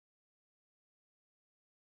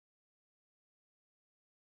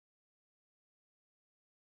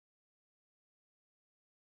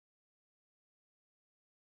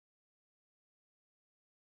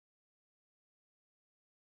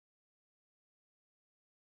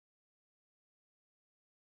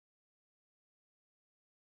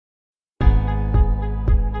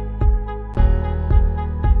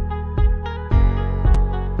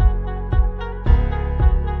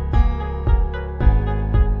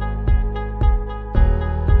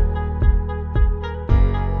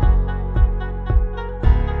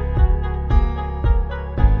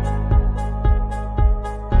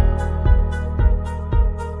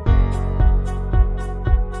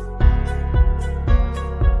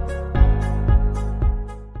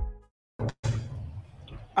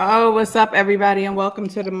Oh, what's up, everybody, and welcome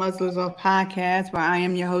to the Muzzles Off podcast, where I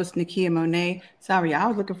am your host, Nakia Monet. Sorry, I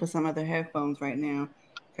was looking for some other headphones right now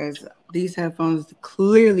because these headphones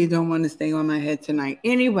clearly don't want to stay on my head tonight.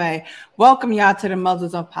 Anyway, welcome y'all to the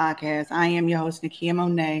Muzzles Off podcast. I am your host, Nakia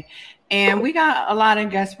Monet, and we got a lot of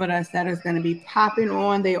guests with us that is going to be popping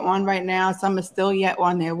on. They're on right now. Some are still yet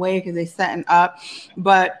on their way because they're setting up,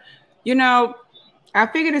 but you know. I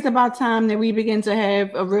figured it's about time that we begin to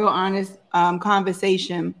have a real honest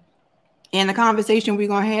conversation. And the conversation we're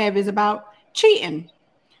going to have is about cheating.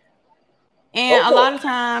 And a lot of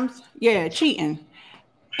times, yeah, cheating.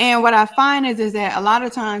 And what I find is that a lot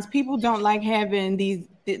of times people don't like having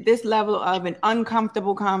this level of an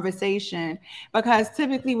uncomfortable conversation because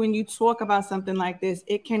typically when you talk about something like this,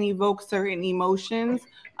 it can evoke certain emotions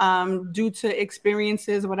due to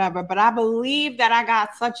experiences, whatever. But I believe that I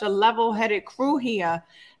got such a level-headed crew here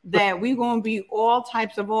that we're going to be all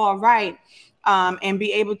types of all right. And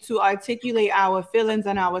be able to articulate our feelings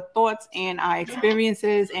and our thoughts and our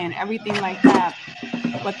experiences and everything like that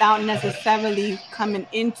without necessarily coming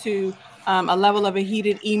into a level of a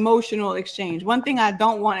heated emotional exchange. One thing I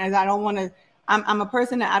don't want is I'm a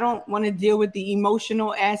person that I don't want to deal with the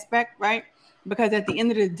emotional aspect, right? Because at the end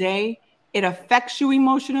of the day, it affects you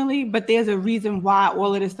emotionally, but there's a reason why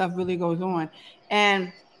all of this stuff really goes on.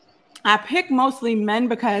 And I pick mostly men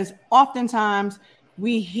because oftentimes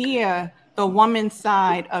we hear the woman's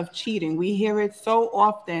side of cheating. We hear it so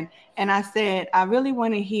often. And I said, I really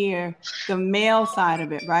want to hear the male side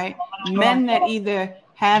of it, right? Men that either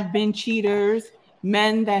have been cheaters,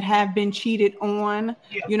 men that have been cheated on.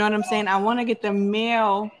 You know what I'm saying? I want to get the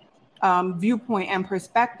male viewpoint and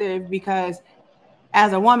perspective because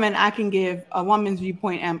as a woman, I can give a woman's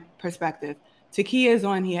viewpoint and perspective. Takia's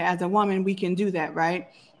on here. As a woman, we can do that, right?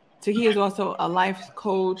 Takia is also a life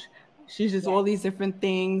coach. She's just all these different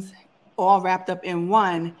things all wrapped up in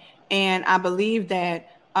one. And I believe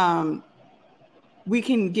that we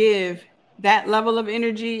can give that level of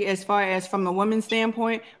energy as far as from a woman's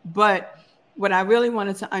standpoint. But what I really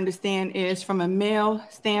wanted to understand is from a male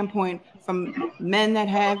standpoint, from men that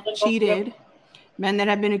have cheated, men that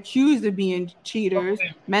have been accused of being cheaters,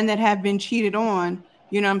 men that have been cheated on,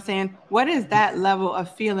 you know what I'm saying? What is that level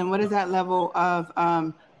of feeling? What is that level of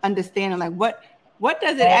understanding? Like what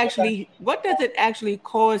does it actually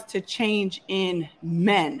cause to change in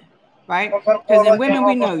men? Right? Because in women,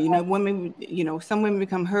 we know, women, some women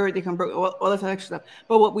become hurt, they become broke, all this other stuff.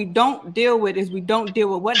 But what we don't deal with is we don't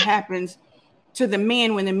deal with what happens to the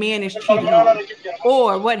man when the man is cheated on,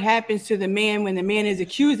 or what happens to the man when the man is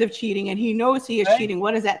accused of cheating and he knows he is cheating.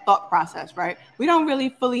 What is that thought process, right? We don't really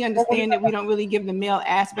fully understand it. We don't really give the male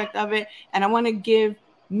aspect of it. And I want to give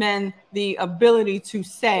men the ability to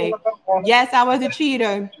say, yes, I was a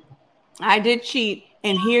cheater, I did cheat,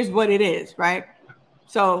 and here's what it is, right?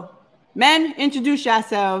 So men, introduce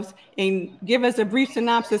yourselves and give us a brief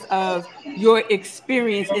synopsis of your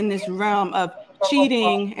experience in this realm of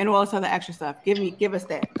cheating and all this other extra stuff. Give us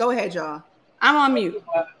that. Go ahead, y'all. I'm on mute.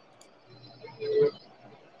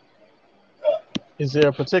 Is there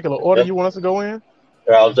a particular order you want us to go in?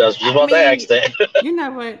 I was just about to ask that. You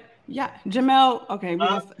know what? Yeah, Jamel. Okay,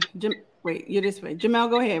 wait, you're this way. Jamel,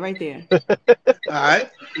 go ahead, right there. All right.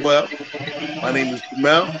 Well, my name is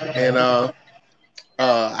Mel, and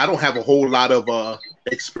I don't have a whole lot of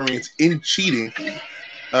experience in cheating.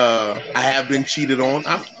 I have been cheated on.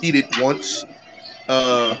 I've cheated once,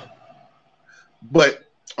 but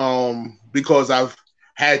because I've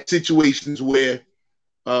had situations where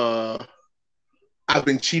I've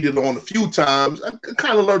been cheated on a few times, I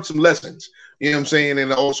kind of learned some lessons. You know what I'm saying?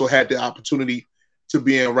 And I also had the opportunity to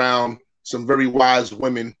be around some very wise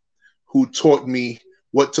women who taught me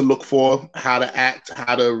what to look for, how to act,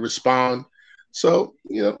 how to respond. So,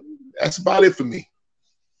 that's about it for me.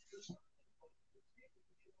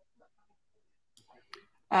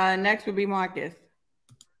 Next would be Marcus.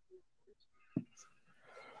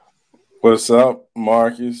 What's up,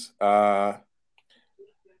 Marcus? I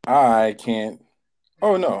can't.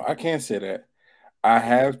 Oh no, I can't say that. I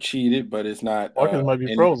have cheated, but it's not. Marcus might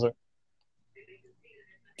be frozen.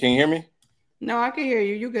 Can you hear me? No, I can hear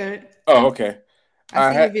you. You good? Oh, okay.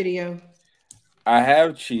 I see your video. I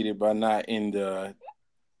have cheated, but not in the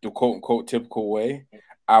quote unquote typical way.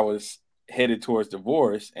 I was headed towards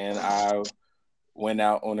divorce, and I went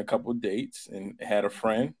out on a couple of dates and had a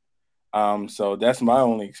friend. So that's my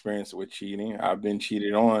only experience with cheating. I've been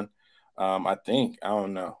cheated on. I think. I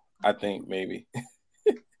don't know. I think maybe.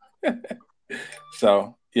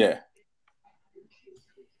 So yeah.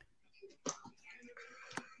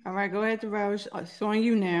 All right, go ahead, Rose. It's on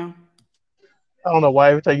you now. I don't know why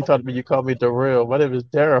every time you talk to me, you call me Darrell. My name is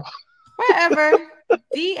Daryl. Whatever.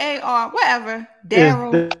 D-A-R, whatever.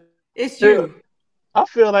 Daryl, it's you. I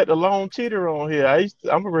feel like the lone cheater on here.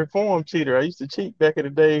 I'm a reformed cheater. I used to cheat back in the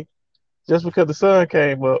day just because the sun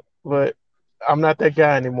came up, but I'm not that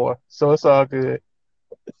guy anymore. So it's all good.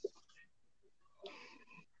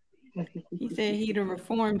 He said he the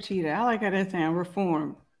reformed cheater. I like how that sound,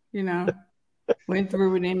 reformed. You know, went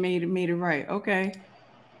through and then made it right. Okay.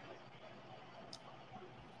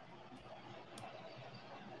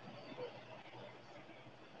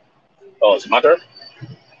 Oh, it's my turn.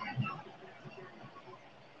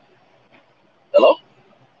 Hello.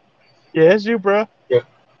 Yeah, it's you, bro. Yeah.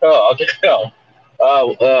 Oh, okay.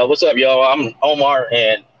 What's up, y'all? I'm Omar,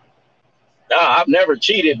 and I've never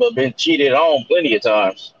cheated, but been cheated on plenty of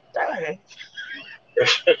times. Dang.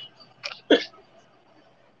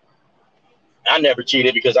 I never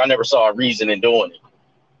cheated because I never saw a reason in doing it.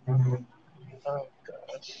 Oh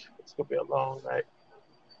gosh, it's gonna be a long night.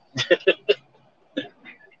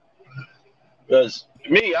 Because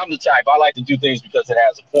me, I'm the type I like to do things because it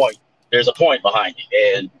has a point. There's a point behind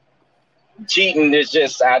it, and cheating is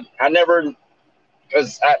just I never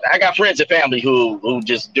because I got friends and family who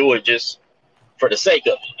just do it just for the sake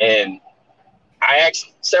of it, and I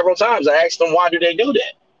asked several times. I asked them why do they do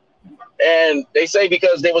that, and they say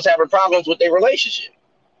because they was having problems with their relationship.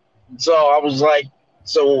 So I was like,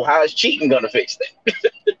 so how is cheating gonna fix that?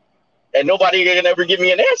 And nobody can ever give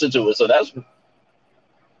me an answer to it. So that's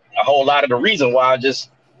a whole lot of the reason why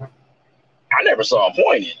I never saw a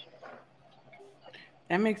point in it.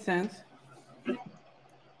 That makes sense.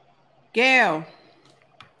 Gail.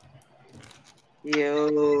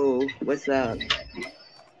 Yo, what's up?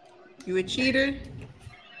 You a cheater?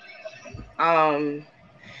 I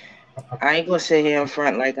ain't gonna sit here in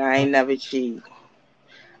front like I ain't never cheat.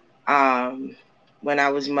 Um, when I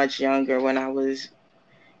was much younger, when I was,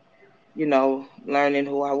 learning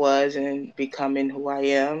who I was and becoming who I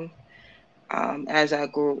am, as I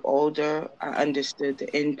grew older, I understood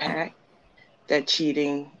the impact that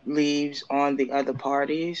cheating leaves on the other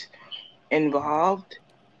parties involved.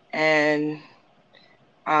 And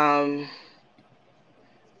um,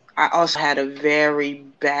 I also had a very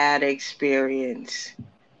bad experience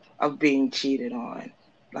of being cheated on,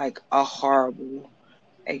 like a horrible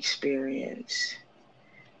experience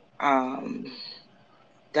um,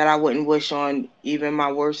 that I wouldn't wish on even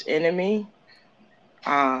my worst enemy.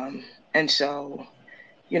 And so,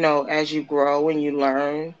 as you grow and you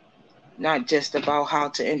learn not just about how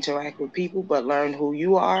to interact with people, but learn who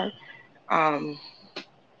you are, um,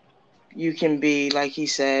 you can be, like he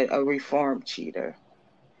said, a reformed cheater.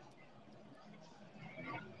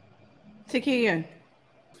 Takia,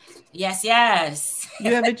 Yes, yes.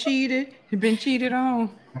 you ever cheated? You been cheated on?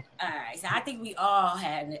 All right. So I think we all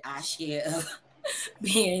had our share of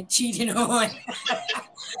being cheated on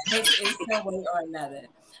in some way or another.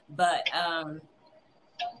 But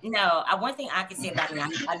no, one thing I can say about me,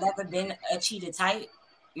 I never been a cheater type.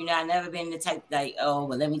 I never been the type like, oh,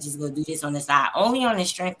 well, let me just go do this on the side. Only on the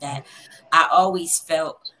strength that I always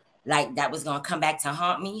felt like that was gonna come back to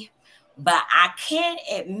haunt me. But I can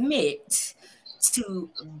admit to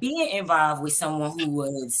being involved with someone who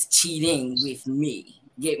was cheating with me.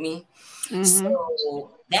 Get me? Mm-hmm.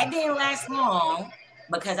 So that didn't last long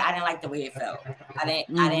because I didn't like the way it felt. I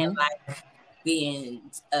didn't like being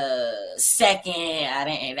second. I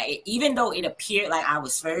didn't like, even though it appeared like I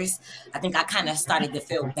was first, I think I kind of started to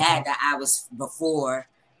feel bad that I was before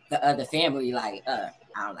the other family. Like, I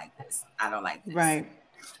don't like this. I don't like this. Right.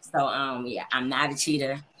 So yeah, I'm not a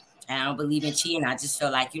cheater. I don't believe in cheating. I just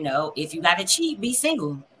feel like, if you gotta cheat, be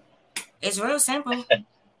single. It's real simple.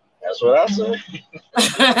 That's what I say.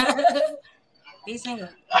 Be single.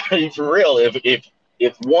 I mean, for real,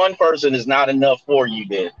 if one person is not enough for you,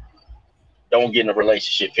 then don't get in a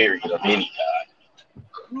relationship. Period of any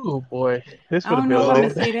kind. Oh boy, this I would have don't been know a if I'm long.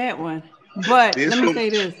 gonna say that one, but This let me one- say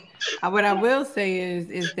this. What I will say is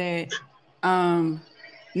that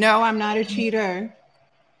no, I'm not a cheater.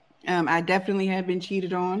 I definitely have been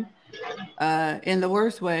cheated on in the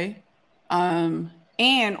worst way.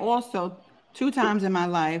 And also 2 times in my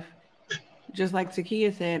life, just like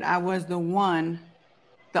Takia said, I was the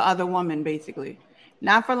other woman, basically.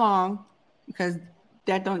 Not for long, because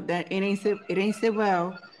it ain't sit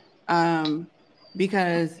well.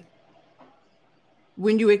 Because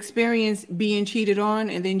when you experience being cheated on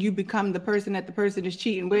and then you become the person that the person is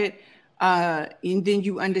cheating with, and then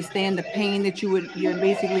you understand the pain that you're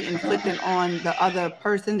basically inflicting on the other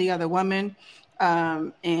person, the other woman,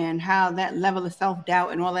 and how that level of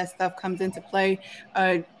self-doubt and all that stuff comes into play.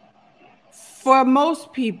 For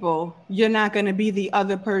most people, you're not going to be the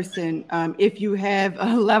other person if you have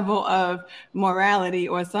a level of morality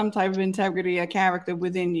or some type of integrity or character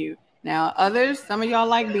within you. Now, others, some of y'all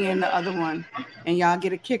like being the other one and y'all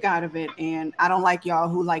get a kick out of it. And I don't like y'all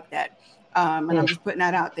who like that. And I'm just putting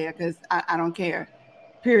that out there because I don't care.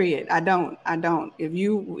 Period. I don't. I don't.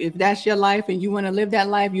 If that's your life and you want to live that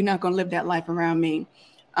life, you're not going to live that life around me.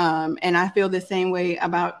 And I feel the same way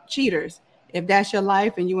about cheaters. If that's your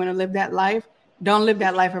life and you want to live that life, don't live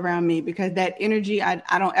that life around me because that energy I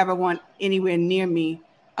don't ever want anywhere near me.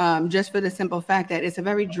 Just for the simple fact that it's a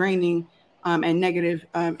very draining and negative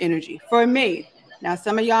energy for me. Now,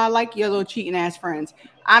 some of y'all like your little cheating ass friends.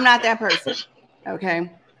 I'm not that person.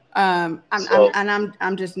 Okay. So,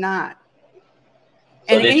 I'm just not.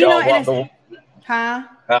 so And did you know, y'all and walk it's away? huh?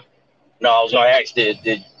 No, I was gonna ask,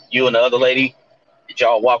 did you and the other lady, did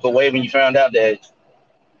y'all walk away when you found out that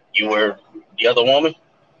you were the other woman?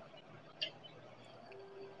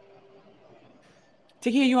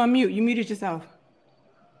 Takia, you on mute. You muted yourself.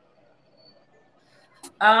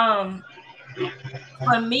 Um,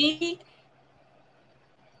 for me,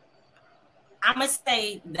 I'm gonna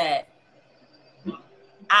say that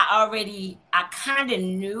I kind of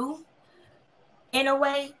knew in a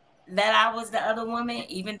way that I was the other woman,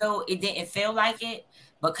 even though it didn't feel like it,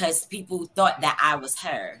 because people thought that I was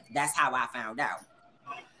her. That's how I found out.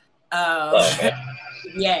 Oh, okay.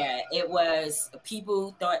 Yeah, it was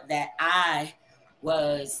people thought that I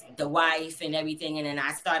was the wife and everything, and then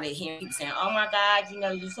I started hearing people saying, "Oh my God, you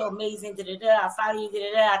know, you're so amazing, da da da. I follow you, da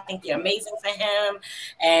da da. I think you're amazing for him,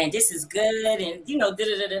 and this is good, and you know, da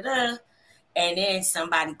da da da da." And then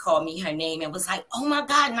somebody called me her name and was like, "Oh my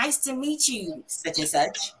God, nice to meet you, such and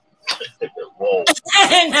such." Whoa.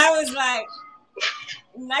 And I was like,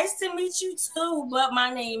 "Nice to meet you too, but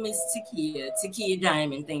my name is Takia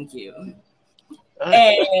Diamond. Thank you."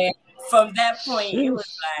 And from that point, it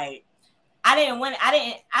was like I didn't want. I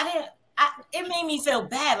didn't. It made me feel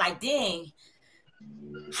bad. Like, dang,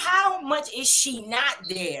 how much is she not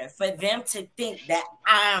there for them to think that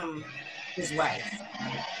I'm his wife?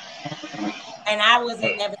 And I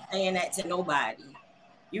wasn't never saying that to nobody.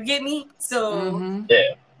 You get me? So Mm-hmm.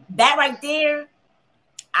 Yeah. that right there,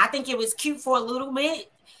 I think it was cute for a little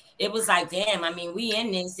bit. It was like, damn, I mean, we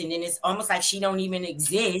in this, and then it's almost like she don't even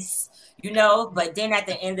exist, you know. But then at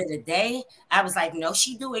the end of the day, I was like, no,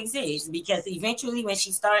 she do exist because eventually when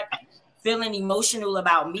she start feeling emotional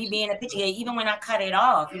about me being a picture, even when I cut it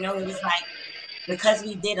off, you know, it was like because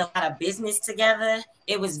we did a lot of business together,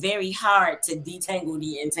 it was very hard to detangle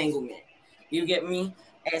the entanglement. You get me?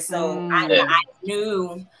 And so Yeah.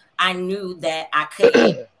 I knew that I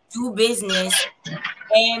couldn't do business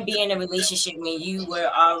and be in a relationship when you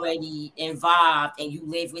were already involved and you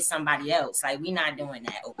live with somebody else. Like we're not doing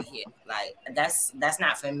that over here. Like that's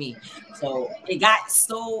not for me. So it got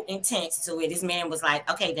so intense to where this man was like,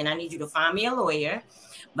 okay, then I need you to find me a lawyer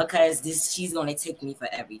because she's gonna take me for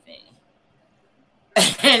everything.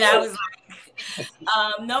 And I was like,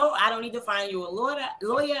 no, I don't need to find you a lawyer.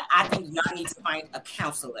 I think y'all need to find a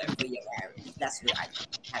counselor for your marriage. That's what I think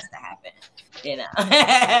has to happen. You know,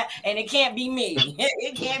 and it can't be me.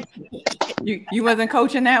 It can't be me. You wasn't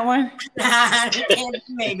coaching that one. It can't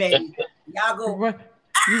be me, baby. Y'all go.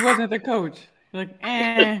 You wasn't the coach. Like,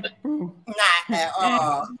 Not at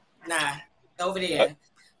all. Nah, over there.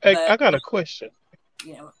 Hey, But I got a question.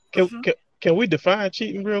 you know, Can we define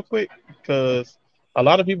cheating real quick? Because a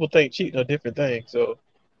lot of people think cheating are different things. So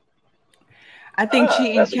I think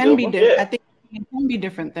cheating That's a can good be one. Yeah. I think it can be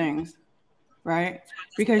different things, right?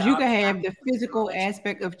 Because you can have the physical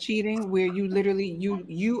aspect of cheating where you literally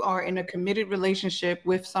you are in a committed relationship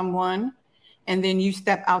with someone and then you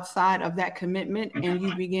step outside of that commitment and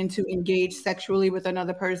you begin to engage sexually with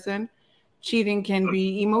another person. Cheating can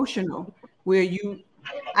be emotional where you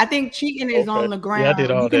I think cheating is on okay, the yeah, I did ground.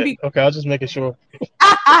 You all can that. be Okay, I was just making sure.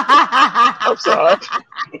 I'm sorry.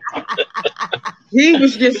 He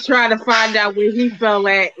was just trying to find out where he fell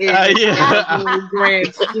at in the Yeah. whole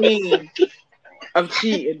grand scheme of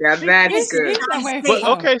cheating. Now that's He's good. somewhere But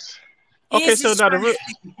from. okay, okay. he's So just now trying to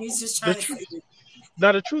see. He's just the trying to truth see.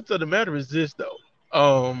 now the truth of the matter is this though.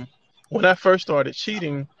 When I first started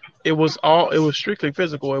cheating, it was strictly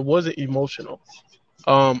physical. It wasn't emotional.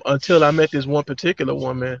 Until I met this one particular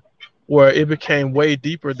woman where it became way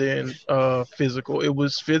deeper than physical. It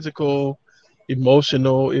was physical,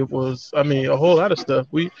 emotional. It was, I mean, a whole lot of stuff.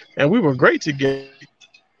 We were great together.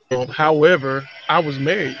 However, I was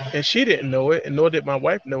married and she didn't know it, and nor did my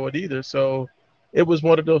wife know it either. So it was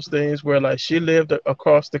one of those things where like she lived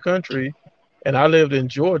across the country and I lived in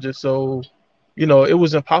Georgia. So, it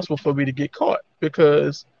was impossible for me to get caught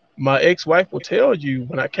because My ex-wife will tell you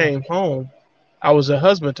when I came home, I was a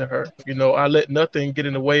husband to her. I let nothing get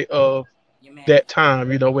in the way of Your man. that time.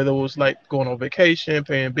 Whether it was like going on vacation,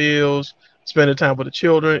 paying bills, spending time with the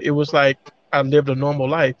children. It was like I lived a normal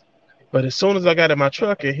life. But as soon as I got in my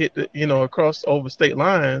truck and hit across over state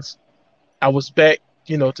lines, I was back,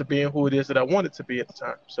 to being who it is that I wanted to be at the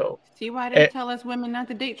time. So, See why they eh, tell us women not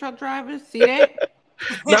to date truck drivers? See that?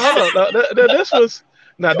 now hold on. Come This on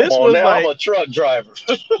was now, I'm like a truck driver.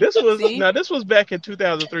 See? this was back in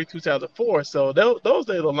 2003, 2004. So those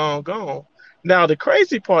days are long gone. Now the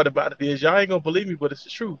crazy part about it is y'all ain't gonna believe me, but it's the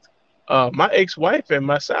truth. My ex-wife and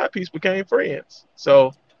my side piece became friends.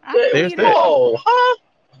 So I there's believe that. that. Whoa, huh?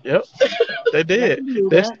 Yep, they I did. can believe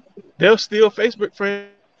They're, that. they're still Facebook friends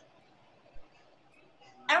to this day.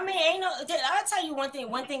 I mean, ain't no. I'll tell you one thing.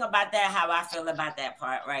 One thing about that, how I feel about that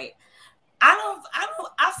part, right? I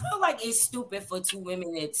feel like it's stupid for two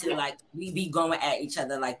women to like we be going at each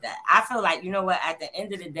other like that. I feel like, you know what, at the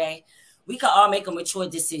end of the day, we could all make a mature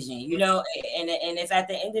decision, and if at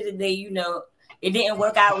the end of the day, it didn't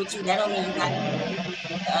work out with you, that don't mean you gotta be enemies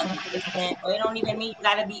with the other person, or it don't even mean you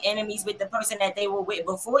gotta be enemies with the person that they were with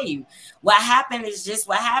before you. What happened is just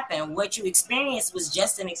what happened. What you experienced was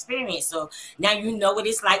just an experience. So now you know what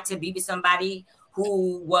it's like to be with somebody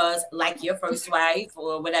who was like your first wife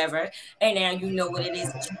or whatever, and now you know what it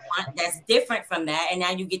is that you want that's different from that, and now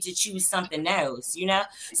you get to choose something else.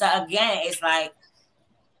 So again, it's like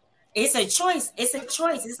it's a choice. It's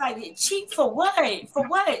like cheat for what?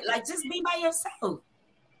 Like, just be by yourself.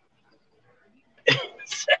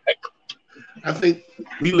 I think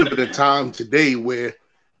we live in a time today where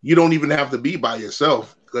you don't even have to be by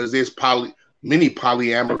yourself because there's many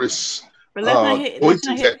polyamorous But let's not hit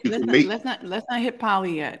choices that you can make. let's not hit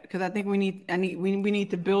poly yet, because I think we need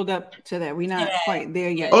to build up to that. We're not quite there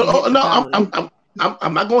yet. No,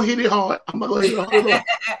 I'm not gonna hit it hard. I'm not gonna hit it hard.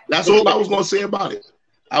 That's all I was gonna say about it.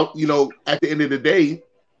 At the end of the day,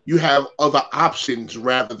 you have other options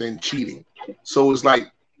rather than cheating. So it's like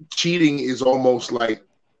cheating is almost like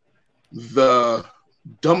the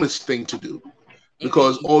dumbest thing to do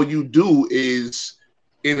because all you do is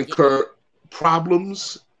incur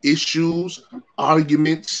problems, issues,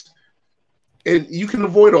 arguments, and you can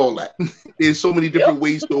avoid all that. There's so many different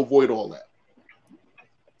ways to avoid all that.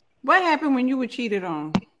 What happened when you were cheated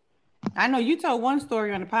on? I know you told one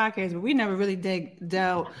story on the podcast, but we never really took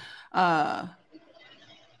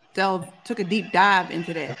a deep dive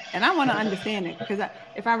into that. And I want to understand it because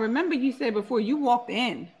if I remember, you said before you walked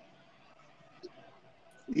in.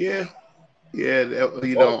 Yeah.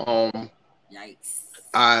 Yikes.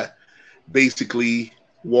 I basically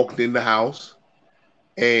walked in the house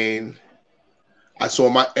and I saw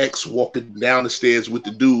my ex walking down the stairs with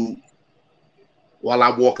the dude while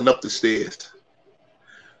I'm walking up the stairs.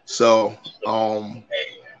 So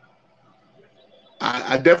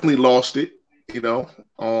I definitely lost it, Did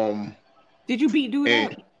you beat dude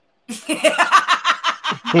up?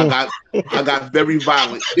 I got very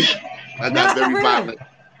violent. Very violent.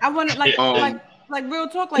 I wanted like real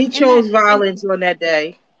talk. Like He chose violence on that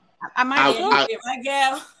day.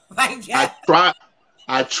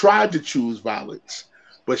 I tried to choose violence,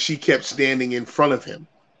 but she kept standing in front of him.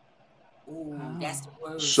 Ooh, that's the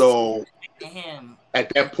word. So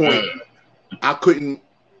at that point, I couldn't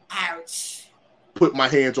put my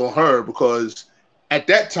hands on her because at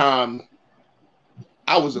that time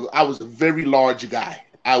I was a very large guy.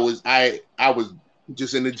 I was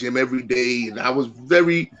just in the gym every day, and I was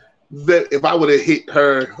very if I would have hit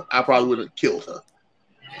her, I probably would have killed her.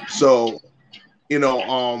 So,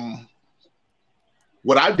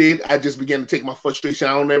 what I did, I just began to take my frustration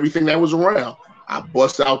out on everything that was around. I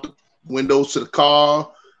bust out the windows to the car,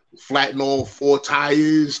 flatten all 4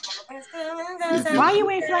 tires. Why you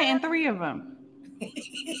ain't flattening 3 of them?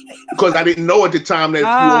 Because I didn't know at the time that if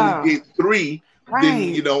you only did 3,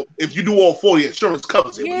 then if you do all 4, the insurance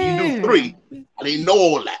covers it. Yeah. When you do 3, I didn't know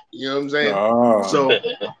all that. You know what I'm saying? Oh. So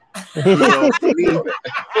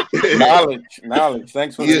knowledge.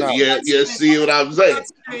 Thanks for the knowledge. Yeah. See what I'm saying?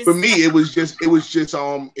 For me, it was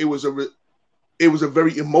a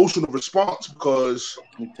very emotional response because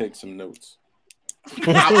Let me take some notes.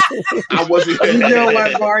 I wasn't. You know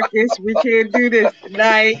what, Marcus? We can't do this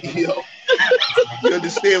tonight. You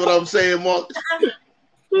understand what I'm saying, Marcus?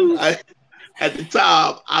 At the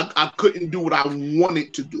time, I couldn't do what I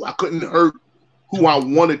wanted to do. I couldn't hurt who I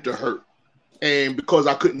wanted to hurt. And because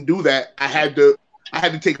I couldn't do that, I had to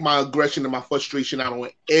take my aggression and my frustration out on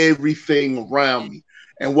everything around me.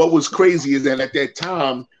 And what was crazy is that at that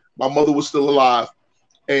time, my mother was still alive.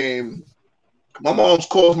 And my mom's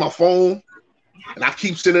calls my phone, and I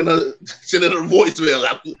keep sending her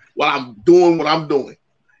voicemail while I'm doing what I'm doing.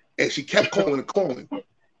 And she kept calling and calling.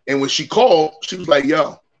 And when she called, she was like,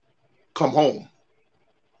 yo, come home.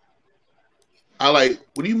 I like,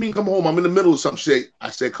 what do you mean come home? I'm in the middle of something. I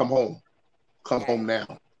said, come home. Come home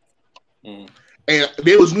now. And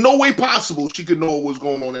there was no way possible she could know what was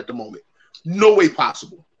going on at the moment. No way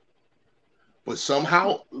possible. But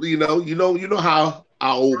somehow, you know how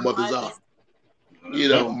our old mothers are. You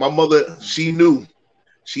know, my mother, she knew.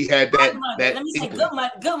 She had that. Let me say,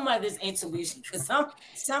 good mother's intuition, because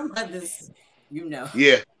some mothers, you know.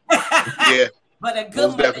 Yeah. Yeah. But a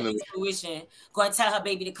good mother's intuition going to tell her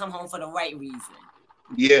baby to come home for the right reason.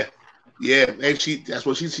 Yeah. Yeah. And that's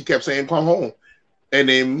what she kept saying, come home. And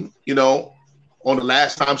then, you know, on the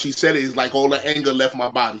last time she said it, it's like all the anger left my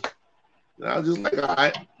body. And I was just like, all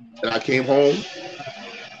right. And I came home,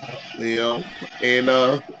 you know, and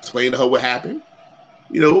explained to her what happened,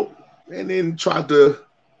 you know, and then tried to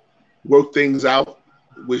work things out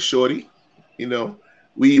with Shorty. You know,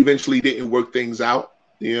 we eventually didn't work things out,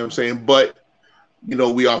 you know what I'm saying? But, you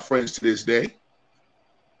know, we are friends to this day.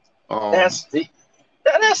 That's the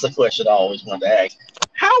question I always wanted to ask.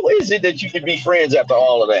 How is it that you can be friends after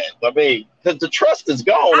all of that? I mean, because the trust is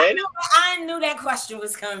gone, ain't it? I knew that question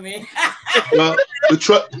was coming. Well, the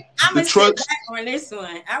trust on this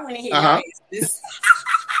one. I want to hear this.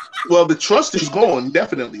 Well, the trust is gone,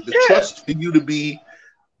 definitely. The trust for you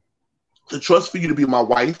to be my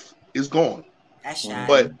wife is gone. That's shy.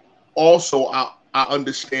 But also, I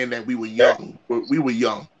understand that we were young. We were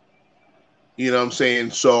young. You know what I'm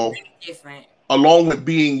saying? So, different. Along with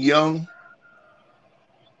being young,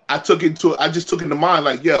 I just took into mind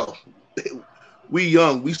like, yo, we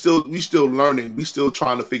young, we still learning, we still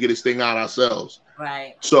trying to figure this thing out ourselves.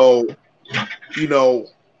 Right. So, you know,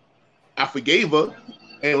 I forgave her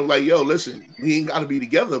and was like, yo, listen, we ain't got to be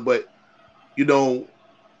together, but you know,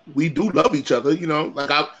 we do love each other. You know, like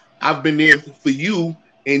I've been there for you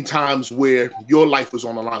in times where your life was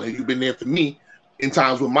on the line, and you've been there for me in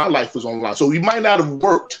times when my life was on the line. So we might not have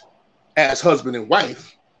worked as husband and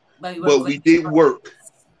wife, but we did work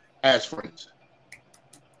as friends.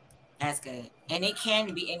 That's good. And it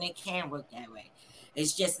can work that way.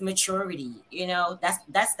 It's just maturity, you know.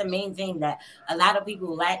 That's the main thing that a lot of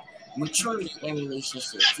people lack, maturity in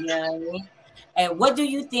relationships, you know what I mean? And what do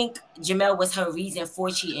you think, Jamel, was her reason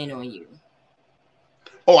for cheating on you?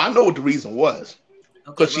 Oh, I know what the reason was.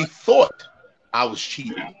 Because she thought I was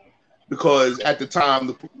cheating. Because at the time,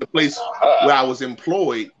 the place where I was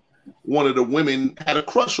employed, one of the women had a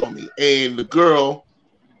crush on me, and the girl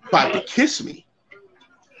tried to kiss me,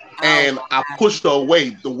 and I pushed her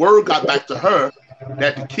away. The word got back to her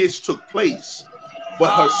that the kiss took place,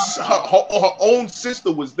 but her own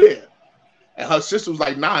sister was there, and her sister was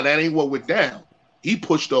like, "Nah, that ain't what went down." He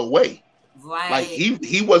pushed her away. Right. Like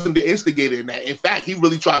he wasn't the instigator in that. In fact, he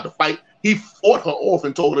really tried to fight. He fought her off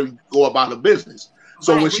and told her to go about her business.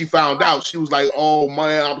 So when she found out, she was like, "Oh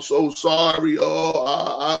man, I'm so sorry."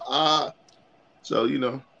 So you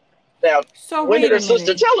know. Now, when did her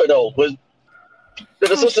sister tell her though? Did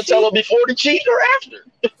the sister tell her before the cheat or after?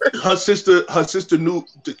 Her sister knew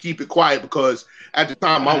to keep it quiet because at the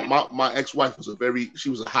time my ex-wife was she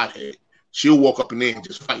was a hothead. She'll walk up in there and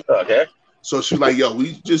just fight. Okay. So she's like, yo,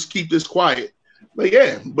 we just keep this quiet. But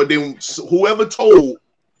yeah, but then whoever told,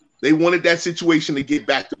 they wanted that situation to get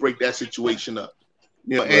back to break that situation up.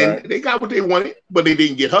 You know, and they got what they wanted, but they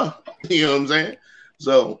didn't get her. You know what I'm saying?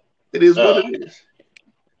 So it is what it is.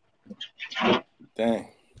 Dang.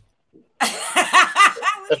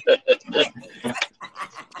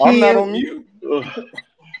 I'm not on mute.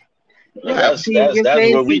 That's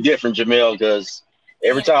where we different, Jamel, because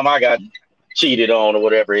every time I got cheated on or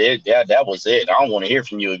whatever, that was it. I don't want to hear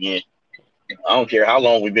from you again. I don't care how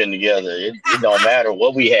long we've been together. It don't matter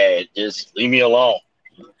what we had. Just leave me alone.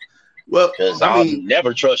 Well, because I'll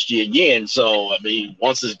never trust you again. So, I mean,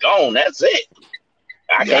 once it's gone, that's it.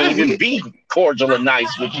 I can't even be cordial and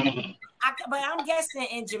nice with you. But I'm guessing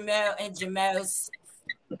in Jamel's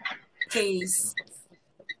case,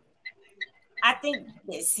 I think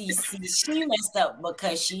that she messed up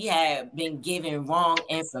because she had been given wrong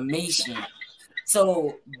information.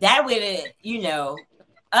 So that would have, you know,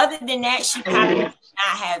 other than that, she probably would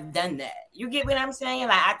not have done that. You get what I'm saying?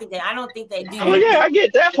 Like I don't think they do. Oh yeah, I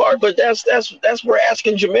get that part, but that's where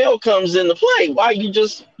asking Jamel comes into play. Why you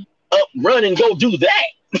just run and go do that?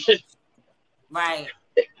 Right.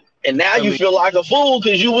 And now you feel like a fool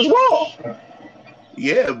because you was wrong.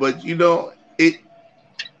 Yeah, but you know,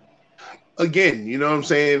 again, you know what I'm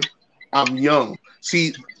saying? I'm young.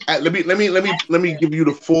 See, let me give you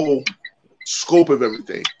the full scope of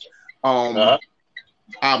everything.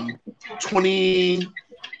 I'm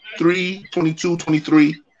 23, 22,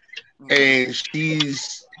 23, and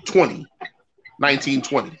she's 20, 19,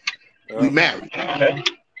 20. We married. Okay.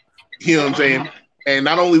 You know what I'm saying? And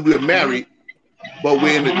not only we're married, but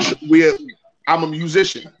I'm a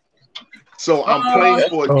musician. So I'm playing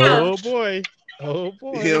for a Oh church. boy. Oh You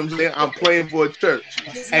boy. know what I'm saying? I'm playing for a church.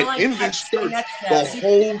 And in this church, the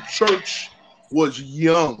whole church was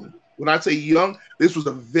young. When I say young, this was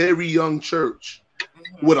a very young church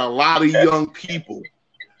with a lot of young people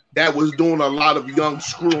that was doing a lot of young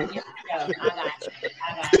screwing.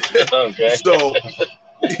 Okay. So,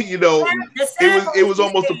 you know, it was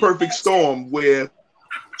almost a perfect storm where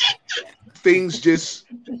things just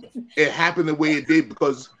it happened the way it did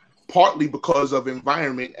partly because of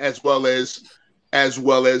environment as well as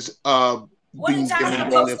being given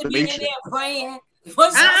wrong information. Praying. They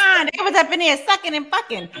was up in there sucking and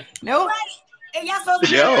fucking. Nope. Right. And y'all supposed to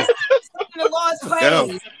be Yo. singing the Lord's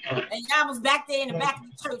praise. And y'all was back there in the back of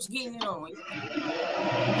the church getting it on.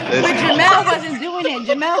 But Jamel wasn't doing it.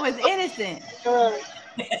 Jamel was innocent.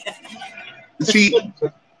 See,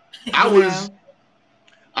 I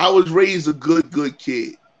was raised a good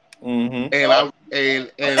kid. Mm-hmm.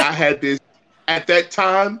 And I had this at that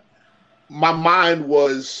time. My mind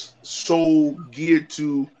was so geared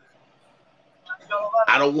to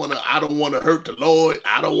I don't want to hurt the Lord.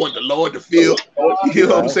 I don't want the Lord to feel. You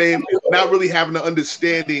know what I'm saying? Not really having an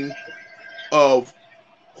understanding of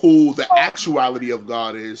who the actuality of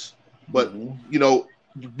God is, but you know,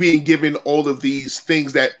 being given all of these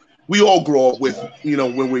things that we all grow up with, you know,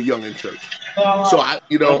 when we're young in church. So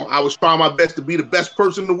I was trying my best to be the best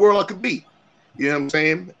person in the world I could be. You know what I'm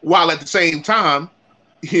saying? While at the same time,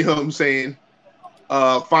 you know what I'm saying,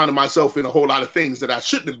 finding myself in a whole lot of things that I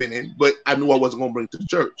shouldn't have been in, but I knew I wasn't going to bring to the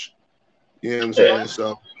church. You know what I'm saying?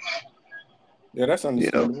 So, yeah, that's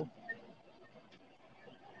understandable. You know,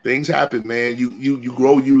 things happen, man. You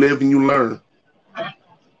grow, you live, and you learn.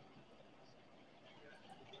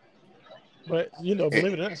 But you know,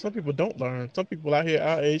 believe it or not, some people don't learn. Some people out here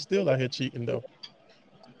our age still out here cheating though.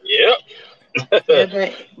 Yep.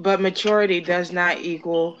 Yeah, but maturity does not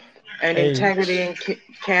equal, and integrity and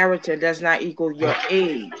character does not equal your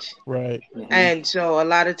age. Right. And so a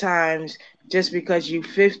lot of times, just because you're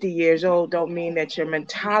 50 years old, don't mean that your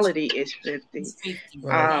mentality is 50.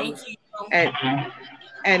 Right. And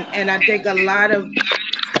I think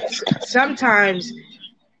sometimes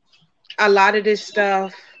a lot of this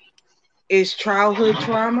stuff is childhood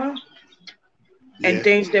trauma and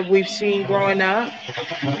things that we've seen growing up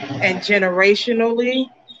and generationally.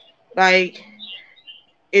 Like,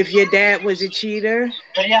 if your dad was a cheater,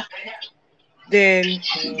 then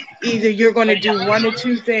either you're going to do one or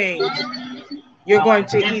two things. You're going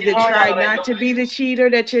to either try not to be the cheater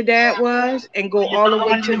that your dad was and go all the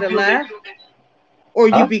way to the left, or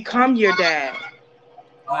you become your dad.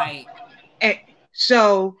 Right. And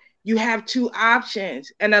so you have two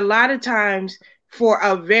options. And a lot of times, for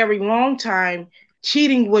a very long time,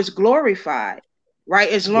 cheating was glorified, right?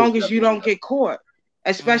 As long as you don't get caught,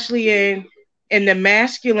 especially in the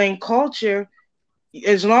masculine culture,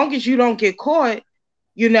 as long as you don't get caught,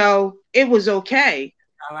 you know, it was okay.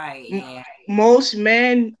 All right. Yeah. Most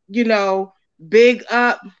men, you know, big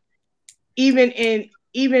up, even in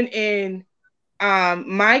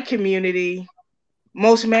my community,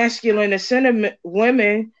 most masculine and sentiment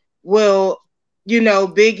women will, you know,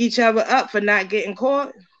 big each other up for not getting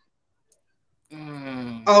caught.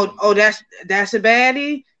 Oh, that's a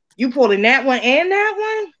baddie. You pulling that one and that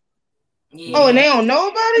one? Yeah. Oh, and they don't know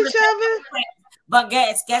about each other? But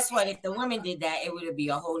guess what? If the woman did that, it would be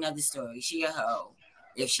a whole nother story. She a hoe.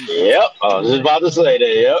 If she Yep. I was just about to say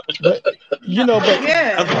that, yep. But you know, but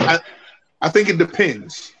yeah. I think it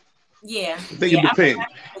depends. Yeah. I think it depends.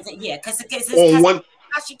 Yeah, because on one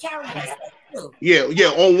how she carries herself too.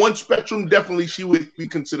 Yeah. On one spectrum, definitely she would be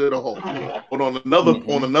considered a hoe. But on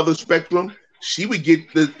another spectrum, she would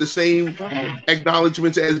get the same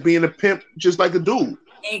acknowledgments as being a pimp, just like a dude.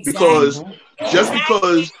 Because just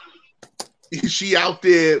because she out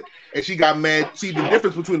there and she got mad, see the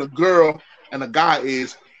difference between a girl and a guy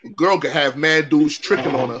is a girl can have mad dudes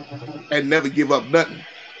tricking on her and never give up nothing.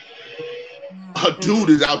 A dude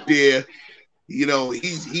is out there, you know,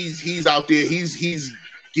 he's out there,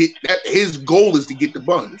 his goal is to get the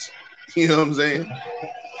buns. You know what I'm saying?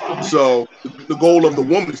 So the goal of the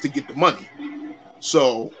woman is to get the money.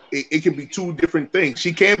 So it can be two different things.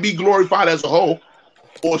 She can be glorified as a hoe,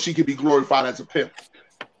 or she can be glorified as a pimp.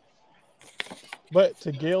 But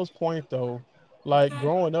to Gail's point though, like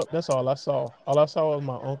growing up, that's all I saw. All I saw was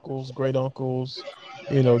my uncles, great uncles,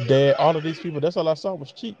 you know, dad, all of these people. That's all I saw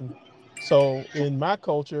was cheating. So in my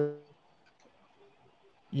culture,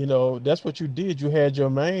 you know, that's what you did. You had your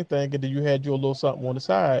main thing, and then you had your little something on the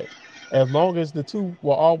side. as long as the two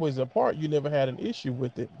were always apart, you never had an issue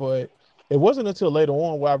with it. But it wasn't until later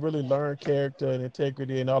on where I really learned character and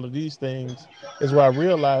integrity and all of these things is where I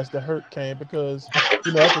realized the hurt came because,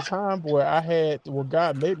 at the time where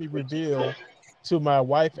God made me reveal to my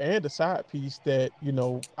wife and the side piece that,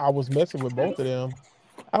 I was messing with both of them.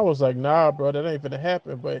 I was like, nah, bro, that ain't gonna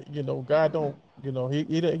happen. But God don't,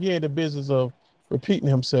 he ain't the business of repeating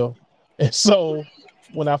himself. And so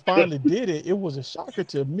when I finally did it, it was a shocker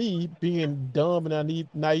to me, being dumb and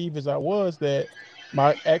naive as I was, that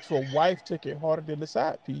my actual wife took it harder than the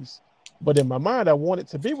side piece. But in my mind, I wanted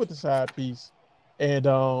to be with the side piece. And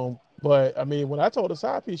but I mean, when I told the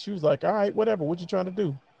side piece, she was like, all right, whatever, what you trying to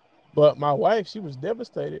do? But my wife, she was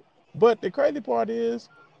devastated. But the crazy part is,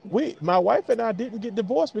 my wife and I didn't get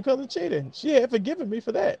divorced because of cheating. She had forgiven me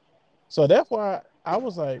for that. So that's why I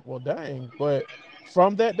was like, well, dang. But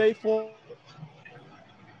from that day forward,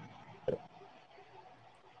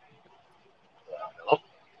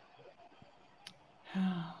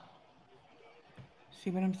 See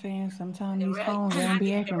what I'm saying? Sometimes The these rest, phones, they I don't be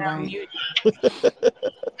think acting they're on right. mute.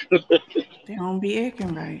 They don't be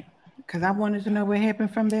acting right. Because I wanted to know what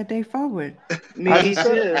happened from that day forward. I Me just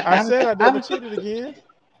said too. I I was, said I I never was, cheated again.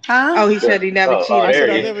 huh? Oh, he said he never I cheated said there I you.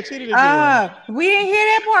 again. never cheated again. We didn't hear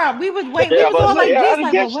that part. We was wait. We Yeah, was but all say, like I this. didn't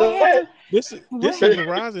Like, well, catch what that. happened? This What? is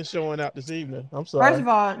Verizon showing out this evening. I'm First sorry. of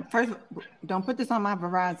all, don't put this on my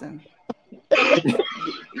Verizon.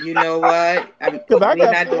 You know what? Because I We're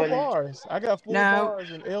got not full doing it. bars. I got full No,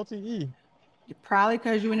 bars in LTE. probably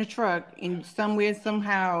because you're in a truck and somewhere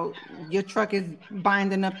somehow your truck is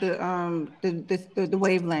binding up the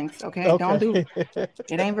wavelengths. Okay, don't Okay. do it.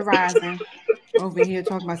 Ain't Verizon over here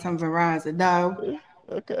talking about some Verizon. No,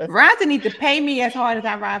 Okay. Verizon need to pay me as hard as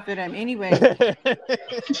I ride for them. Anyway,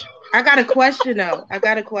 I got a question though. I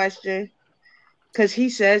got a question because he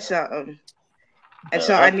said something, and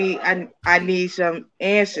so Uh-huh. I need some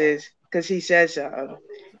answers because he said something.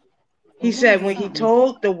 He what was said the when he something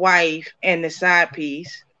told the wife and the side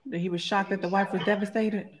piece, that he was shocked that the wife was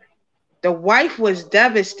devastated? the wife was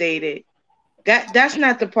devastated. That's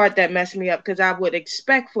not the part that messed me up because I would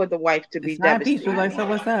expect for the wife to The be side piece was devastated. like, "So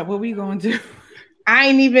what's up? What we going to do?" I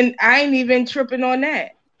ain't even tripping on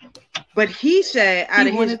that. But he said He out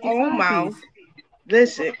of his wanted the own side mouth, piece.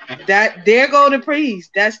 listen, that there go the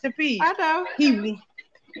priest. That's the piece. I know,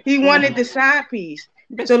 He wanted the side piece.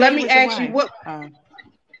 but So let stay me with the ask you wife. what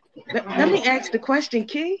let me ask the question,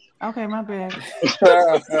 Key. Okay, my bad.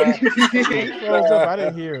 When he froze up, I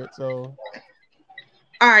didn't hear it. So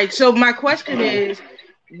All right, so my question is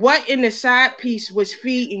what in the side piece was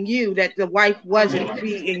feeding you that the wife wasn't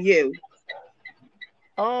feeding you?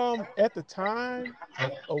 at the time,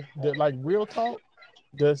 like real talk,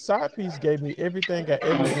 the side piece gave me everything I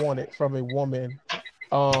ever wanted from a woman.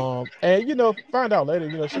 And find out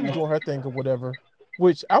later, she was doing her thing or whatever,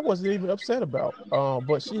 which I wasn't even upset about.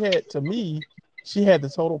 But she had the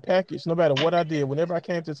total package. No matter what I did, whenever I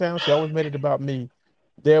came to town, she always made it about me.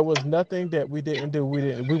 There was nothing that we didn't do.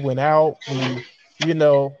 We went out.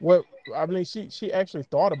 What I mean, she actually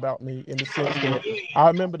thought about me in the sense that I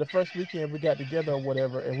remember the first weekend we got together or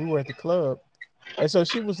whatever, and we were at the club. And so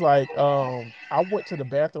she was like, I went to the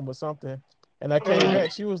bathroom or something, and I came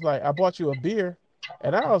back. She was like, I bought you a beer.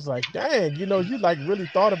 And I was like, dang, you like really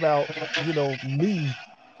thought about, me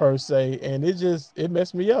per se. And it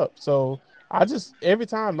messed me up. So I just, every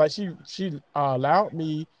time, like she allowed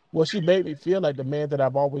me, well, she made me feel like the man that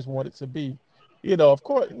I've always wanted to be. Of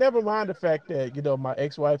course, never mind the fact that, my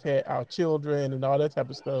ex-wife had our children and all that type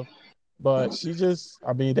of stuff. But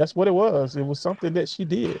I mean, that's what it was. It was something that she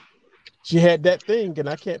did. She had that thing, and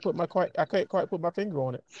I can't quite put my finger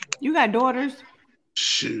on it. You got daughters?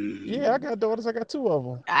 Shoot. Yeah, I got daughters. I got two of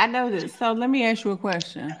them. I know this. So let me ask you a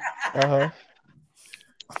question. Uh-huh.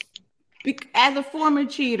 As a former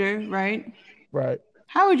cheater, right? Right.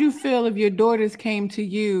 How would you feel if your daughters came to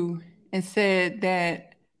you and said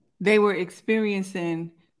that they were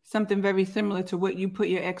experiencing something very similar to what you put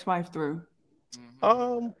your ex-wife through?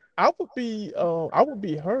 I would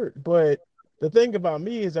be hurt, but the thing about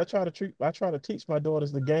me is I try to teach my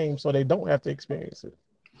daughters the game so they don't have to experience it.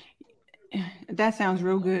 That sounds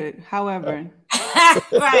real good. Uh, However,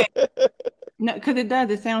 Right. no, because it does.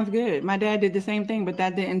 It sounds good. My dad did the same thing, but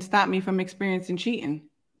that didn't stop me from experiencing cheating.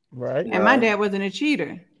 right, And my Right. dad wasn't a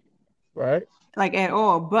cheater, right. like at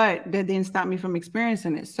all, but that didn't stop me from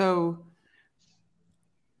experiencing it. So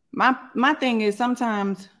my thing is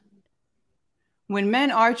sometimes when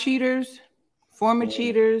men are cheaters, former Mhm.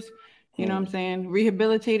 cheaters, you know what I'm Mhm. saying,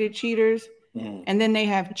 rehabilitated cheaters, Mhm. and then they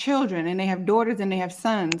have children and they have daughters and they have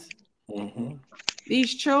sons. Mhm.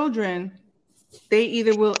 These children, they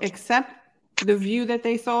either will accept the view that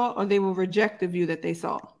they saw, or they will reject the view that they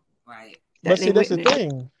saw. Right. That But they see, that's the witnessed.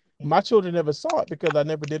 thing. My children never saw it because I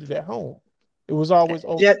never did it at home. It was always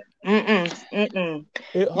over. Yeah. Mm-mm.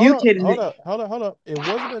 Hold You up, can. hold up, hold up, hold up. It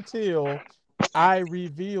wasn't until I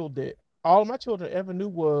revealed it. All my children ever knew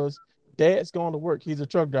was dad's going to work. He's a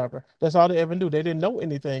truck driver. That's all they ever knew. They didn't know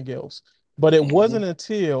anything else. But it wasn't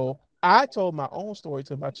until I told my own story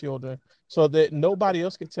to my children so that nobody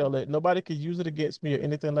else could tell it. Nobody could use it against me or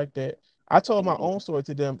anything like that. I told my own story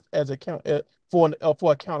to them as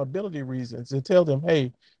for accountability reasons and tell them,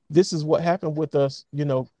 hey, this is what happened with us,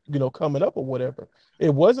 coming up or whatever.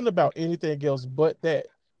 It wasn't about anything else but that.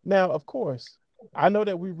 Now, of course, I know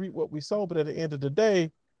that we reap what we sow, but at the end of the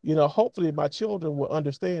day, hopefully my children will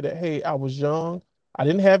understand that, hey, I was young, I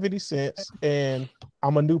didn't have any sense, and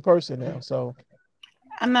I'm a new person now. So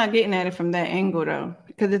I'm not getting at it from that angle though,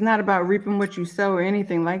 because it's not about reaping what you sow or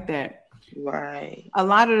anything like that. Right. A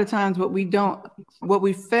lot of the times what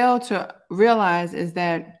we fail to realize is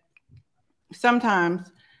that sometimes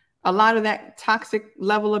a lot of that toxic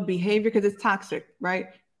level of behavior, because it's toxic, right?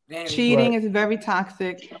 Cheating is very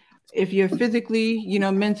toxic. If you're physically,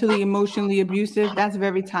 mentally, emotionally abusive, that's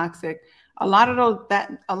very toxic. A lot of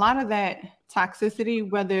that toxicity,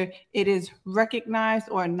 whether it is recognized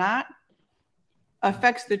or not,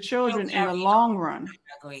 affects the children in the long run.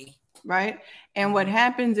 Right? And what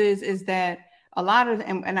happens is that a lot of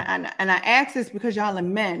and I ask this because y'all are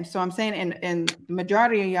men, so I'm saying and the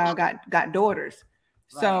majority of y'all got daughters.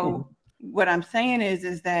 So what I'm saying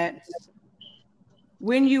is that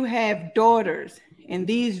when you have daughters, and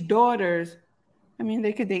these daughters, I mean,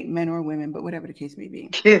 they could date men or women, but whatever the case may be,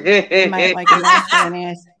 they might like a masculine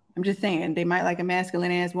ass. I'm just saying, they might like a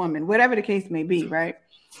masculine ass woman, whatever the case may be, right?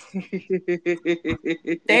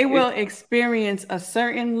 They will experience a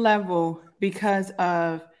certain level because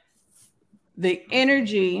of the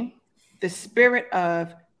energy, the spirit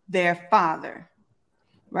of their father,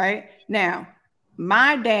 right? Now,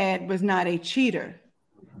 my dad was not a cheater.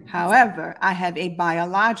 However, I have a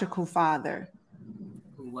biological father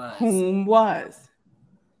whom was.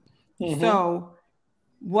 So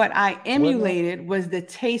what I emulated was the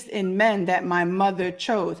taste in men that my mother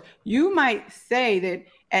chose. You might say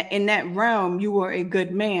that in that realm, you were a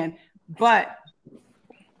good man, but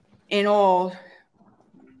in all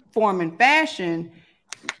form and fashion,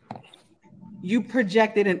 you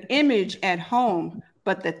projected an image at home,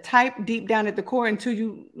 but the type deep down at the core, until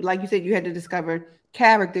you, like you said, you had to discover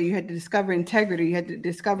character, you had to discover integrity, you had to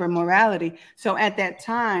discover morality. So at that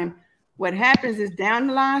time, what happens is down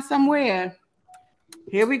the line somewhere,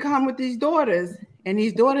 here we come with these daughters, and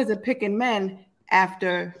these daughters are picking men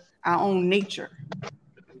after our own nature.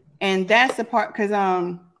 And that's the part, because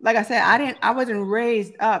like I said, I wasn't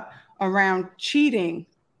raised up around cheating,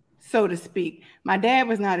 so to speak. My dad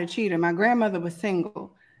was not a cheater. My grandmother was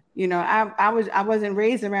single. I wasn't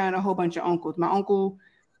raised around a whole bunch of uncles. My uncle,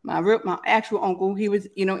 my actual uncle, he was,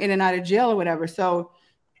 in and out of jail or whatever. So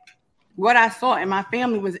what I saw in my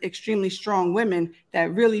family was extremely strong women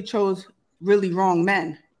that really chose really wrong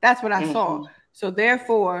men. That's what I saw. So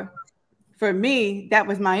therefore, for me, that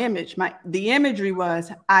was my image. The imagery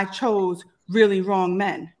was I chose really wrong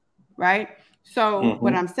men, right? So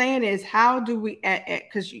what I'm saying is, how do we,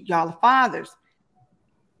 because y'all are fathers,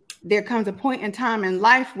 there comes a point in time in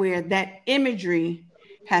life where that imagery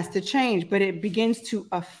has to change, but it begins to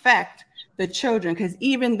affect the children, because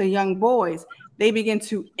even the young boys, they begin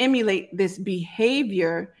to emulate this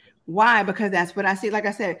behavior. Why? Because that's what I see. Like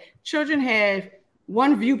I said, children have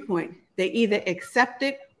one viewpoint. They either accept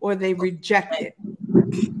it or they reject it,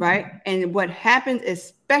 right? And what happens,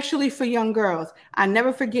 especially for young girls, I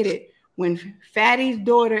never forget it, when Fatty's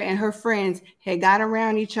daughter and her friends had got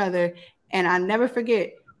around each other, and I never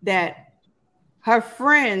forget that her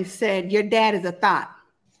friend said, "Your dad is a thought."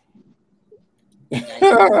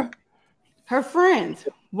 Her friends.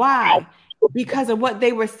 Why? Because of what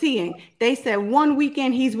they were seeing. They said one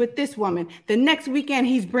weekend he's with this woman, the next weekend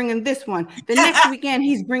he's bringing this one, the next weekend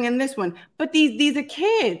he's bringing this one. But these are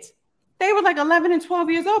kids. They were like 11 and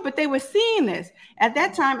 12 years old, but they were seeing this. At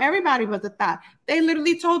that time, everybody was a thought. They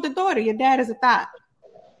literally told the daughter, "Your dad is a thought."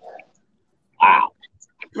 Wow.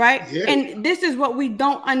 Right? Yeah. And this is what we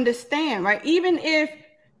don't understand, right? Even if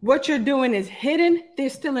what you're doing is hidden,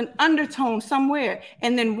 there's still an undertone somewhere.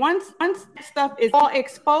 And then once stuff is all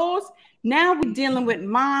exposed, now we're dealing with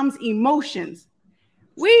mom's emotions.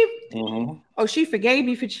 Oh, she forgave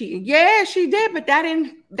me for cheating. Yeah, she did, but that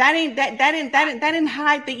didn't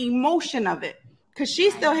hide the emotion of it, because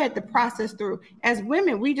she still had to process through. As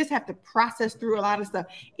women, we just have to process through a lot of stuff.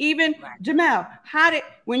 Even Jamel,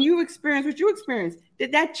 when you experienced what you experienced,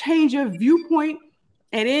 did that change your viewpoint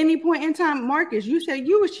At any point in time, Marcus, you said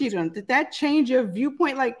you was cheated on. Did that change your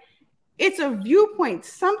viewpoint? Like, it's a viewpoint.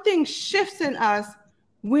 Something shifts in us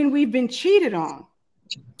when we've been cheated on.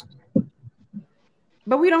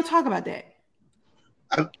 But we don't talk about that.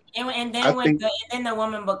 And then the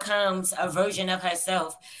woman becomes a version of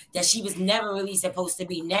herself that she was never really supposed to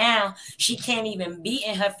be. Now she can't even be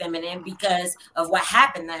in her feminine because of what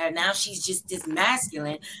happened to her. Now she's just this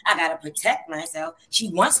masculine. I gotta protect myself. She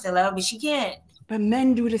wants to love, but she can't. But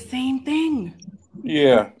men do the same thing.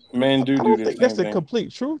 Yeah, men do I don't the think same that's the thing.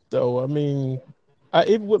 complete truth, though. I mean,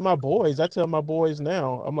 even with my boys, I tell my boys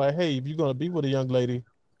now, I'm like, hey, if you're gonna be with a young lady,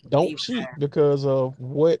 don't cheat because of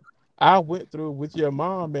what I went through with your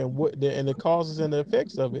mom and and the causes and the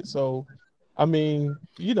effects of it. So, I mean,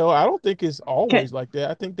 I don't think it's always like that.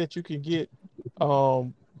 I think that you could get,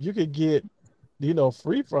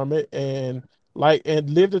 free from it and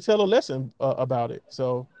live to tell a lesson about it.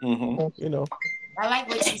 So, I like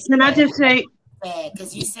what you said. Can I just say,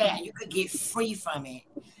 because you said you could get free from it.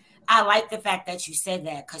 I like the fact that you said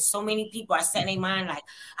that because so many people are setting their mind like,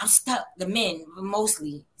 I'm stuck. The men,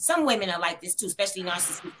 mostly. Some women are like this too, especially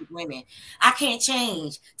narcissistic women. I can't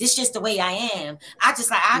change. This is just the way I am. I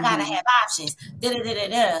gotta have options.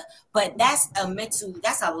 But that's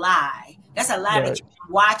a lie. That's a lie that you've been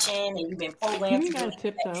watching and you've been programmed to do.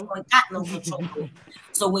 You ain't got no control.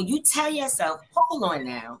 So when you tell yourself, hold on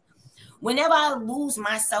now. Whenever I lose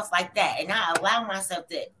myself like that and I allow myself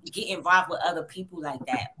to get involved with other people like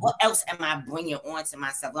that, what else am I bringing on to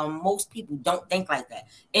myself? Well, most people don't think like that.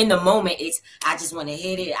 In the moment, I just want to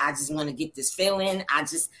hit it. I just want to get this feeling.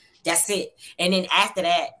 That's it. And then after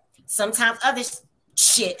that, sometimes other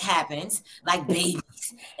shit happens, like babies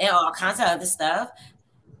and all kinds of other stuff.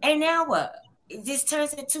 And now what? This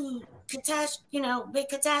turns into big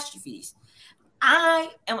catastrophes.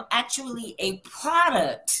 I am actually a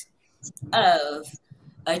product of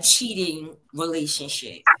a cheating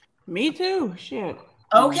relationship. Me too. Shit.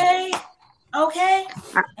 Okay.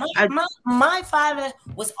 My father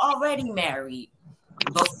was already married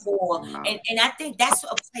before, and I think that's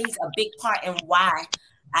what plays a big part in why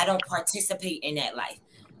I don't participate in that life,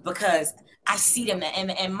 because I see them,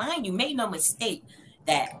 and mind you, make no mistake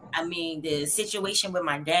that the situation with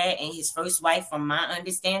my dad and his first wife, from my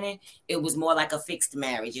understanding, it was more like a fixed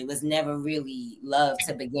marriage. It was never really love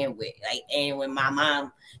to begin with. And when my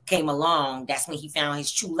mom came along, that's when he found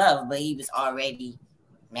his true love, but he was already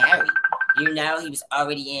married. He was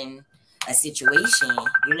already in a situation,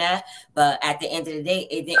 but at the end of the day,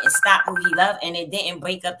 it didn't stop who he loved and it didn't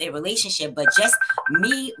break up their relationship. But just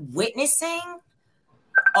me witnessing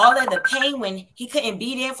all of the pain when he couldn't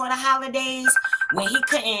be there for the holidays, when he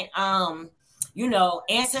couldn't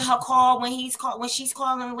answer her call when she's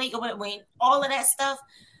calling late, or when all of that stuff,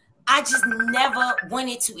 I just never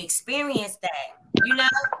wanted to experience that,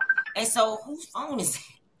 And so whose phone is it?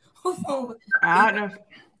 Whose phone? I don't know.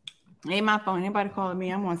 Ain't my phone. Anybody calling me?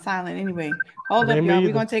 I'm on silent anyway. Hold up, y'all.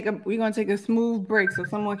 We're gonna take a smooth break so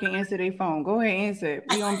someone can answer their phone. Go ahead, answer it.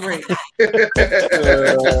 We on break.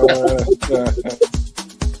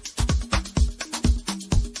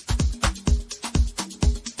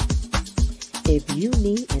 If you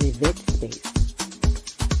need an event space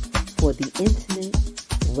for the intimate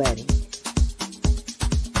wedding,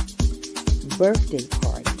 birthday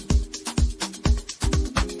party,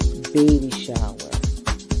 baby shower,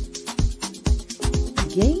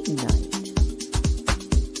 game night,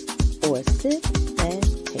 or sip and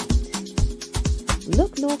paint,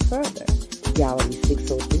 look no further. Gallery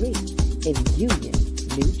 603 in Union,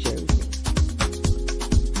 New Jersey.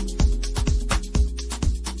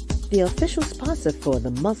 The official sponsor for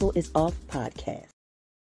the Muzzle is Off podcast.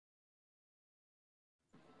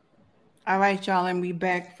 All right, y'all, and we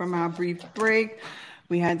back from our brief break.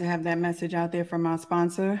 We had to have that message out there from our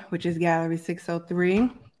sponsor, which is Gallery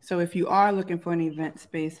 603. So if you are looking for an event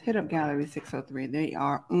space, hit up Gallery 603. They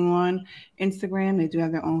are on Instagram. They do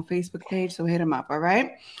have their own Facebook page, so hit them up, all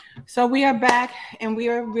right? So we are back, and we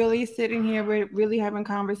are really sitting here. We're really having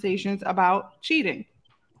conversations about cheating.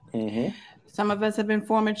 Mm-hmm. Some of us have been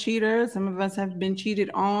former cheaters. Some of us have been cheated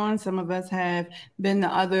on. Some of us have been the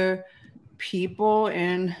other people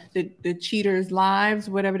in the cheaters' lives,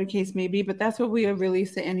 whatever the case may be. But that's what we are really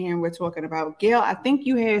sitting here and we're talking about. Gail, I think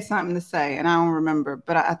you had something to say, and I don't remember,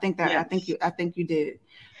 but I think you did.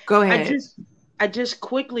 Go ahead. I just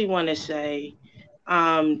quickly want to say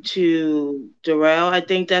to Darrell, I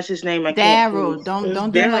think that's his name. Daryl.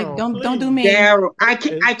 Don't do me. Daryl. I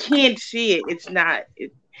can't see it. It's not.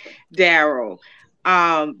 Daryl,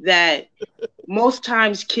 that most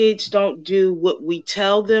times kids don't do what we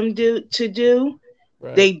tell them to do.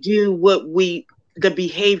 Right. They do what we the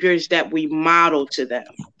behaviors that we model to them.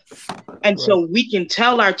 And so we can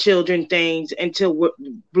tell our children things until we're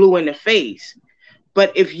blue in the face.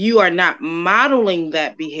 But if you are not modeling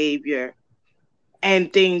that behavior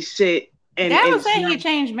and things sit and that was saying he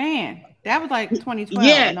changed man. That was like 2012.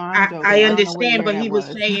 Yeah, no, I'm joking. I understand, but he was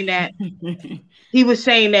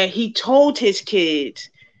saying that he told his kids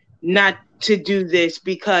not to do this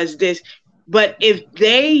because this. But if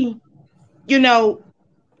they,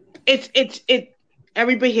 it's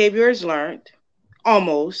every behavior is learned,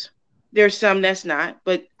 almost. There's some that's not,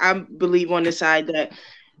 but I believe on the side that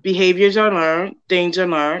behaviors are learned, things are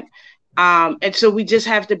learned. And so we just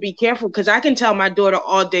have to be careful, because I can tell my daughter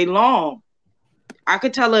all day long. I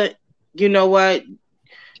could tell her, you know what,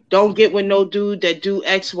 don't get with no dude that do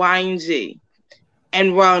X, Y, and Z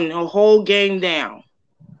and run a whole game down.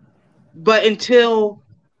 But until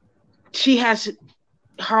she has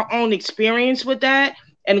her own experience with that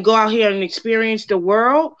and go out here and experience the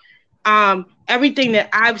world, everything that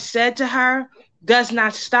I've said to her does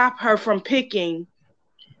not stop her from picking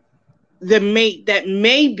the mate that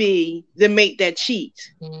may be the mate that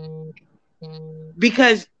cheats.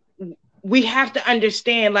 Because we have to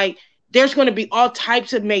understand, like, there's going to be all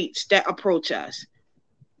types of mates that approach us,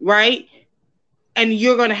 right? And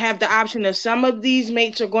you're going to have the option of some of these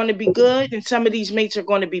mates are going to be good and some of these mates are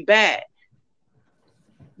going to be bad.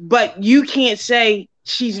 But you can't say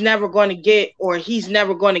she's never going to get, or he's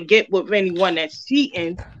never going to get with anyone that's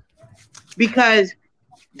cheating, because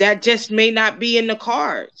that just may not be in the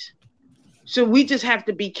cards. So we just have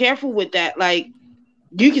to be careful with that. Like,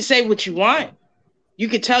 you can say what you want. You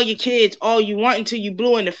can tell your kids all you want until you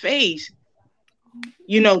blue in the face.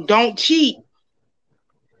 Don't cheat.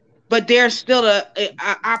 But there's still a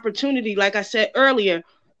opportunity. Like I said earlier,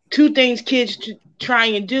 two things kids try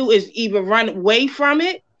and do is either run away from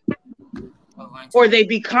it or they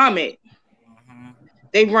become it.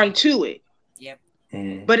 They run to it. Yep.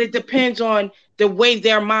 But it depends on the way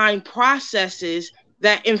their mind processes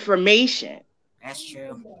that information. That's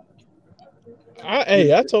true.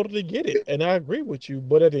 I totally get it, and I agree with you.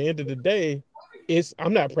 But at the end of the day,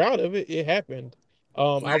 I'm not proud of it. It happened.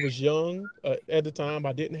 I was young at the time.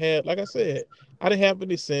 I didn't have, like I said, I didn't have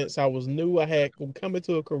any sense. I was new. I had come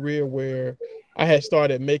into a career where I had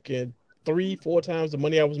started making 3-4 times the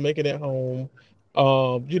money I was making at home.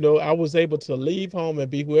 I was able to leave home and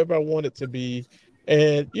be whoever I wanted to be,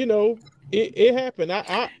 and it happened.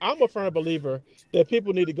 I'm a firm believer that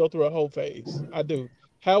people need to go through a whole phase. I do.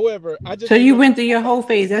 However, So you went through your whole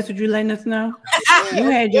phase. That's what you're letting us know. You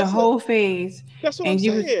had your whole phase. That's what I'm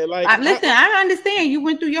saying. Listen, I understand. You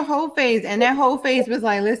went through your whole phase, and that whole phase was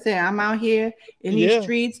like, listen, I'm out here in these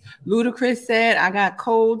streets. Ludacris said, I got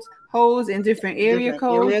hoes in different area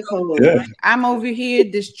codes. Yeah. I'm over here,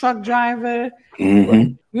 this truck driver. You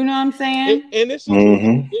know what I'm saying? And it's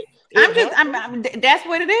that's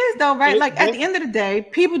what it is, though, right? Like, at the end of the day,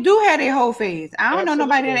 people do have their whole phase. I don't know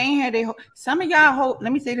nobody that ain't had their whole. Some of y'all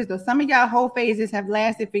let me say this though. Some of y'all whole phases have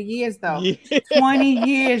lasted for years, though. 20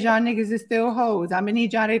 years, y'all niggas is still hoes. I'm gonna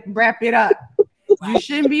need y'all to wrap it up. You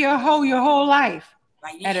shouldn't be a hoe your whole life.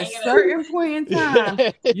 At a certain point in time,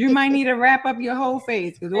 you might need to wrap up your whole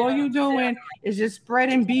phase, because all you doing is just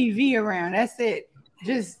spreading BV around. That's it.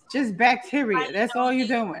 Just bacteria. That's all you're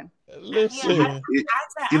doing. Listen,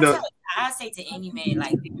 I say to any man,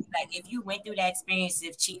 like if you went through that experience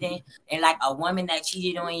of cheating, and like a woman that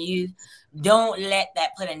cheated on you, don't let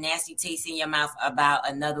that put a nasty taste in your mouth about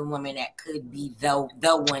another woman that could be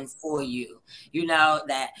the one for you.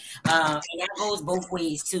 That and that goes both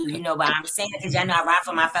ways too. But I'm saying it because I know I ride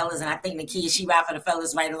for my fellas, and I think the kids, she ride for the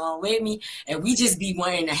fellas right along with me, and we just be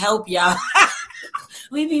wanting to help y'all.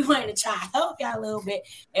 We be wanting to try to help y'all a little bit,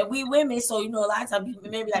 and we women, so a lot of times people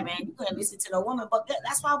may be like, man, you couldn't listen to the woman, but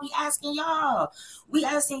that's why we asking y'all. We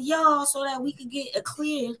asking y'all so that we could get a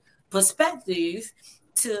clear perspective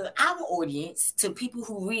to our audience, to people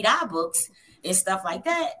who read our books and stuff like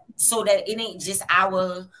that, so that it ain't just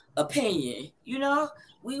our opinion.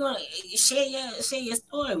 We gonna share your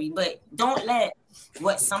story, but don't let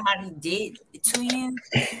what somebody did to you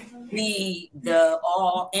be the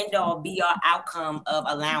all end all be all outcome of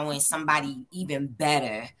allowing somebody even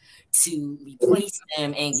better to replace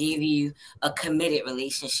them and give you a committed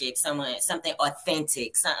relationship, something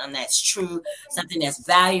authentic, something that's true, something that's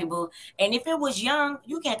valuable. And if it was young,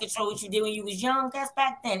 you can't control what you did when you was young. That's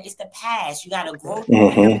back then. It's the past. You gotta grow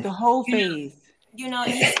through the whole phase.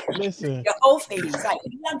 Listen. Your whole phase. Like,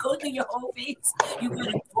 you gotta go through your whole phase. You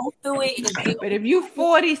gotta go through it. But if you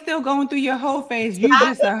 40 still going through your whole phase, you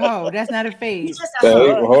just a hoe. That's not a phase.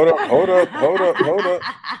 Hold up.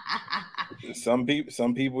 some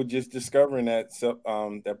people just discovering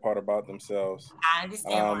that part about themselves. I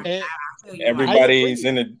understand. And I feel you, Mark. Everybody's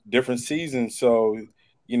in a different season, so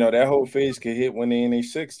that whole phase could hit when they're in their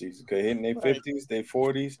 60s, could hit in their 50s, their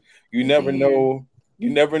 40s. You never know. You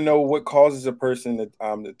never know what causes a person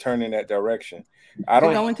to turn in that direction. I To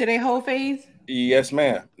don't. go into their whole phase. Yes,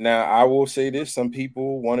 ma'am. Now I will say this: some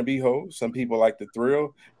people want to be hoes. Some people like the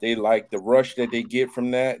thrill. They like the rush that they get from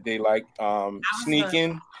that. They like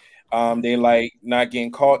sneaking. They like not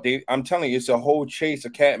getting caught. I'm telling you, it's a whole chase, a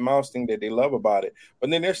cat and mouse thing that they love about it. But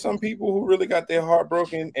then there's some people who really got their heart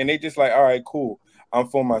broken, and they just like, all right, cool, I'm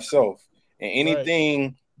for myself, and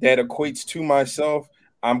anything that equates to myself,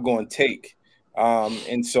 I'm going to take.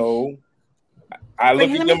 And so I look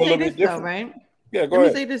at them a little bit different, right? Yeah, go ahead.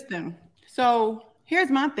 Let me say this then. So here's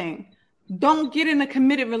my thing: don't get in a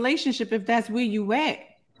committed relationship if that's where you at.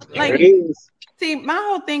 Like, see, my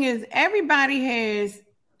whole thing is everybody has.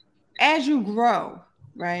 As you grow,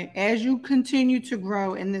 right? As you continue to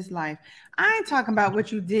grow in this life, I ain't talking about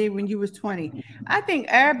what you did when you was 20. I think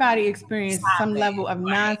everybody experienced some level of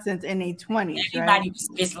nonsense in their 20s, Everybody was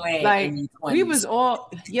misled like in their 20s. we was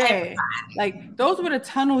all, like those were the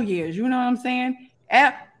tunnel years. You know what I'm saying?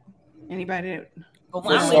 Anybody? But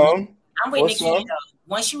I'm with Nikki though.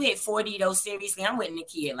 Once you hit 40, though, seriously, I'm with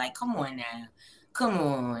Nikki. Like, come on now,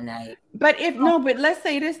 like. But let's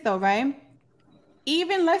say this though, right?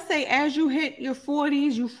 Even let's say as you hit your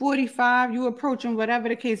 40s, you 45, you approaching whatever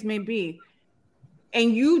the case may be,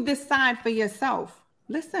 and you decide for yourself,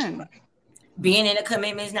 listen, being in a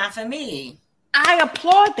commitment is not for me. I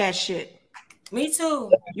applaud that shit. Me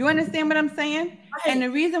too. You understand what I'm saying? Right. And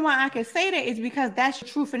the reason why I can say that is because that's the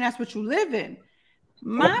truth and that's what you live in.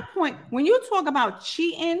 My point, when you talk about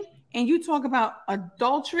cheating and you talk about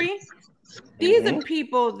adultery, these are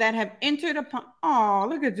people that have entered upon. Oh,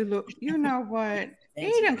 look at you! Look, you know what?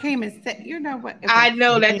 He done came and said, you know what? Okay. I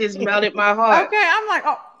know that just melted my heart. Okay, I'm like,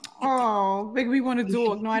 big, we want to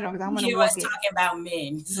do it. No, I don't. Because I want to walk it. Talking about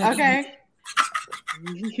men. Okay.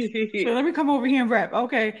 So let me come over here and rap.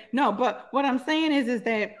 Okay. No, but what I'm saying is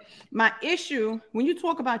that my issue when you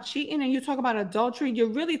talk about cheating and you talk about adultery, you're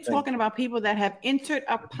really talking about people that have entered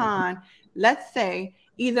upon, let's say,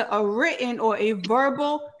 either a written or a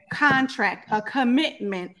verbal contract, a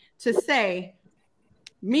commitment to say,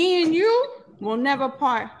 me and you will never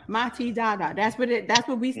part. Mati dada. That's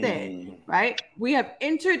what we said, right? We have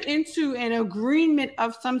entered into an agreement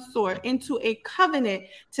of some sort, into a covenant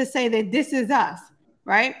to say that this is us,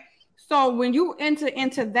 right? So when you enter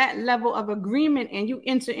into that level of agreement and you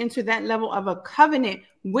enter into that level of a covenant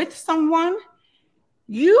with someone,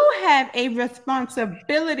 you have a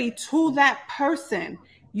responsibility to that person.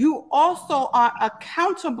 You also are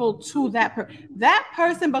accountable to that person. That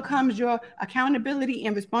person becomes your accountability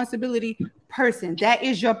and responsibility person. That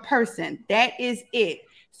is your person. That is it.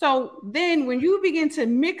 So then when you begin to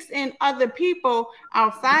mix in other people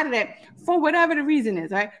outside of that, for whatever the reason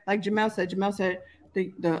is, right? Like Jamel said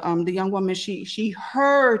the young woman, she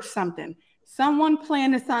heard something. Someone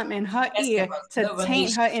planted something in her ear to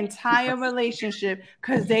taint her entire relationship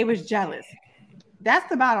because they was jealous. That's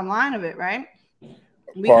the bottom line of it, right?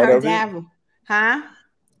 We heard that, huh?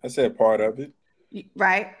 I said part of it,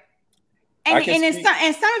 right? And some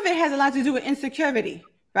of it has a lot to do with insecurity,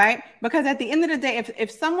 right? Because at the end of the day,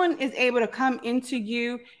 if someone is able to come into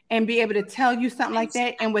you and be able to tell you something like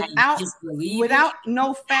that, and without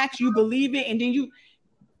no facts, you believe it, and then you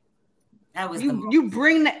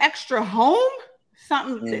bring the extra home.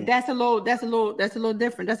 Something that's a little different. That's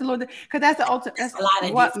a little because that's the ultimate. That's a lot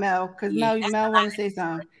of what Mel. Because Mel want to say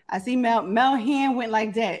something. I see Mel hand went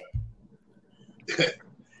like that.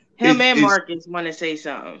 Him and Marcus want to say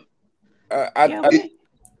something. Go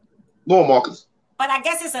on, Marcus. But I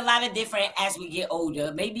guess it's a lot of different as we get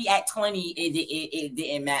older. Maybe at 20, it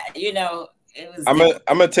didn't matter. You know, it was. I'm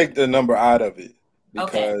gonna take the number out of it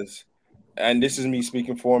because, and this is me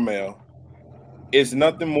speaking for a male. It's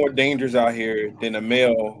nothing more dangerous out here than a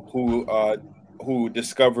male who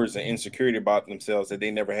discovers an insecurity about themselves that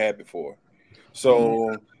they never had before.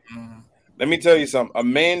 So let me tell you something. A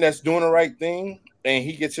man that's doing the right thing and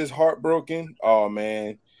he gets his heart broken, oh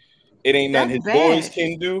man, it ain't nothing his boys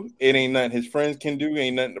can do. It ain't nothing his friends can do. It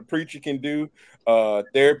ain't nothing the preacher can do,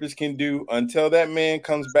 therapist can do. Until that man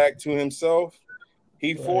comes back to himself,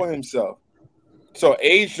 he for himself. So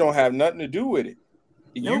age don't have nothing to do with it.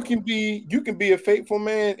 You can be a faithful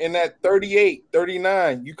man, and at 38,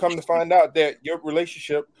 39, you come to find out that your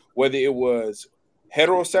relationship, whether it was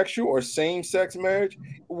heterosexual or same-sex marriage,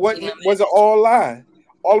 was an all lie.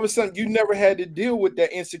 All of a sudden, you never had to deal with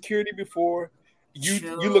that insecurity before,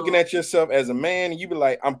 you looking at yourself as a man, and you be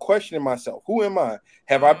like, I'm questioning myself. Who am I?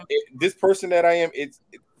 Have I this person that I am?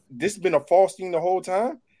 This been a false thing the whole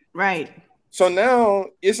time, right? So now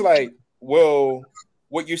it's like, well,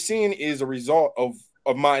 what you're seeing is a result of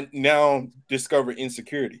my now discovered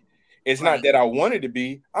insecurity. It's not that I wanted to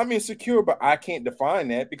be. I'm insecure, but I can't define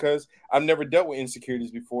that because I've never dealt with insecurities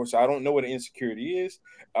before, so I don't know what an insecurity is.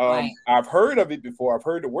 I've heard of it before. I've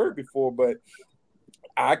heard the word before, but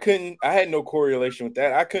I had no correlation with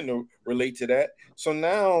that. I couldn't relate to that. So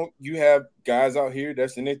now you have guys out here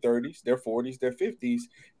that's in their 30s, their 40s, their 50s.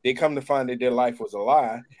 They come to find that their life was a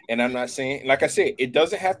lie. And I'm not saying, like I said, it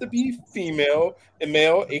doesn't have to be female and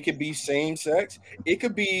male. It could be same sex. It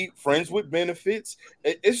could be friends with benefits.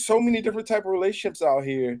 It's so many different type of relationships out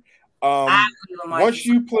here. Once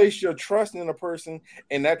you place your trust in a person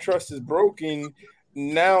and that trust is broken,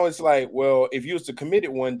 now it's like, well, if you was a committed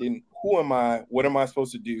one, then who am I? What am I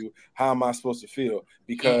supposed to do? How am I supposed to feel?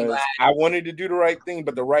 Because I wanted to do the right thing,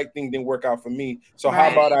 but the right thing didn't work out for me. So how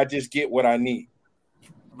about I just get what I need?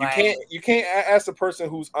 You can't ask a person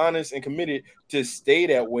who's honest and committed to stay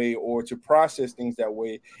that way or to process things that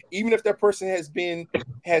way. Even if that person has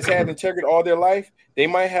had integrity all their life, they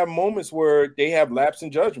might have moments where they have lapse in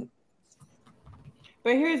judgment.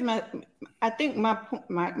 But here's my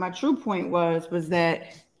true point was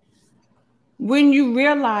that when you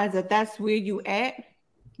realize that that's where you at,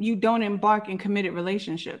 you don't embark in committed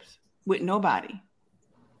relationships with nobody.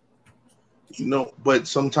 But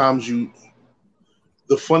sometimes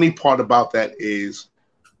the funny part about that is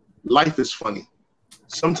life is funny.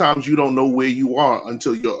 Sometimes you don't know where you are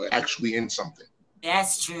until you're actually in something.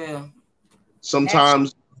 That's true.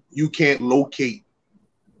 Sometimes you can't locate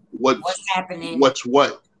what's happening, what's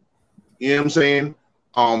what. You know what I'm saying?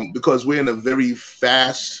 Because we're in a very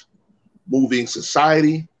fast moving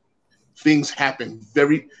society. Things happen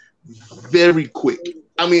very, very quick.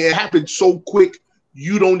 I mean, it happened so quick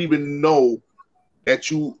you don't even know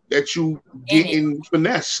that you getting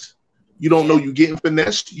finessed. You don't know you getting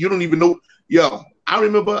finessed. You don't even know. Yo, I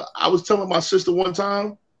remember I was telling my sister one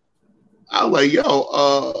time, I was like,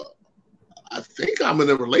 yo, I think I'm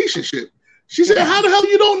in a relationship. She said, how the hell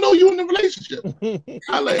you don't know you in a relationship?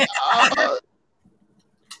 I like,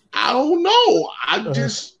 I don't know.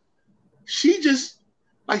 She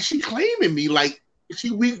claiming me like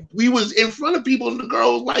we was in front of people and the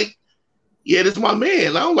girl was like, yeah, this is my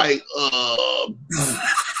man. I'm like,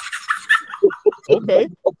 okay.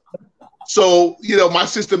 So, my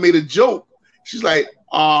sister made a joke. She's like,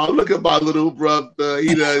 oh, look at my little brother.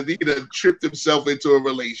 He done tripped himself into a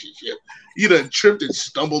relationship. He done tripped and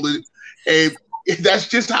stumbled in. And that's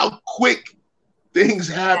just how quick things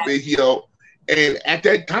happen, And at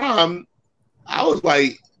that time, I was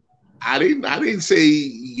like, I didn't say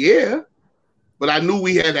yeah, but I knew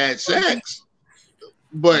we had sex.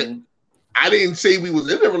 But I didn't say we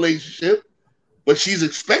was in a relationship. But she's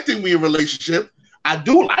expecting me in a relationship. I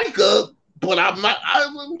do like her, but I'm not.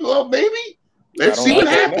 Maybe let's see what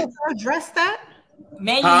happens. Address that.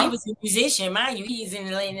 Maybe he was a musician, mind you. He's in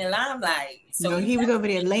the limelight. So he was over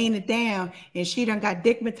there laying it down, and she done got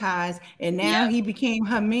digmatized, and now he became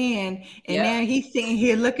her man, and now he's sitting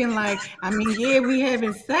here looking like, I mean, yeah, we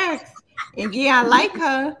having sex, and yeah, I like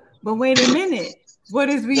her, but wait a minute, what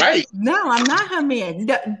is we? Right. No, I'm not her man.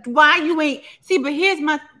 Why you ain't? See, but here's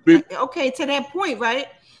my okay to that point, right?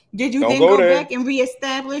 Did you then go back and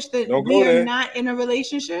reestablish that we are not in a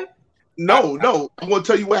relationship? No. I'm gonna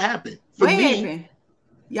tell you what happened. What happened?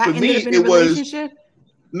 Y'all ended up in a relationship?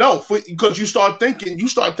 No, because you start thinking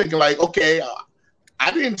like, okay,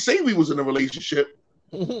 I didn't say we was in a relationship,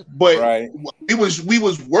 but we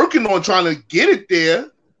was working on trying to get it there.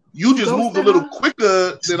 You just moved a little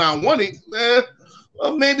quicker than I wanted.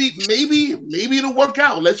 Maybe it'll work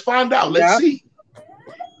out. Let's find out. Let's see.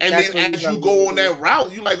 And then as you go on that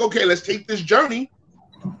route, you're like, okay, let's take this journey.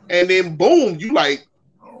 And then boom, you like,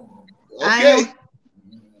 okay.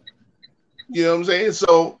 You know what I'm saying?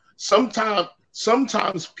 So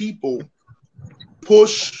sometimes people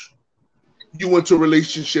push you into a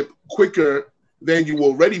relationship quicker than you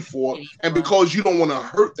were ready for, and because you don't want to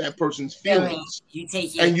hurt that person's feelings,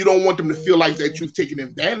 and you don't want them to feel like that you've taken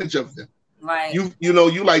advantage of them. Right. You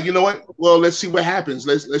like, you know what? Well, let's see what happens.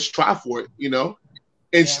 Let's try for it.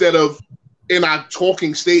 Instead of in our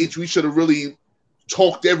talking stage, we should have really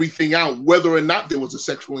talked everything out, whether or not there was a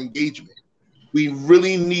sexual engagement. We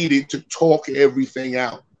really needed to talk everything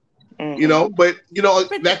out. But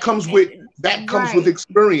that comes with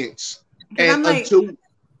experience. And like,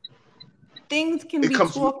 things can be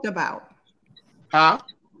talked about. Huh?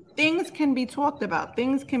 Things can be talked about.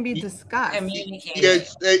 Things can be discussed.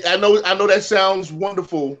 Yes, I know that sounds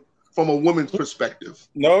wonderful, from a woman's perspective.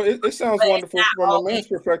 No, it sounds But wonderful it's from not a man's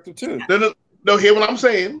perspective too. No, hear what I'm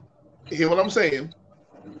saying. Hear what I'm saying.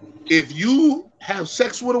 If you have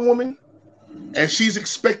sex with a woman and she's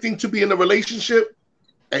expecting to be in a relationship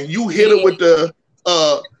and you hit her with the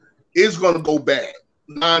it's gonna go bad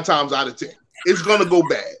 9 times out of 10. It's gonna go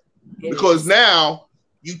bad because now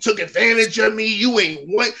you took advantage of me. You ain't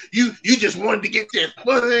what you just wanted to get this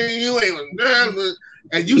pussy. You ain't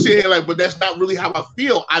and you sit here like, but that's not really how I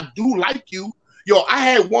feel. I do like you, yo. I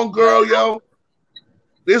had one girl, yo.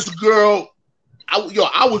 This girl,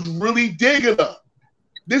 I was really digging her.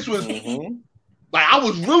 This was like I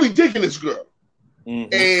was really digging this girl,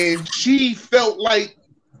 and she felt like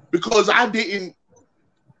because I didn't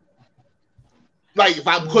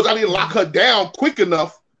because I didn't lock her down quick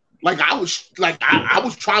enough. Like I was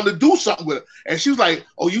trying to do something with her, and she was like,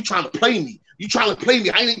 "Oh, you trying to play me? You trying to play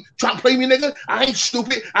me? I ain't trying to play me, nigga. I ain't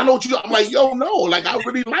stupid. I know what you do." I'm like, "Yo, no. Like I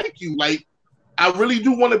really like you. Like I really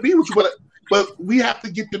do want to be with you, but we have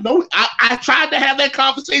to get to know." I tried to have that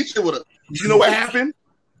conversation with her. You know what happened?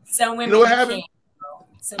 Some women, you know what happened?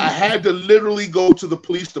 I had to literally go to the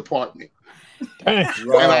police department, and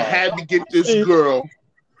I had to get this girl.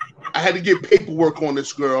 I had to get paperwork on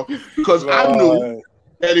this girl because I knew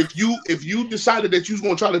that if you decided that you was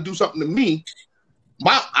gonna try to do something to me,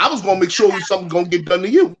 I was gonna make sure something gonna get done to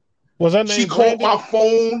you. Was that name She called Brandy? my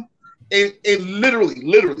phone and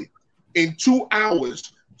literally in 2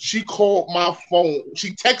 hours she called my phone.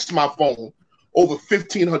 She texted my phone over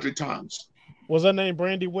 1,500 times. Was her name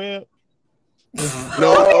Brandy Webb?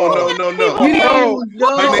 No. Brandy,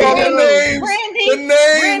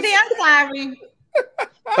 I'm sorry.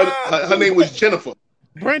 Her name was Jennifer.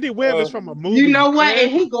 Brandy Webb is from a movie. You know what? And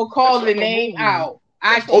he gonna call the name out.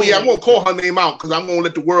 I won't call her name out because I'm gonna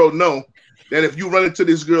let the world know that if you run into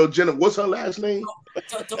this girl, Jennifer, what's her last name?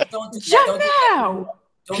 Jamel.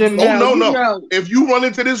 Oh no! If you run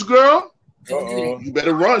into this girl, you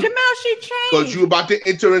better run. Jamel, she changed. Because you're about to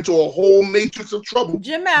enter into a whole matrix of trouble.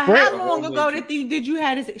 Jamel, how long ago did you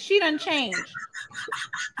have this? She done changed.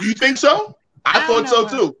 You think so? I thought so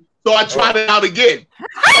too. So I tried it out again.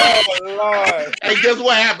 Oh, Lord. And guess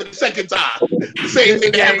what happened the second time? The same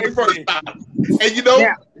thing that happened the first time. And you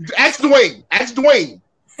know, ask Dwayne.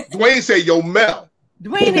 Dwayne said, "Yo, Mel,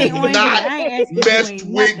 Dwayne ain't on not messed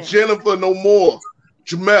with Jennifer no more.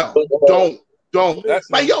 Jamel, don't."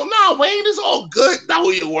 Like, yo, no, Wayne, it's all good.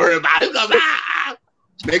 Don't you worry about it.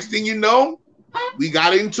 Next thing you know, we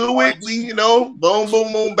got into it. We, boom, boom,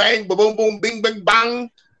 boom, bang, boom, boom, bing, bang,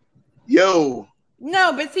 bang. Yo.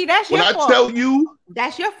 No, but see, that's your fault. When I tell you,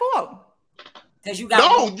 that's your fault.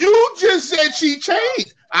 You just said she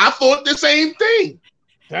changed. I thought the same thing.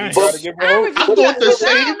 I thought the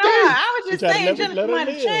same thing. I was just saying Jennifer might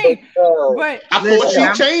have changed, but I thought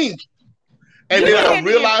she changed. And then I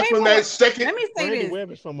realized from that second. Let me say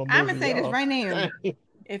this. I'm gonna say this right now.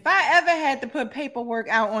 If I ever had to put paperwork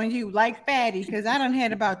out on you like Fatty, because I done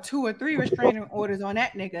had about 2 or 3 restraining orders on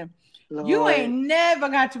that nigga. Lord. You ain't never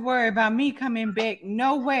got to worry about me coming back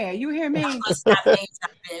nowhere. You hear me?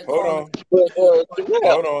 Hold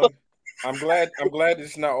on. I'm glad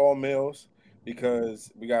it's not all males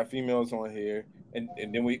because we got females on here, and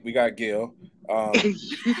then we got Gail.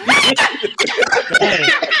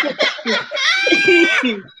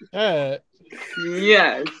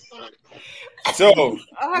 Yes. So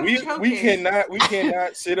we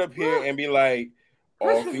cannot sit up here and be like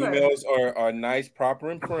all females are nice, proper,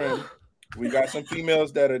 and prim. We got some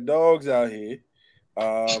females that are dogs out here.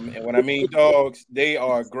 And when I mean dogs, they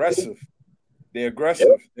are aggressive. They're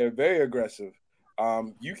aggressive. They're very aggressive.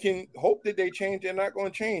 You can hope that they change. They're not going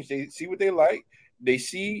to change. They see what they like. They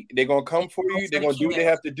see they're going to come for you. They're going to do what they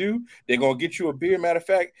have to do. They're going to get you a beer. Matter of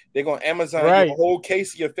fact, they're going to Amazon you a whole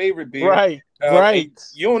case of your favorite beer. Right.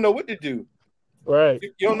 You don't know what to do. Right.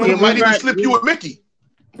 You don't know. They might even slip you a Mickey.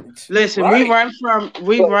 Listen, we run from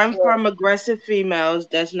aggressive females.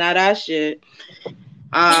 That's not our shit.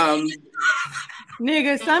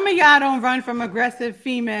 Nigga, some of y'all don't run from aggressive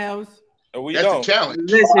females. We That's don't. the challenge.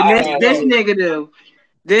 Listen, this nigga do.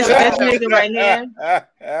 This nigga right here.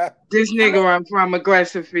 This nigga run from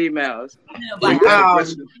aggressive females. I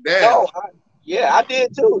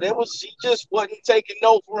did too. She just wasn't taking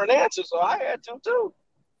no for an answer, so I had to too.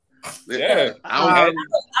 Yeah, I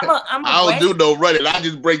don't do no running. I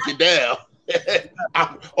just break it down.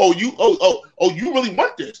 You really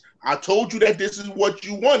want this? I told you that this is what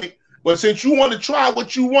you wanted, but since you want to try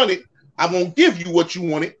what you wanted, I'm gonna give you what you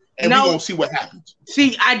wanted, and we're gonna see what happens.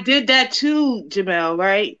 See, I did that too, Jamel,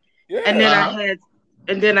 right? Yeah. And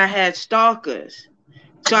then I had stalkers.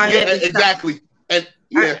 So I had to exactly. And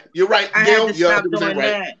you're right. I had to stop doing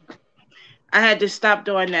that. I had to stop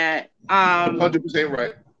doing that. 100%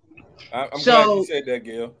 right. I'm So- glad you said that,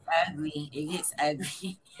 Gail. Ugly. It gets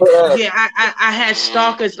ugly. Yeah, I had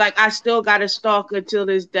stalkers. Like I still got a stalker till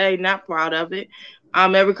this day. Not proud of it.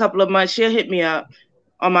 Every couple of months she'll hit me up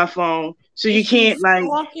on my phone. So you Is she can't like.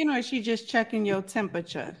 stalking, or is she just checking your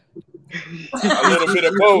temperature? A little bit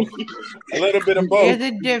of both. A little bit of both.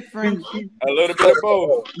 There's a difference. A little bit of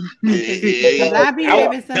both. Because I be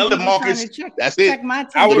having some Tell people him, Marcus, trying to check that's it. my A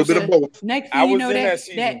temperature. little bit of both. Next I thing you was know, in that that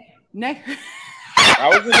season. next. I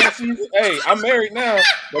was in that season. Hey, I'm married now,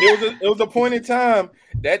 but it was a point in time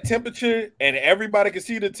that temperature, and everybody could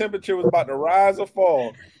see the temperature was about to rise or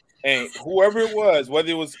fall. And whoever it was, whether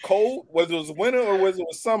it was cold, whether it was winter, or whether it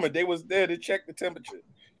was summer, they was there to check the temperature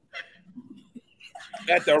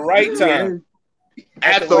at the right time.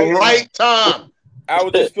 At the right time. I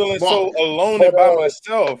was just feeling so alone and by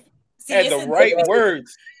myself. See, Had it's the a right difference-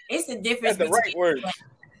 words. It's the difference Had the right between words.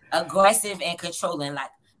 aggressive and controlling. Like,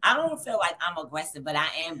 I don't feel like I'm aggressive, but I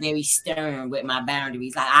am very stern with my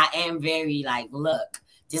boundaries. Like, I am very like, look,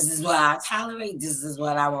 this is what I tolerate. This is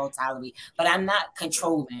what I won't tolerate. But I'm not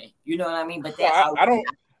controlling. You know what I mean? But No, that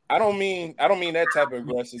I don't mean that type of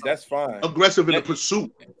aggressive. That's fine. Aggressive in the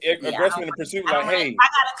pursuit. Aggressive in the pursuit, I like, don't hey, I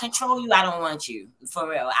gotta control you. I don't want you, for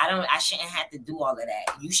real. I shouldn't have to do all of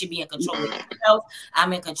that. You should be in control of yourself.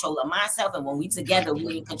 I'm in control of myself, and when we together,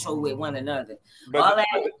 we in control with one another. All that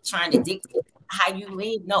trying to dictate how you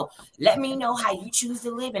live. No, let me know how you choose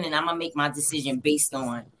to live, and then I'm gonna make my decision based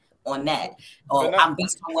on that, or I'm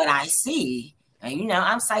based on what I see. And you know,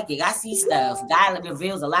 I'm psychic. I see stuff. God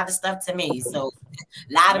reveals a lot of stuff to me. So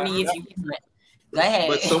lie to me if you go ahead.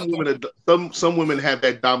 But some women have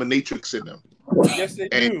that dominatrix in them. yes, they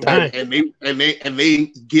do. And they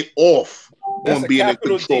get off That's on being in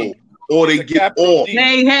capital control. D. Or they That's a get capital off. D.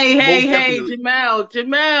 Hey, Most definitely.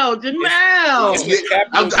 Jamel. It's a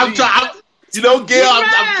capital I'm D. trying, you know, Gail, I'm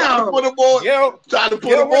trying to put them on. Gail, Trying to put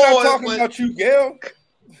Gail, them we're not on. talking but about you, Gail.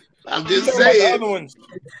 I'm We're just talking about the saying. other ones.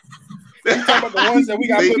 We're talking about the ones that we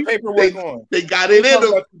got to put paperwork on. They got it We're in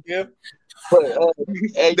talking them. about you, Gail.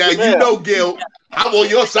 Hey, Now, you know, Gail, I'm on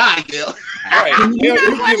your side, Gail. Right. Gail,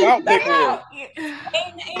 you give out paperwork.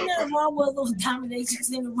 Ain't nothing wrong with those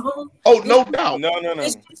dominatrix in the room. Oh, no doubt. No.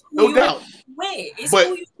 It's just who No you doubt. with. It's But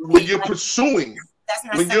who you when with. you're Like, pursuing, that's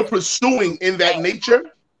not when you're something- pursuing in that nature,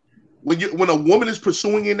 when a woman is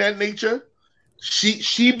pursuing in that nature,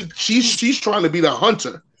 she's trying to be the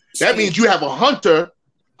hunter. That means you have a hunter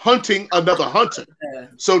hunting another hunter.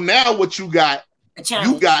 So now what you got? a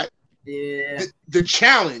challenge. You got Yeah. the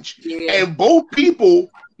challenge, Yeah. and both people.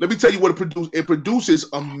 Let me tell you what it produces. It produces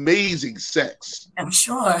amazing sex, I'm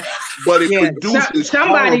sure. but it Yeah, produces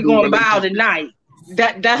somebody horrible gonna bow relationships.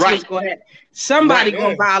 tonight. That's Right. what's gonna happen. Somebody Right, gonna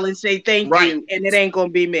yeah. bow and say thank Right. you, and it ain't gonna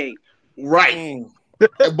be me. Right, Mm.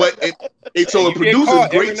 but so You it get produces caught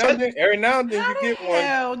great sex. every now and then How you the get one.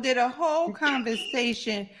 hell did a whole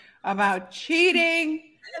conversation about cheating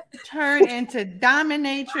turn into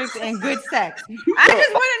dominatrix and good sex? I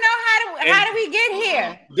just want to know how do we get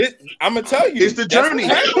here? I'm gonna tell you, It's the that's journey.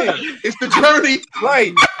 what's happening. It's the journey.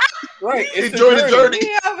 Right. It's Enjoy the journey.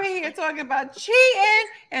 We over here talking about cheating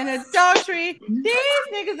and adultery. These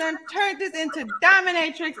niggas done turned this into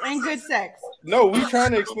dominatrix and good sex. No, we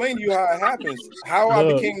trying to explain to you how it happens. How I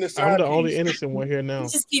Look, became the side I'm the only piece. innocent one here now. You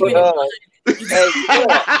just keep it 100.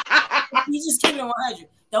 You just keep it 100.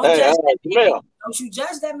 Don't judge that man. Don't you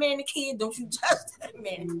judge that man, the kid. Don't you judge that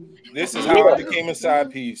man. This is how I became a side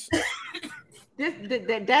piece.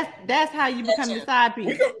 That's how you become the side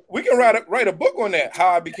piece. We can write a book on that. How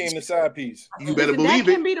I became the side piece. You better That believe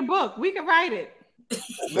can it. be the book. We can write it.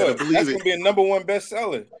 Look, believe that's it. gonna be a #1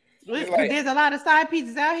 bestseller. Like- There's a lot of side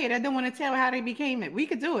pieces out here that don't want to tell how they became it. We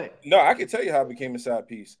could do it. No, I can tell you how I became a side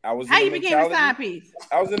piece. I was How in you the became a mentality. side piece?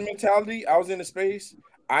 I was in the mentality. I was in the space.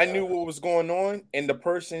 I knew what was going on, and the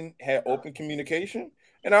person had open communication.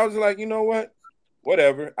 And I was like, you know what?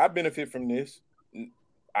 Whatever. I benefit from this.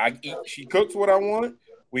 I eat. She cooks what I want.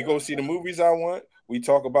 We go see the movies I want. We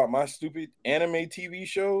talk about my stupid anime TV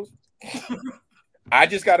shows. I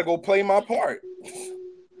just got to go play my part.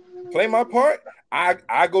 Play my part.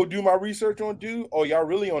 I go do my research on dude. Oh, y'all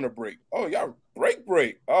really on a break? Oh, y'all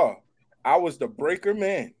break. Oh, I was the breaker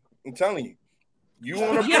man. I'm telling you. You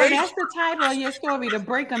on a Yo, break? that's the title of your story, The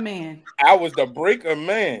Breaker Man. I was the breaker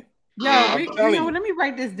man. Yo, I'm you telling know, you. let me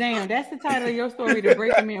write this down. That's the title of your story, The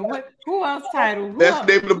Breaker Man. Who else titled? That's the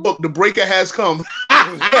name of the book. The breaker has come.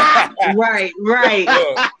 Right.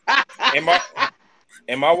 Look,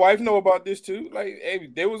 and my wife know about this too. Like, hey,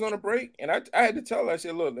 they was on a break, and I had to tell her. I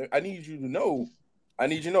said, look, I need you to know.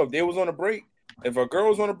 If they was on a break, If a girl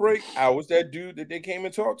was on a break, I was that dude that they came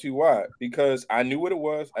and talked to. Why? Because I knew what it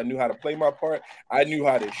was. I knew how to play my part. I knew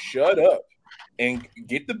how to shut up and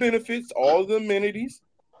get the benefits, all the amenities,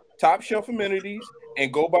 top shelf amenities,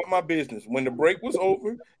 and go about my business. When the break was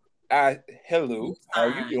over, hello, how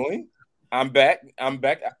are you doing? I'm back. I'm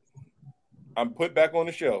put back on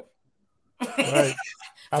the shelf. Right.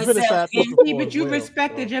 I've been a side piece See, before but as you well,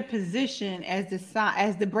 respected so. your position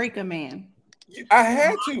as the breaker man. I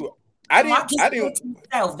had to. I Marcus didn't. pimped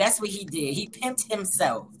himself. That's what he did. He pimped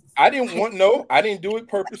himself. I didn't do it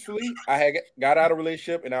purposefully. I had got out of a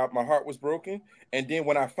relationship and my heart was broken. And then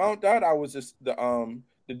when I found out I was just the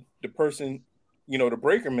person, the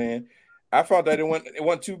breaker man, I found that it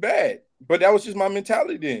wasn't too bad. But that was just my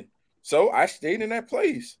mentality then. So I stayed in that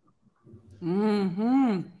place.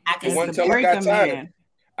 Mm-hmm. It wasn't until I got tired of it.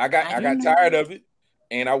 I got tired of it,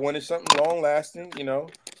 and I wanted something long lasting,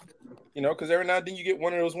 because every now and then you get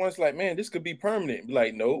one of those ones like, man, this could be permanent.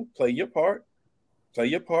 Like, no, play your part. Play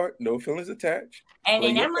your part. No feelings attached. And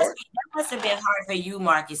then that must have been hard for you,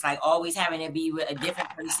 Marcus, like always having to be with a different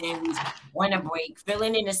person who's on a break,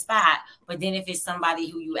 filling in the spot. But then if it's somebody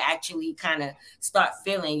who you actually kind of start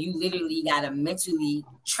feeling, you literally got to mentally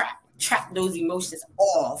trap those emotions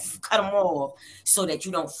off, cut them off, so that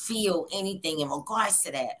you don't feel anything in regards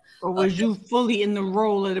to that. Or was you fully in the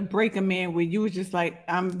role of the breaker man where you was just like,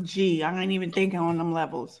 I ain't even thinking on them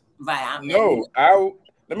levels? Right.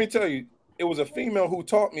 Let me tell you, it was a female who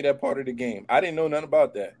taught me that part of the game. I didn't know nothing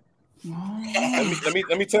about that.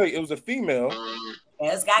 Let me tell you, it was a female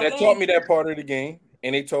that taught me that part of the game,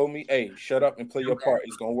 and they told me, "Hey, shut up and play your part.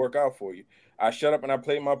 It's gonna work out for you." I shut up and I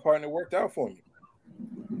played my part, and it worked out for me.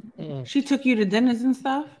 She took you to dinners and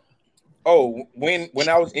stuff? Oh, when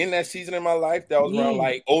I was in that season in my life, that was around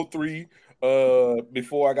like 03,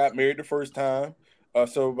 before I got married the first time.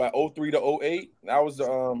 So about 03 to 08, I was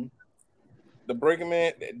the breaking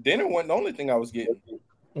man. Dinner wasn't the only thing I was getting.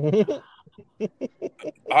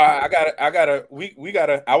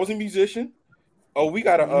 I was a musician. Oh, we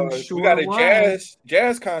got a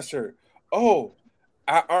jazz concert. Oh,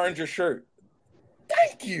 I earned your shirt.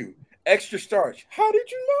 Thank you. Extra starch. How did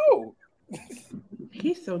you know?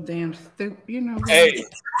 He's so damn stupid, Hey,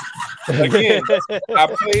 again, I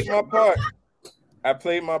played my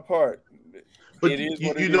part. But it is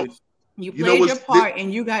what it is. You played your part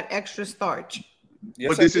and you got extra starch. Yes,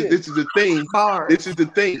 but this is the thing. Bars. This is the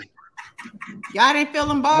thing. Y'all didn't feel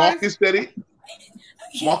them bars.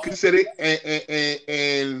 Marcus said it,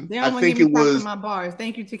 and I think it was my bars.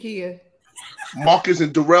 Thank you, Takia. Marcus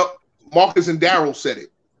and Daryl said it.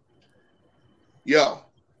 Yo,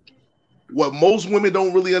 what most women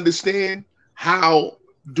don't really understand, how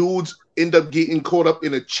dudes end up getting caught up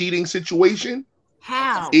in a cheating situation.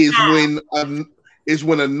 Is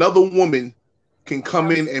when another woman can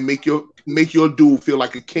come in and make your dude feel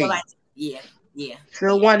like a king. Yeah.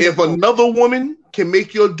 If another woman can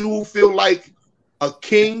make your dude feel like a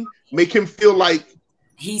king, make him feel like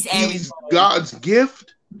he's God's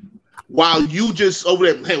gift, while you just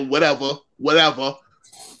over there, hey, whatever.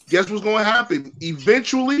 Guess what's going to happen?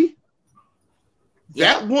 Eventually,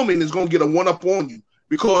 that woman is going to get a one-up on you,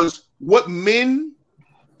 because what men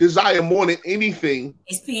desire more than anything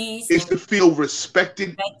is to feel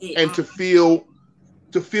respected and to feel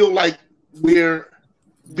like we're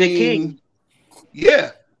being,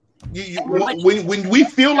 when we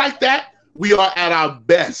feel like that, we are at our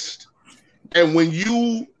best. And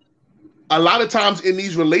a lot of times in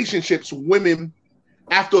these relationships, women,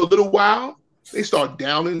 after a little while, they start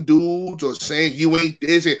downing dudes or saying you ain't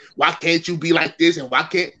this, and why can't you be like this, and why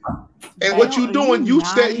can't? And what you doing? You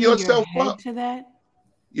setting yourself up to that.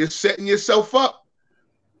 You're setting yourself up.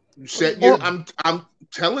 I'm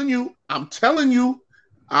telling you.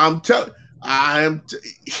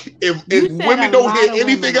 If women don't hear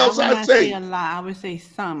anything else I say, a lot. I would say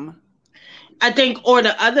some. I think, or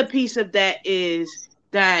the other piece of that is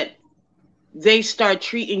that they start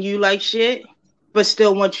treating you like shit, but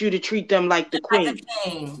still want you to treat them like the queen.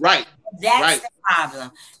 Right. That's the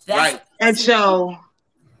problem. And so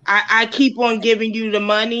I keep on giving you the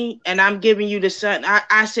money, and I'm giving you the sun.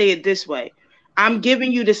 I say it this way. I'm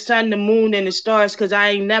giving you the sun, the moon, and the stars, because I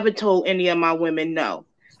ain't never told any of my women no.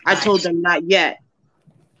 I told them not yet.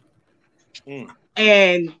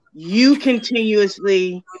 And you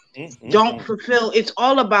continuously don't fulfill. It's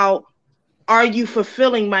all about, are you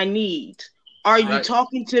fulfilling my needs? Are you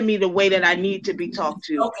talking to me the way that I need to be talked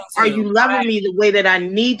to? Are you loving me the way that I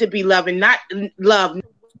need to be loved, and not love the way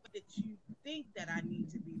that you think that I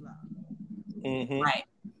need to be loved? Right.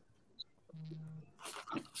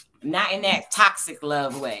 Not in that toxic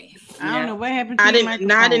love way. I don't know what happened to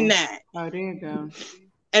not in that. Oh, there you go.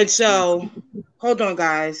 And so, hold on,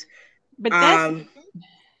 guys. But that's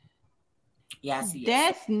Yeah, I see it.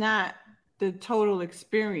 that's not the total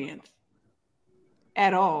experience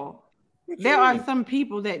at all. There are some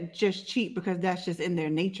people that just cheat because that's just in their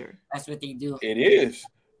nature. That's what they do. It is.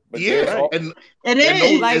 But Yeah, and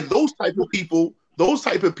those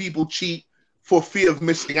type of people cheat for fear of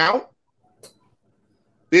missing out.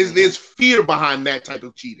 There's fear behind that type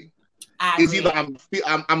of cheating. It's either I'm afraid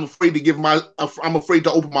I'm afraid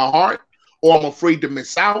to open my heart, or I'm afraid to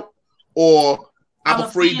miss out, or I'm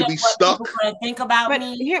afraid to be stuck. Think about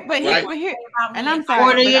me. Here, and I'm sorry,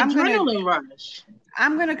 or the adrenaline rush.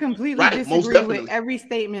 I'm going to completely disagree with every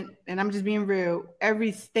statement, and I'm just being real.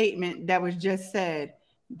 Every statement that was just said,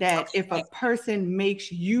 that if a person makes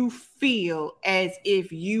you feel as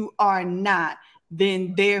if you are not,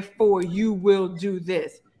 then therefore you will do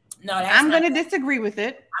this. No, I'm going to disagree with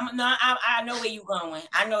it. I know where you're going.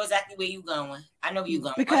 I know exactly where you're going. I know where you're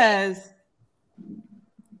going. Because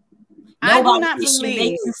I do not believe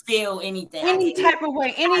make you feel anything. Any type of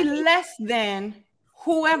way, any less than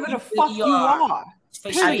whoever the fuck you are.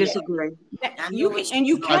 I disagree. You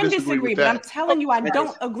can disagree, but I'm telling you, I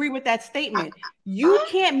don't agree with that statement. You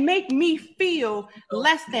can't make me feel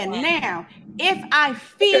less than. Now, if I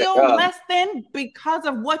feel less than because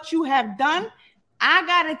of what you have done, I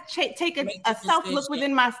gotta take a self look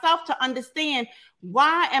within myself to understand,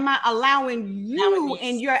 why am I allowing you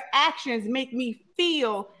and your actions make me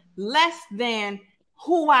feel less than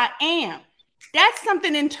who I am? That's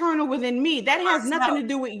something internal within me. That has nothing to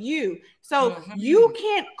do with you. So you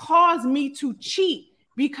can't cause me to cheat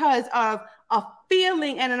because of a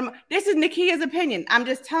feeling. And this is Nakia's opinion. I'm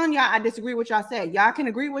just telling y'all I disagree with y'all said. Y'all can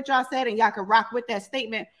agree with y'all said, and y'all can rock with that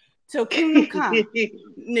statement till kingdom come.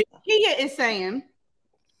 Nakia is saying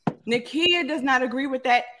Nakia does not agree with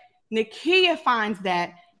that. Nakia finds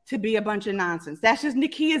that to be a bunch of nonsense. That's just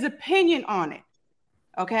Nakia's opinion on it.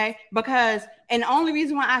 Okay, because, and the only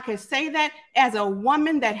reason why I could say that, as a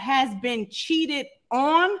woman that has been cheated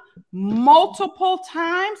on multiple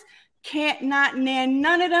times, can't not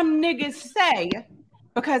none of them niggas say,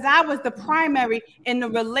 because I was the primary in the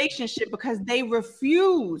relationship, because they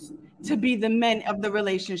refused to be the men of the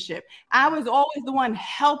relationship. I was always the one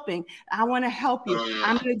helping. I want to help you.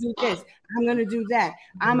 I'm going to do this. I'm going to do that.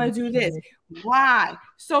 I'm going to do this. Why?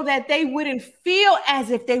 So that they wouldn't feel as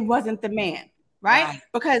if they wasn't the man. Right?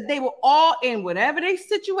 Because they were all in whatever their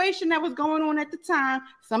situation that was going on at the time.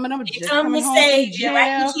 Some of them were just coming home from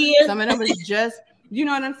jail. Some of them was just, you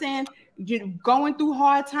know what I'm saying, going through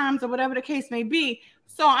hard times or whatever the case may be.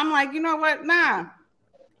 So I'm like, you know what? Nah,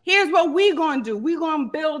 here's what we gonna do. We gonna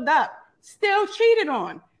build up. Still cheated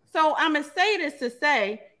on. So I'm gonna say this to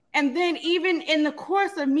say, and then even in the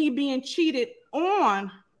course of me being cheated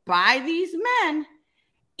on by these men,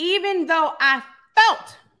 even though I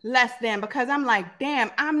felt less than, because I'm like, damn,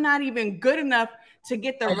 I'm not even good enough to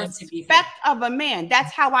get the respect of a man.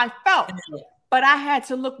 That's how I felt. But I had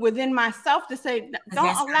to look within myself to say,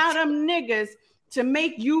 don't allow them niggas to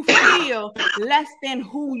make you feel less than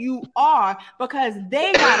who you are, because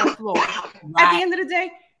they got a flaw. At the end of the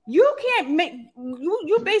day, you can't make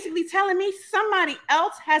you basically telling me somebody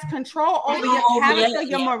else has control over your character,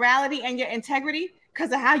 your morality, and your integrity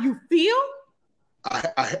because of how you feel.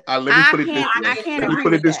 Let me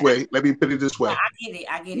put it this way. Let me put it this way.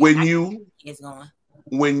 I get it.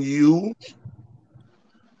 When you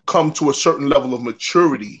come to a certain level of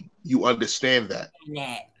maturity, you understand that.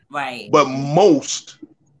 Right. But most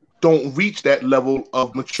don't reach that level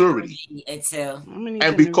of maturity.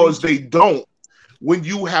 And because they don't, when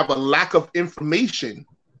you have a lack of information,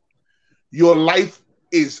 your life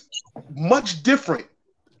is much different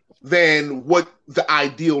than what the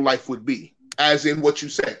ideal life would be. As in what you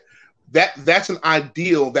said, that's an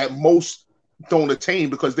ideal that most don't attain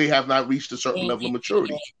because they have not reached a certain level of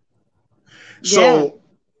maturity. So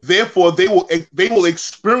therefore, they will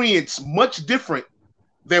experience much different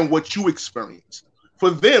than what you experience.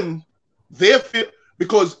 For them,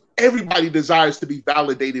 because everybody desires to be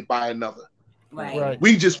validated by another. Right.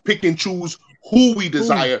 We just pick and choose who we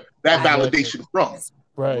desire that validation from.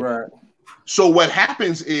 Right. So what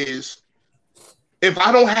happens is, if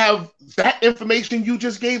I don't have that information you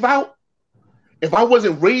just gave out, if I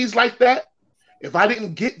wasn't raised like that, if I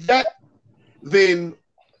didn't get that, then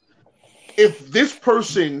if this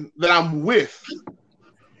person that I'm with,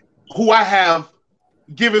 who I have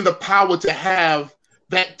given the power to have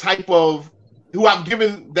that type of, who I've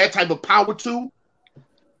given that type of power to,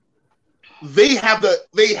 they have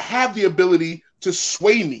the ability to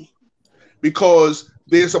sway me, because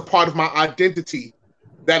there's a part of my identity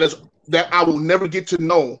that I will never get to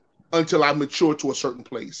know until I mature to a certain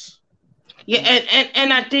place. Yeah,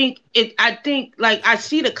 and I think like I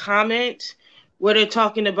see the comments where they're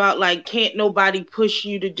talking about like can't nobody push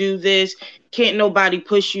you to do this, can't nobody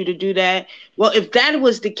push you to do that. Well, if that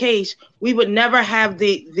was the case, we would never have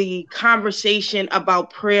the conversation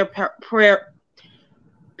about peer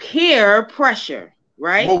pressure,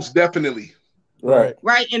 right? Most definitely. Right.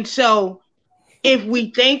 Right. And so if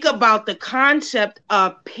we think about the concept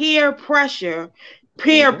of peer pressure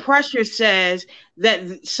says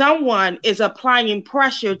that someone is applying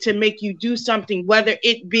pressure to make you do something, whether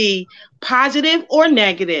it be positive or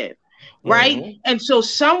negative, right? And so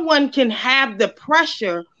someone can have the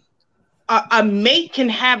pressure, a mate can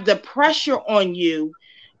have the pressure on you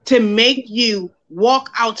to make you walk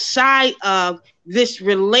outside of this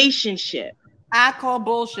relationship. I call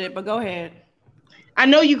bullshit, but go ahead. I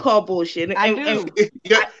know you call bullshit. I do.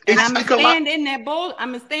 And I'm going to stand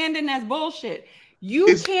in that bullshit.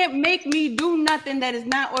 You can't make me do nothing that is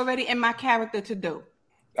not already in my character to do.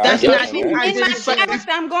 That's not in my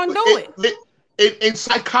character. I'm going to do it. In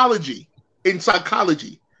psychology, and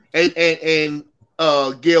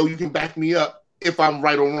Gail, you can back me up if I'm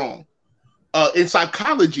right or wrong. In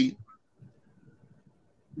psychology,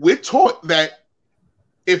 we're taught that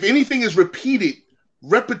if anything is repeated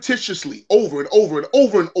repetitiously over and over and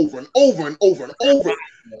over and over and over and over and over,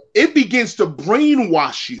 it begins to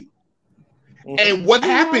brainwash you. And what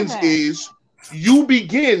happens is you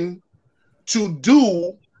begin to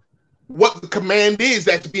do what the command is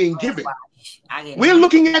that's being given. We're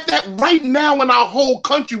looking at that right now in our whole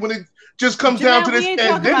country when it just comes down to this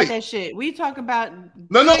pandemic. Talk about that shit. We talk about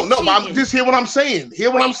no. I'm just hear what I'm saying.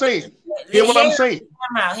 Hear what I'm saying.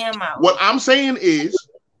 What I'm saying is,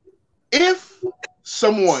 if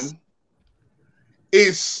someone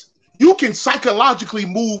is, you can psychologically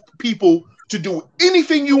move people to do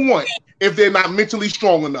anything you want if they're not mentally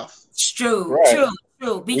strong enough. It's true,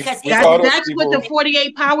 true. Because that's what the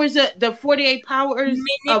 48 powers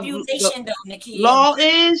manipulation of law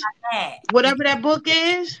is. Whatever that book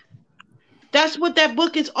is, that's what that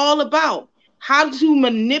book is all about. How to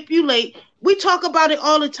manipulate. We talk about it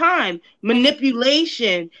all the time.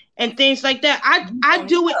 Manipulation and things like that. I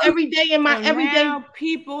do it every day in my everyday. Now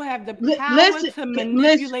people have the power to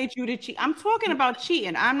manipulate you to cheat. I'm talking about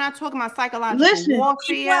cheating. I'm not talking about psychological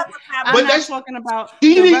warfare. I'm not talking about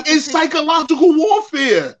cheating is psychological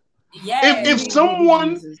warfare. Yeah. If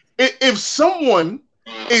someone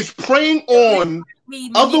is preying on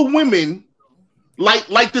other women,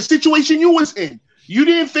 like the situation you was in, you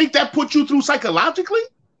didn't think that put you through psychologically?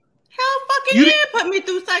 Hell fucking yeah, put me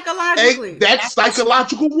through psychologically. That's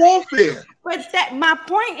psychological warfare. But that my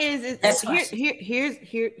point is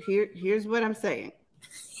here's what I'm saying.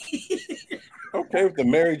 Okay, with the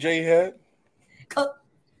Mary J hat.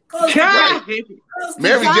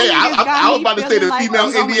 Mary J, I was about to say the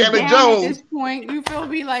female Indiana Jones. At this point, you feel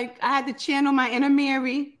me? Like I had to channel my inner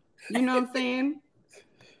Mary. You know what I'm saying?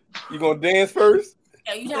 You gonna dance first?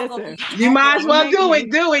 You might as well do it.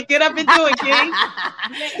 Do it. Get up and do it, King.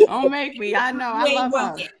 Don't make me. I know. I love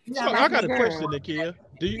her. So I got a question, Nakia.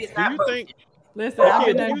 Do you think? Listen,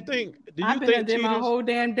 I've been did my whole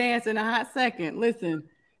damn dance in a hot second. Listen,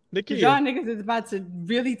 Nakia, y'all niggas is about to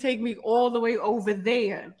really take me all the way over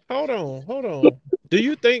there. Hold on. Do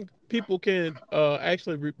you think people can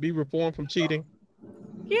actually be reformed from cheating?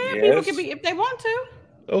 Yeah, people can be if they want to.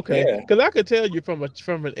 Okay, because I could tell you from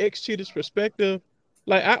an ex-cheater's perspective.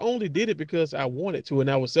 Like I only did it because I wanted to, and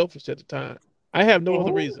I was selfish at the time. I have no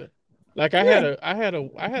other reason. Like I had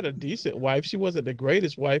a decent wife. She wasn't the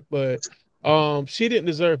greatest wife, but she didn't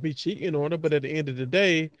deserve me cheating on her. But at the end of the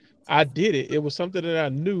day, I did it. It was something that I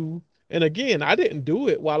knew. And again, I didn't do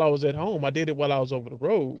it while I was at home. I did it while I was over the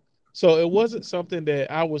road. So it wasn't something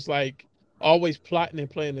that I was like always plotting and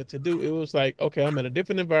planning to do. It was like, okay, I'm in a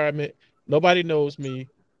different environment. Nobody knows me.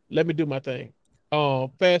 Let me do my thing.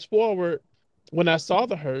 Fast forward. When I saw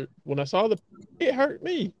the hurt, it hurt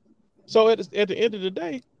me. So at the end of the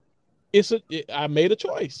day, I made a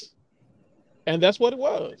choice, and that's what it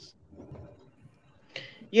was.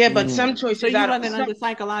 Yeah, but some choices. So you wasn't under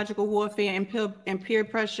psychological warfare and peer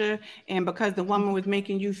pressure, and because the woman was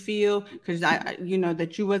making you feel, because that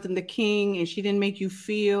you wasn't the king, and she didn't make you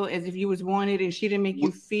feel as if you was wanted, and she didn't make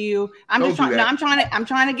you feel. I'm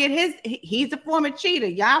trying to get his. He's a former cheater.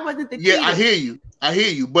 Y'all wasn't the cheater. Yeah, I hear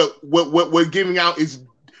you. But what we're giving out is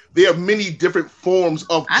there are many different forms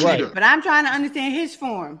of cheater. But I'm trying to understand his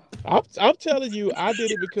form. I'm telling you, I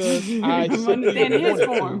did it because I understand his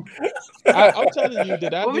form. I'm telling you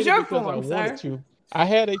that I what did was your it because form, I wanted to. I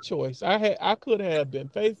had a choice. I could have been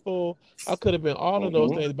faithful. I could have been all of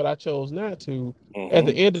those things, but I chose not to. At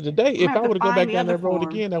the end of the day, if I were to go back down that road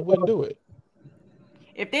again, I wouldn't do it.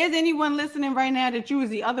 If there's anyone listening right now that you was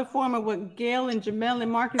the other form of what Gail and Jamel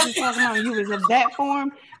and Marcus is talking about, you was of that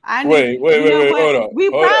form. I know. Wait, hold up. We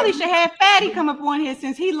probably should have Fatty come up on here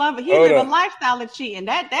since he live a lifestyle of cheating.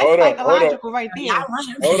 That's psychological right there.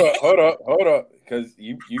 Hold up. Because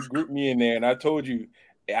you grouped me in there, and I told you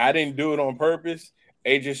I didn't do it on purpose.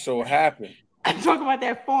 It just so happened. I'm talking about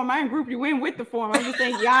that form. I didn't group you in with the form. I'm just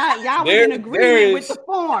saying y'all was in agreement with the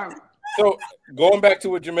form. So going back to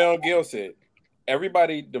what Jamel and Gail said,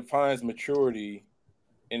 everybody defines maturity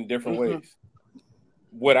in different ways.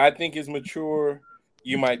 What I think is mature,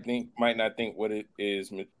 you might not think what it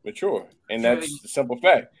is mature, and that's the simple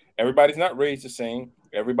fact. Everybody's not raised the same.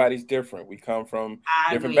 Everybody's different. We come from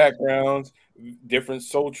different backgrounds, different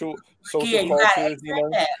social cultures.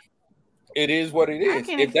 It is what it is.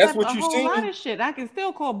 If that's what you see, a lot of shit. I can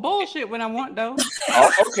still call bullshit when I want, though.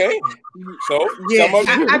 Okay. So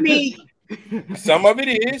some of it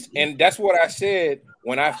is, and that's what I said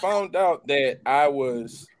when I found out that I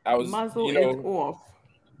was Muzzle is off.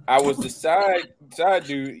 I was the side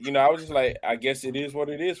dude. I was just like, I guess it is what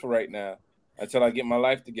it is for right now until I get my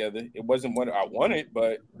life together. It wasn't what I wanted,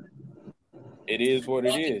 but it is what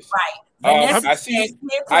it is. Right. I see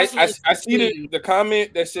the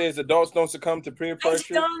comment that says adults don't succumb to peer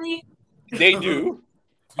pressure. They do.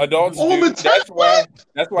 Adults do. That's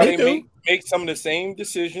why they make some of the same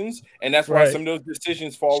decisions, and that's why some of those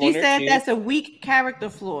decisions fall on their kids. She said that's a weak character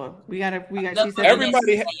flaw. She said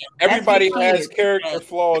everybody has character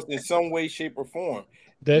flaws in some way, shape, or form.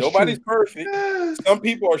 Nobody's perfect. Some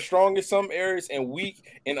people are strong in some areas and weak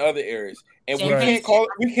in other areas. And we can't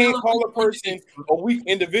call a person a weak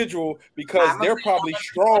individual because they're probably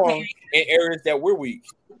strong in areas that we're weak.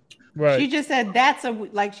 Right. She just said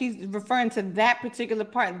she's referring to that particular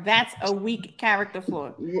part. That's a weak character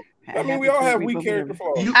flaw. I mean, we all have weak character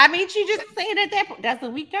flaws. I mean, she just saying that's a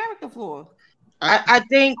weak character flaw. I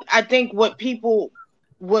think what people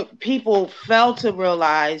fail to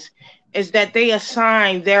realize is that they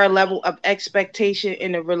assign their level of expectation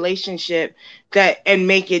in a relationship and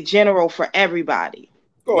make it general for everybody.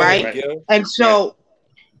 Right? And so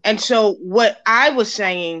what I was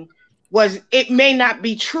saying was it may not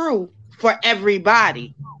be true for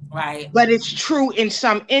everybody. Right. But it's true in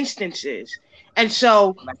some instances. And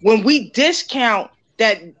so when we discount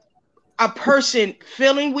that a person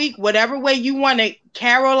feeling weak, whatever way you want to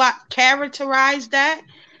characterize that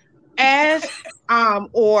as,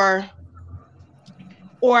 or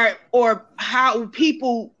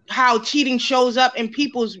how cheating shows up in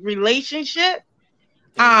people's relationship,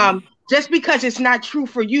 just because it's not true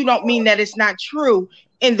for you don't mean that it's not true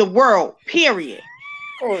in the world, period.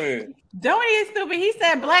 Oh, yeah. Don't he stupid? He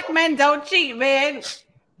said black men don't cheat, man.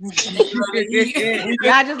 Y'all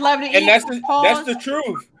just love to eat. And that's the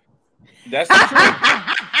truth. That's the truth.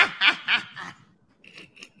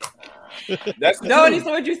 That's the truth.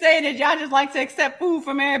 So what you saying is y'all just like to accept food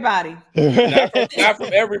from everybody. Not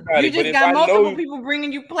from everybody. You just got multiple people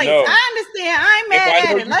bringing you plates. No. I understand. I ain't mad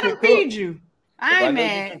at it. Let them feed you. I ain't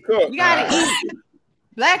mad. You gotta eat.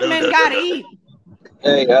 Black men gotta eat.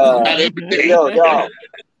 Hey, yo, y'all.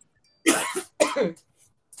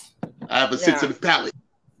 I have a sense of the palate.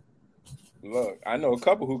 Look, I know a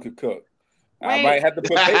couple who could cook. Wait. I might have to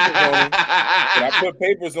put papers on them. But I put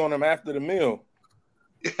papers on them after the meal.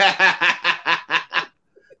 Good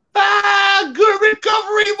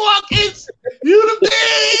recovery, Marcus. You the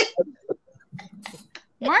man.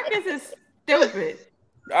 Marcus is stupid.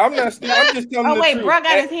 I'm just telling the truth. Oh wait, bro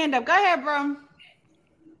got his hand up. Go ahead, bro.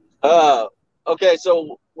 Okay,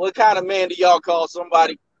 so what kind of man do y'all call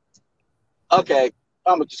somebody? Okay,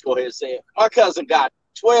 I'm gonna just go ahead and say it. My cousin got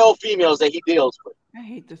 12 females that he deals with. I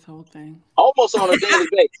hate this whole thing. Almost on a daily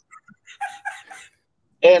basis.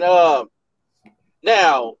 And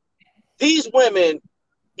now these women,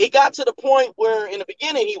 it got to the point where in the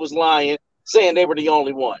beginning he was lying, saying they were the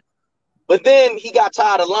only one. But then he got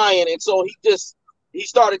tired of lying, and so he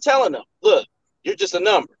started telling them, look, you're just a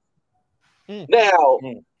number. Now,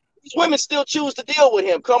 these women still choose to deal with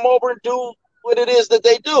him, come over and do what it is that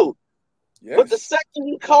they do. Yes. But the second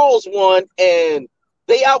he calls one and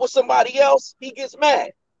they out with somebody else, he gets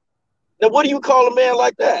mad. Now, what do you call a man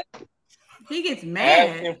like that? He gets mad.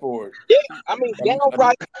 Asking for it. Yeah, I mean,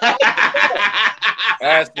 downright.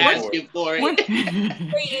 Asking for it.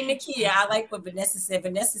 Hey, Nakia, I like what Vanessa said.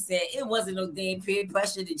 Vanessa said it wasn't no damn peer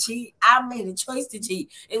pressure to cheat. I made a choice to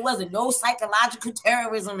cheat. It wasn't no psychological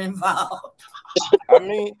terrorism involved. I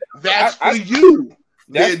mean, that's for you.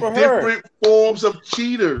 That's There for are different forms of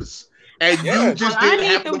cheaters. And you just didn't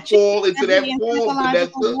happen to fall into that fall.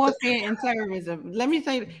 Psychological warfare and terrorism. Let me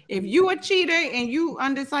say, if you a cheater and you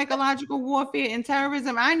under psychological warfare and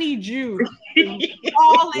terrorism, I need you to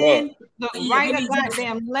call in, write a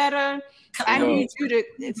goddamn letter. I need you to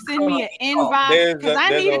send me an inbox because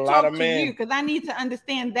I need to talk to you because I need to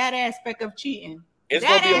understand that aspect of cheating. It's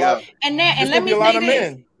gonna be a lot. And let me say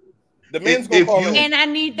this. The men's gonna call in. And I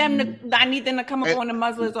need them to come up on the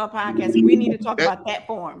Muzzlers or podcast. We need to talk about that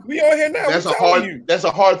form. We on here now. That's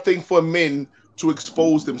a hard thing for men to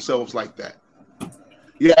expose themselves like that.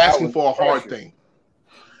 You're asking for a hard thing.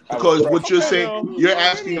 Because what you're saying, you're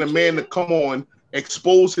asking a man to come on,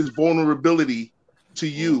 expose his vulnerability to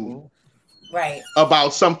you. Right.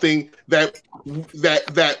 About something that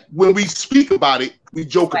when we speak about it, we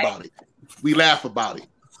joke about it. We laugh about it.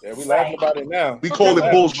 Yeah, we laughing about it now. We call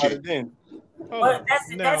it bullshit. Well,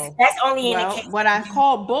 that's only in the case. What I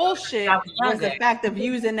call bullshit was the fact of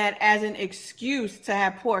using that as an excuse to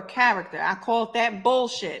have poor character. I called that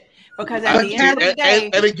bullshit because at the end of the day,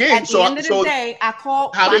 I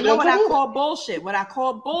call bullshit. What I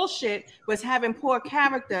call bullshit was having poor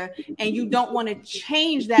character, and you don't want to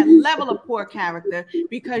change that level of poor character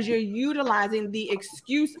because you're utilizing the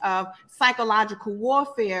excuse of psychological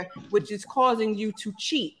warfare, which is causing you to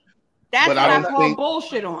cheat. That's what I call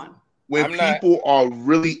bullshit on. When people are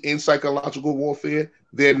really in psychological warfare,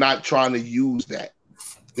 they're not trying to use that.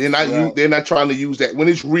 They're not trying to use that when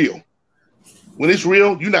it's real. When it's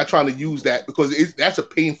real, you're not trying to use that because that's a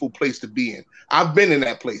painful place to be in. I've been in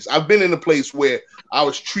that place. I've been in a place where I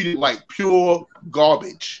was treated like pure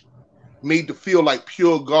garbage, made to feel like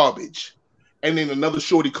pure garbage. And then another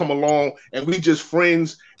shorty come along and we just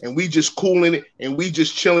friends and we just cooling it and we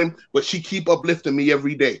just chilling. But she keep uplifting me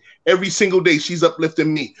every day. Every single day she's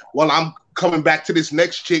uplifting me while I'm coming back to this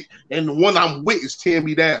next chick and the one I'm with is tearing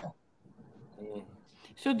me down.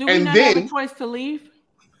 So do we not have a choice to leave?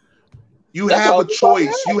 You have a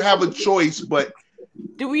choice. You have a choice, but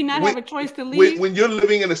do we not have a choice to leave? When you're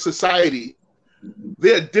living in a society,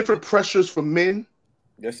 there are different pressures for men.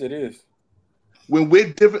 Yes, it is. When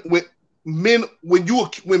we're different, when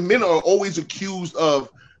men are always accused of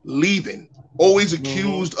leaving, always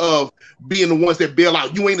accused of being the ones that bail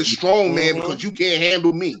out. You ain't a strong man because you can't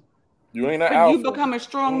handle me. You ain't an alpha. You become a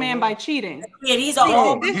strong man by cheating. Yeah, these are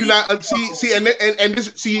all. You're not see, and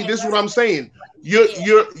this is what I'm saying. You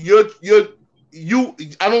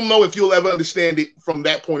I don't know if you'll ever understand it from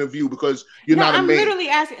that point of view because you're not a man. I'm literally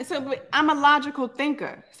asking. So I'm a logical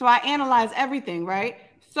thinker. So I analyze everything, right?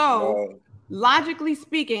 So logically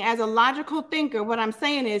speaking, as a logical thinker, what I'm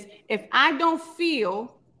saying is if I don't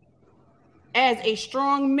feel as a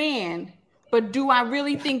strong man, but do I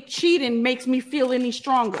really think cheating makes me feel any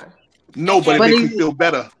stronger? No, but it makes me feel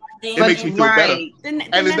better. It makes me feel better, and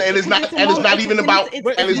it's not even about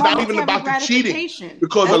the cheating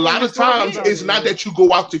because a lot of times it's not that you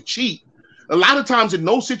go out to cheat. A lot of times in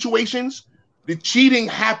those situations, the cheating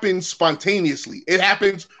happens spontaneously. It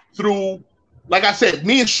happens through, like I said,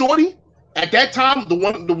 me and Shorty at that time. The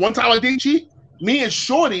one time I did cheat, me and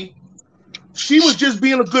Shorty, she was just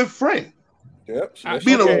being a good friend. Yep,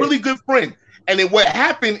 being a really good friend. And then what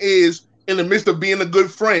happened is, in the midst of being a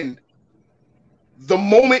good friend, the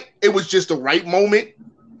moment, it was just the right moment,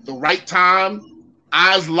 the right time,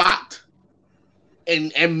 eyes locked,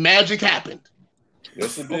 and magic happened.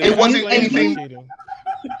 Yes, it did. It wasn't anything.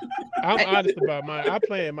 I'm honest about mine. I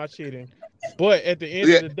planned my cheating, but at the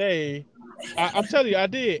end of the day, I'm telling you, I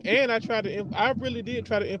did, and I really did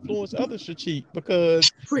try to influence others to cheat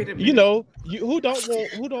because who don't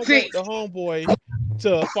want the homeboy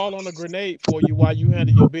to fall on a grenade for you while you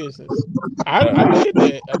handle your business. I did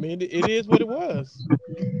that. I mean, it is what it was.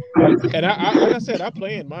 And I like I said, I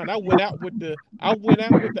planned mine. I went out with the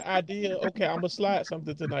idea, okay, I'm gonna slide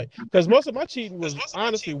something tonight. Because most of my cheating was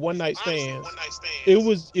honestly one night stands. It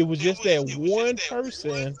was just that one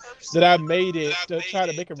person that I made it to try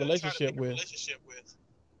to make a relationship with.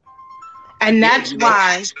 And that's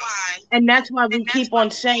why we keep on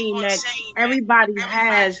saying that everybody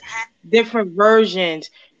has different versions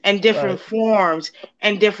and different forms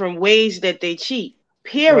and different ways that they cheat.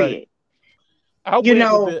 Period.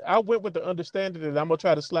 Right. I went with the understanding that I'm gonna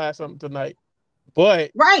try to slide something tonight. But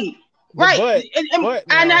and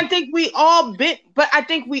I think we all all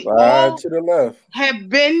to the left have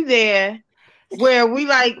been there where we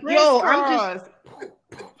like, I'm just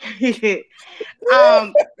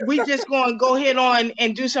we just gonna go ahead on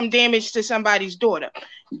and do some damage to somebody's daughter.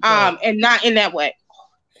 And not in that way.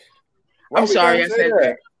 I'm sorry I said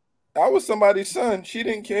that. I was somebody's son. She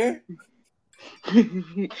didn't care.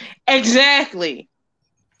 Exactly.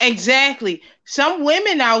 Some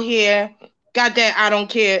women out here got that I don't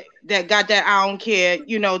care that got that I don't care,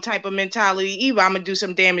 type of mentality either. I'm gonna do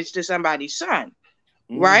some damage to somebody's son,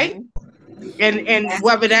 right? And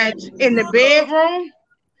whether that's in the bedroom,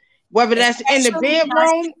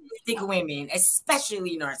 narcissistic women,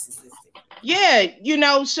 especially narcissistic.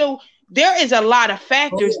 Yeah, so there is a lot of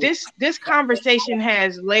factors. This conversation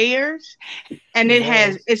has layers, and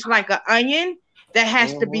it's like an onion that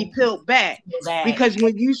has to be peeled back. Because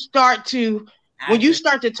when you start to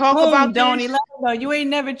talk about Donnie, you ain't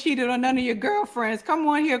never cheated on none of your girlfriends. Come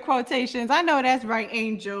on here, quotations. I know that's right,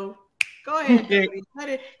 Angel. Go ahead,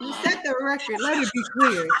 Donnie. You set the record. Let it be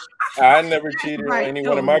clear. I never cheated on any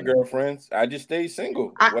one of my girlfriends. I just stayed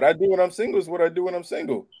single. What I do when I'm single is what I do when I'm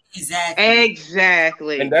single.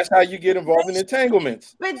 Exactly. And that's how you get involved in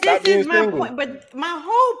entanglements. But this is my point. But my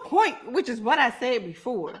whole point, which is what I said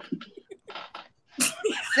before.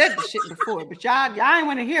 Said the shit before, but y'all ain't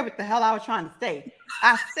want to hear what the hell I was trying to say.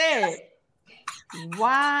 I said,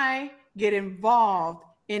 why get involved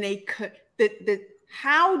in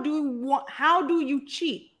how do you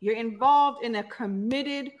cheat? You're involved in a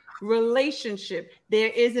committed relationship. There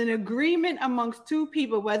is an agreement amongst two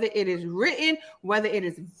people, whether it is written, whether it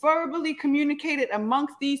is verbally communicated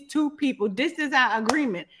amongst these two people. This is our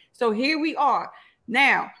agreement. So here we are.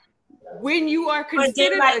 Now, when you are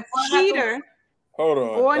considered a cheater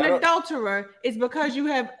or an adulterer, it's because you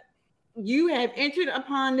have entered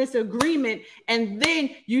upon this agreement, and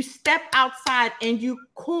then you step outside and you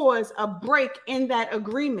cause a break in that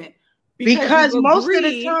agreement. Because most of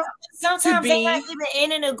the time, sometimes they're not even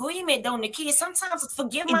in an agreement, though, Nikki. Sometimes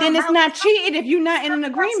then it's not cheating if you're not in an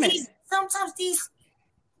agreement. Sometimes these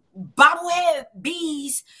bobblehead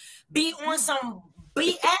bees be on some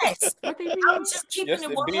BS. I'm just keeping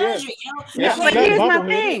it 100. But here's my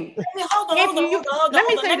thing. Hold on. Let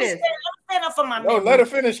me say this. Let me stand up for my memory. No, let her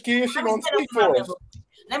finish, Kia. She's going to speak for us.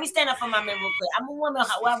 Let me stand up for my men real quick. I'm a woman.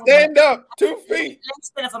 Stand up, 2 feet. Let me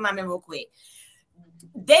stand up for my men real quick.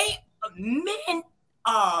 Men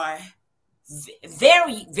are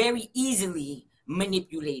very, very easily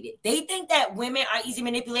manipulated. They think that women are easy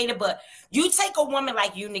manipulated, but you take a woman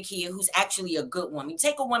like you, Nakia, who's actually a good woman. You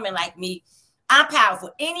take a woman like me. I'm powerful.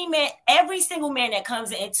 Any man, every single man that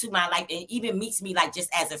comes into my life and even meets me like just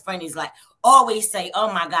as a friend is like always say,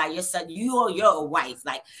 "Oh my God, you're a wife.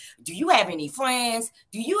 Like, do you have any friends?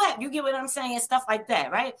 You get what I'm saying? Stuff like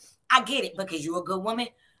that, right? I get it because you're a good woman.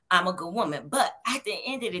 I'm a good woman. But at the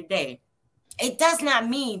end of the day, it does not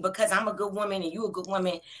mean because I'm a good woman and you're a good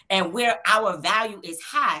woman and where our value is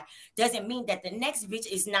high doesn't mean that the next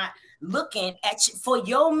bitch is not looking at you for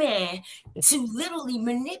your man to literally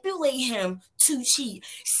manipulate him to cheat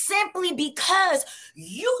simply because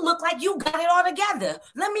you look like you got it all together.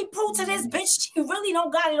 Let me prove to this bitch you really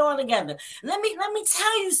don't got it all together. Let me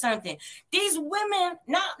tell you something. These women,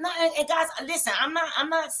 and guys, listen, I'm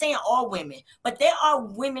not saying all women, but there are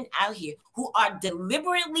women out here who are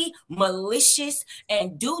deliberately malicious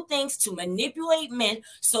and do things to manipulate men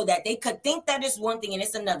so that they could think that it's one thing and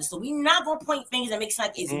it's another. So we're not gonna point fingers and make it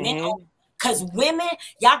like it's men. Because women,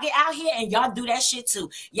 y'all get out here and y'all do that shit too.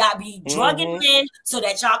 Y'all be drugging men so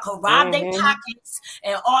that y'all can rob their pockets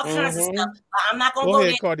and all kinds of stuff. I'm not gonna go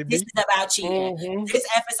there. This is about cheating. This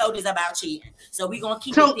episode is about cheating. So we're gonna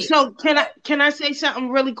keep it. So can I say something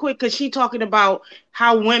really quick? Because she talking about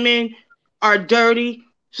how women are dirty.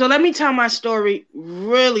 So let me tell my story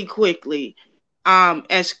really quickly,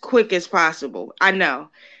 as quick as possible. I know.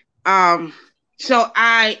 So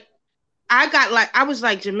I was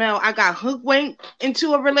like Jamel. I got hoodwinked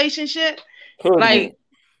into a relationship. Like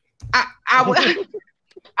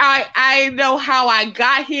I know how I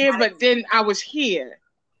got here, but then I was here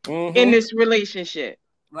in this relationship.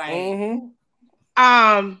 Right.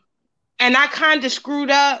 And I kind of screwed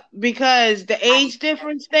up because the age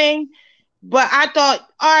difference thing. But I thought,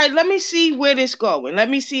 all right, let me see where this going. Let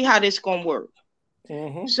me see how this gonna work.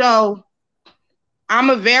 So I'm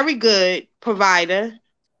a very good provider.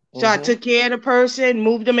 So I took care of the person,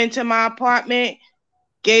 moved them into my apartment,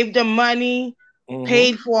 gave them money,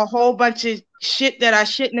 paid for a whole bunch of shit that I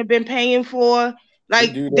shouldn't have been paying for.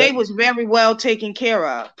 Like they was very well taken care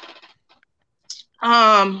of.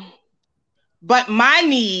 But my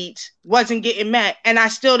needs wasn't getting met, and I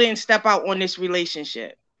still didn't step out on this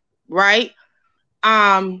relationship. Right?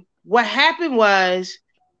 What happened was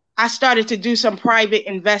I started to do some private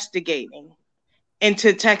investigating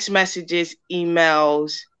into text messages,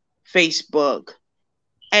 emails, Facebook,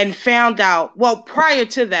 and found out, well, prior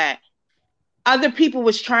to that, other people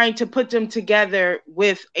was trying to put them together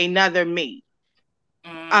with another mate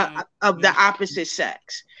of the opposite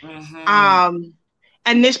sex. And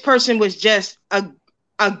this person was just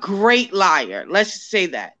a great liar. Let's say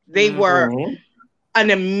that. They were an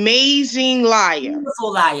amazing liar.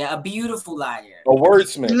 Beautiful liar, a beautiful liar. A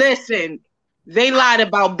wordsmith. Listen, they lied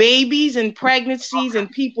about babies and pregnancies and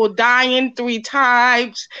people dying 3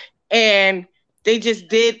 times, and they just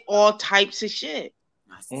did all types of shit.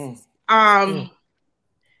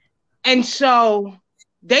 And so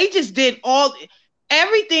they just did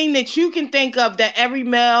everything that you can think of that every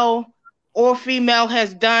male or female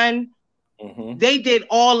has done. They did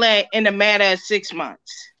all that in a matter of 6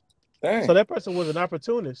 months. Dang. So that person was an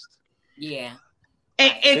opportunist. Yeah.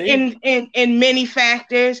 In many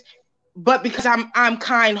factors, but because I'm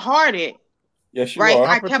kind-hearted. Yes, you are.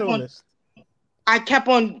 I kept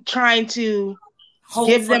on trying to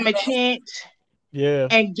give them a chance. Yeah.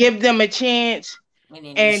 And give them a chance.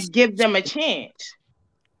 And give them a chance.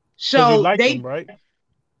 So you like them, right?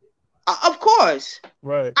 Of course.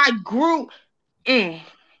 Right. I grew. It's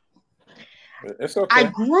okay. I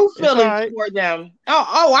grew feelings for them.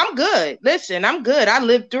 Oh, I'm good. Listen, I'm good. I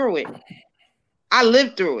lived through it.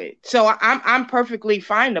 So I'm perfectly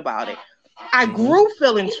fine about it. I grew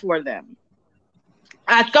feelings for them.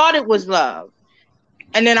 I thought it was love,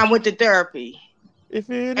 and then I went to therapy. If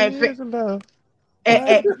it is love,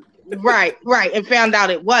 right, and found out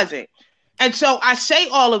it wasn't. And so I say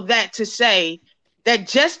all of that to say that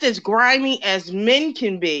just as grimy as men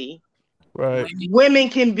can be, right, women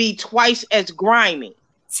can be twice as grimy.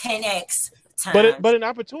 10x times. But an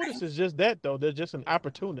opportunist is just that, though. They're just an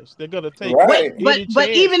opportunist. They're gonna take. Right. But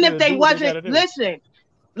even if they wasn't, listen.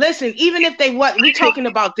 Even if they what we're talking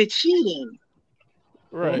about the cheating.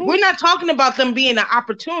 Right. We're not talking about them being an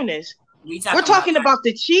opportunist. We're talking about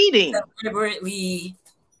the cheating. Deliberately,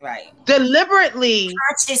 right. Deliberately.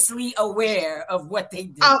 Consciously aware of what they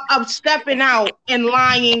do. Of stepping out and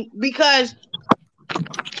lying because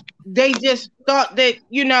they just thought that,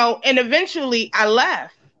 and eventually I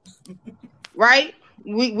left. Right?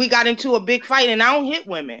 We got into a big fight and I don't hit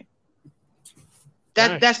women.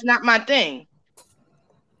 That's not my thing.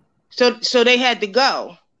 So they had to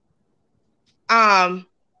go. But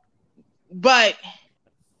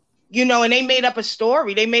and they made up a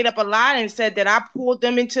story. They made up a lie and said that I pulled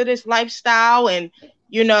them into this lifestyle, and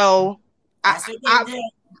I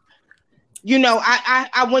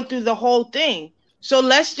went through the whole thing. So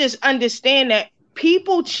let's just understand that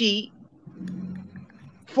people cheat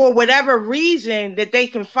for whatever reason that they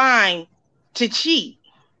can find to cheat.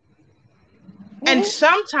 And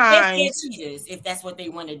sometimes they're cheaters if that's what they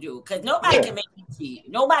want to do, because nobody can make you cheat.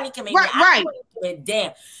 Nobody can make me.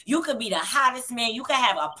 Damn, you could be the hottest man. You could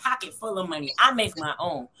have a pocket full of money. I make my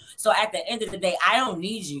own. So at the end of the day, I don't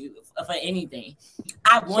need you for anything.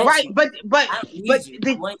 I want you. But I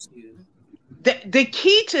want you. The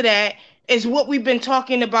key to that is what we've been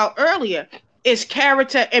talking about earlier: is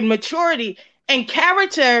character and maturity, and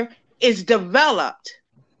character is developed.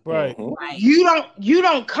 Right. You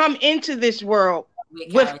don't come into this world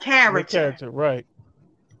with character. Right.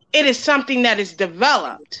 It is something that is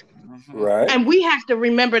developed. Right. And we have to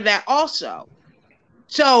remember that also.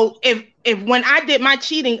 So if when I did my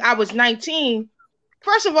cheating, I was 19,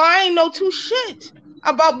 first of all, I ain't know two shit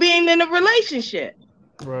about being in a relationship.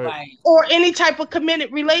 Right. Or any type of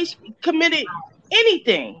committed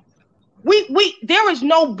anything. We there is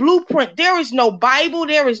no blueprint, there is no Bible,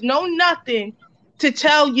 there is no nothing to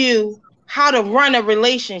tell you how to run a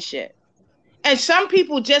relationship. And some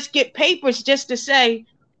people just get papers just to say,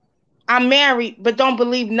 I'm married, but don't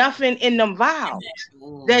believe nothing in them vows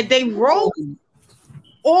that they wrote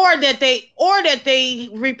or that they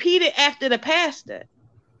repeated after the pastor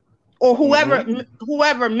or whoever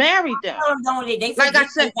married them. They like I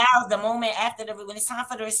said, the vows the moment after when it's time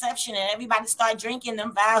for the reception and everybody start drinking,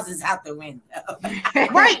 them vows is out the window.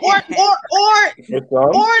 Right. Or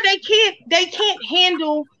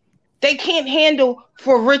they can't handle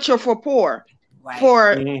for rich or for poor,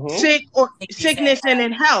 for sick or sickness and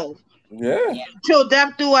in health. Yeah. Till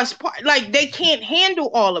death do us part. Like they can't handle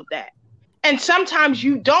all of that. And sometimes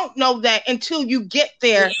you don't know that until you get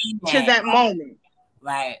there to that moment.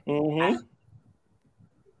 Right.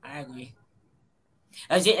 I agree.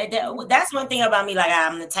 That's one thing about me. Like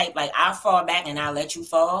I'm the type, like I'll fall back and I'll let you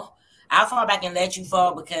fall. I'll fall back and let you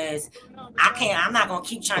fall because I'm not gonna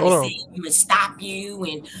keep trying to see you and stop you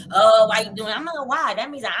and why you doing? I'm not why.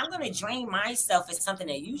 That means I'm gonna drain myself as something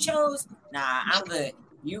that you chose. Nah, I'm good.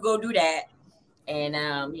 You go do that, and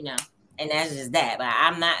and that's just that. But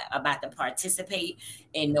I'm not about to participate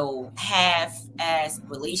in no half-ass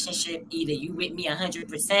relationship. Either you with me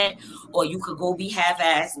 100%, or you could go be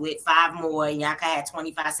half-ass with 5 more, and y'all can have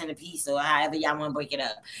 25 cents a piece, or however y'all want to break it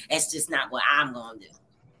up. That's just not what I'm gonna do.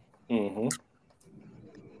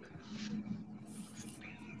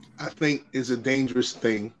 I think it's a dangerous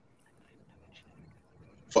thing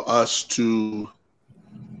for us to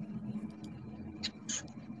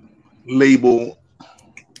label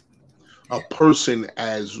a person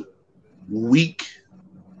as weak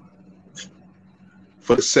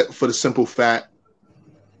for the simple fact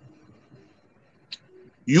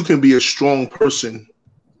you can be a strong person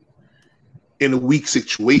in a weak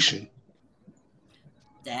situation.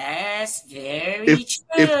 That's very true.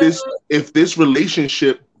 If this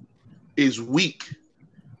relationship is weak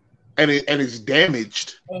and it's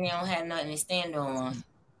damaged, and you don't have nothing to stand on,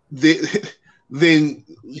 then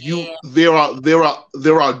there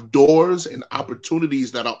are doors and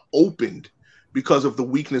opportunities that are opened because of the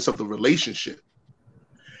weakness of the relationship,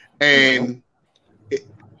 and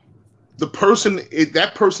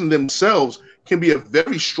that person themselves can be a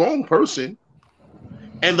very strong person,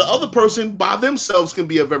 and the other person by themselves can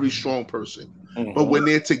be a very strong person. Mm-hmm. But when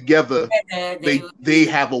they're together, they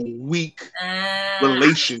have a weak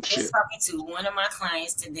relationship. I was talking to one of my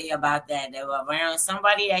clients today about that. They were around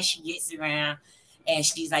somebody that she gets around, and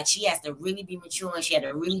she's like, she has to really be mature, and she had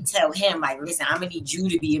to really tell him, like, listen, I'm gonna need you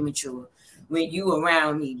to be immature when you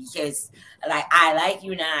around me, because like I like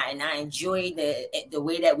you now, and I enjoy the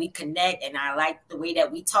way that we connect, and I like the way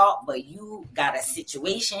that we talk, but you got a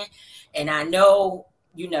situation, and I know,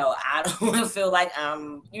 I don't want to feel like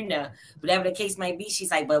whatever the case might be.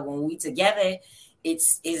 She's like, but when we together,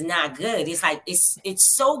 it's not good. It's like it's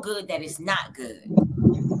so good that it's not good.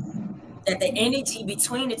 That the energy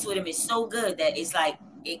between the two of them is so good that it's like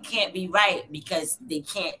it can't be right, because they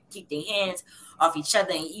can't keep their hands off each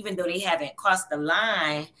other, and even though they haven't crossed the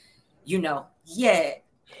line, yet.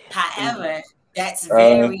 However, that's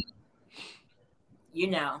very,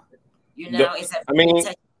 it's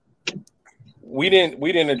a. We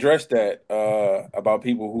didn't address that about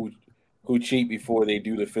people who cheat before they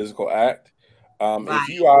do the physical act. Right. If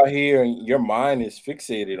you out here and your mind is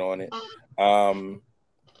fixated on it,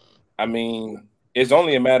 it's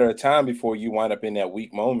only a matter of time before you wind up in that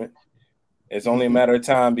weak moment. It's only a matter of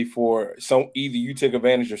time before either you take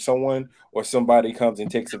advantage of someone or somebody comes and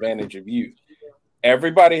takes advantage of you.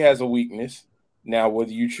 Everybody has a weakness. Now,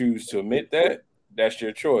 whether you choose to admit that, that's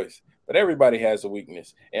your choice. But everybody has a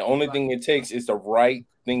weakness. And only thing it takes is the right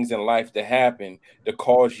things in life to happen to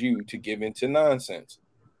cause you to give into nonsense.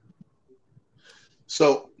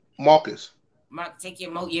 So, Marcus, take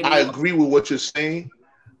your I agree with what you're saying,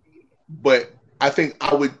 but I think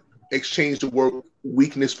I would exchange the word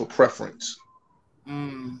weakness for preference.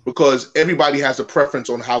 Because everybody has a preference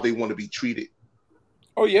on how they want to be treated.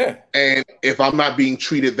 Oh, yeah. And if I'm not being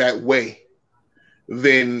treated that way,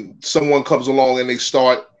 then someone comes along and they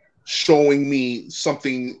start showing me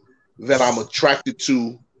something that I'm attracted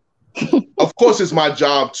to. Of course, it's my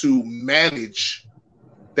job to manage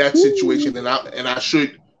that situation, and I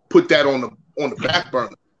should put that on the back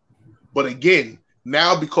burner. But again,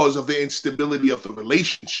 now because of the instability of the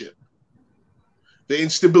relationship,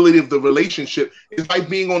 is like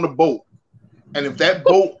being on a boat, and if that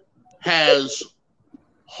boat has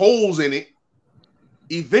holes in it,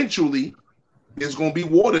 eventually there's going to be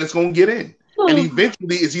water that's going to get in. And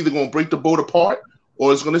eventually it's either going to break the boat apart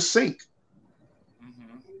or it's going to sink.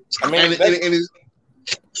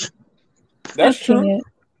 That's true.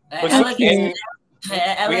 Elegant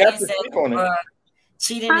said,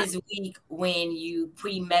 cheating is weak when you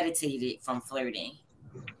premeditated from flirting.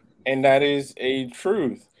 And that is a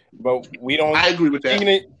truth. But we don't. I agree with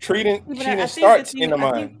that. Cheating starts in the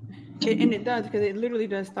mind. And it does, because it literally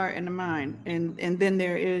does start in the mind, and then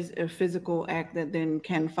there is a physical act that then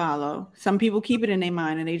can follow. Some people keep it in their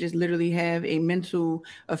mind, and they just literally have a mental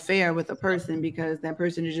affair with a person because that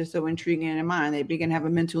person is just so intriguing in their mind. They begin to have a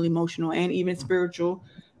mental, emotional, and even spiritual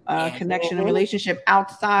connection and relationship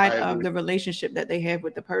outside of the relationship that they have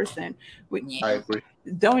with the person. I agree.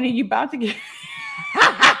 Donnie, you about to get...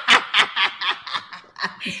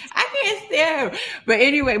 I can't stand him. But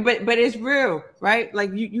anyway, but it's real, right?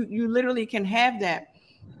 Like you literally can have that.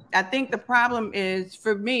 I think the problem is,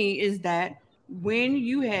 for me, is that when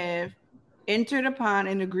you have entered upon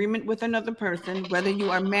an agreement with another person, whether you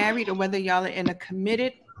are married or whether y'all are in a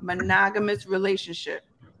committed monogamous relationship,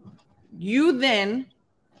 you then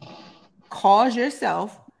cause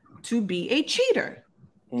yourself to be a cheater,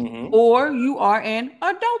 or you are an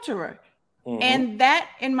adulterer. And that,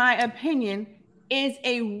 in my opinion, is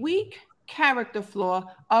a weak character flaw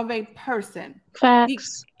of a person.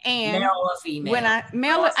 Facts. And male or female. When I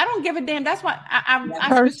don't give a damn. That's why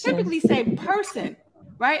I specifically say person,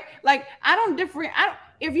 right? Like I don't different.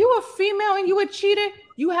 If you a female and you a cheater,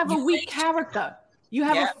 you have a weak character. You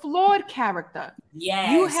have a flawed character.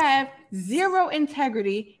 Yes. You have zero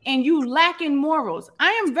integrity and you lack in morals.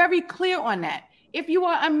 I am very clear on that. If you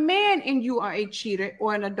are a man and you are a cheater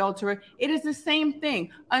or an adulterer, it is the same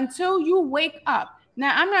thing until you wake up.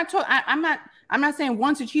 Now, I'm not saying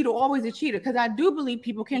once a cheater, always a cheater, because I do believe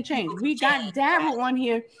people can change. We got Daryl on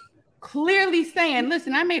here clearly saying,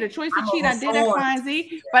 listen, I made a choice to cheat. I did X, Y, and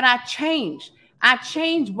Z, but I changed. I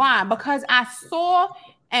changed. Why? Because I saw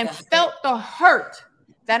and felt the hurt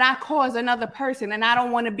that I caused another person, and I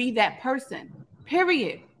don't want to be that person.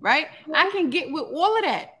 Period. Right? I can get with all of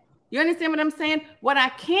that. You understand what I'm saying? What I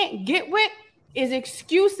can't get with is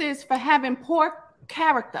excuses for having poor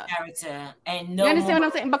character. And you understand what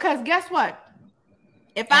I'm saying? Because guess what?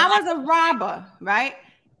 If I was a robber, right,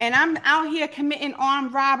 and I'm out here committing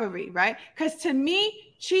armed robbery, right? Because to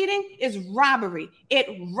me, cheating is robbery. It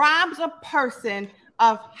robs a person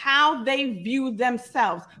of how they view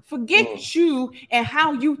themselves. Forget you and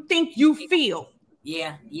how you think you feel.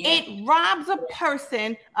 Yeah. It robs a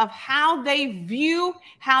person of how they view,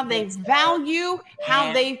 how they value,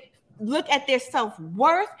 how they look at their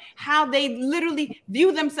self-worth, how they literally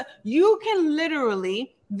view themselves. You can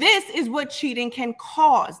literally, this is what cheating can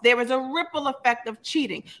cause. There is a ripple effect of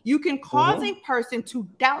cheating. You can cause a person to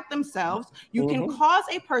doubt themselves. You can cause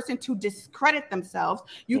a person to discredit themselves.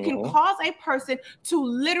 You can cause a person to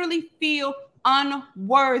literally feel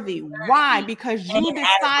unworthy. Why? Because you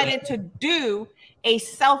decided to do a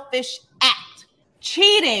selfish act.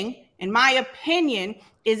 Cheating, in my opinion,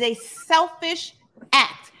 is a selfish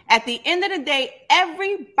act. At the end of the day,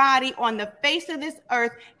 everybody on the face of this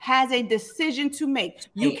earth has a decision to make.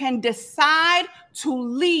 You can decide to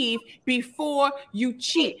leave before you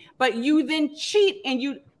cheat, but you then cheat and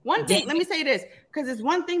you. One thing, let me say this, because it's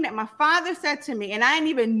one thing that my father said to me, and I didn't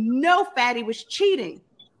even know Fatty was cheating.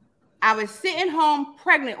 I was sitting home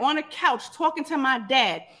pregnant on a couch talking to my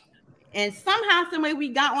dad, and somehow, some way, we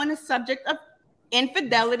got on the subject of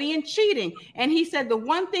infidelity and cheating. And he said, the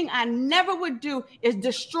one thing I never would do is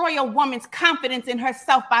destroy a woman's confidence in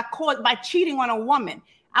herself by cheating on a woman.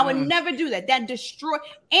 I would never do that. That destroy.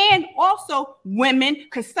 And also women,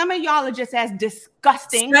 because some of y'all are just as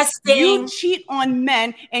disgusting. You cheat on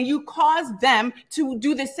men and you cause them to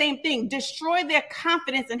do the same thing. Destroy their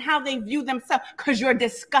confidence in how they view themselves because you're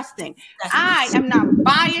disgusting. I am not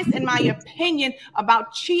biased in my opinion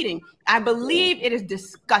about cheating. I believe it is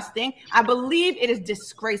disgusting. I believe it is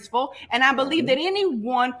disgraceful. And I believe that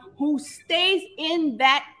anyone who stays in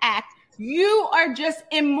that act, you are just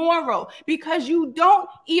immoral because you don't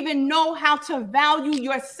even know how to value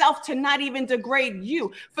yourself to not even degrade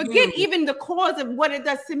you. Forget even the cause of what it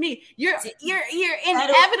does to me. You're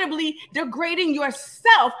inevitably degrading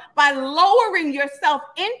yourself by lowering yourself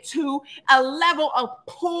into a level of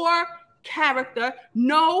poor character,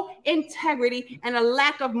 no integrity, and a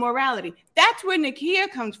lack of morality. That's where Nakia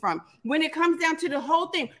comes from. When it comes down to the whole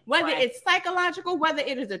thing, whether it's psychological, whether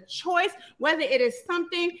it is a choice, whether it is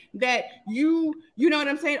something that you know what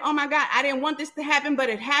I'm saying? Oh my God, I didn't want this to happen, but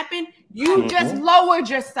it happened. You just lowered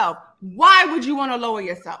yourself. Why would you want to lower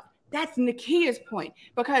yourself? That's Nakia's point.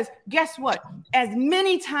 Because guess what? As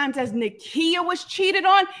many times as Nakia was cheated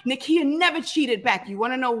on, Nakia never cheated back. You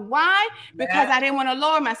want to know why? Because I didn't want to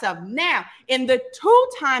lower myself. Now, in the 2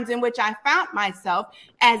 times in which I found myself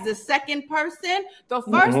as the second person, the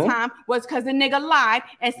first time was because the nigga lied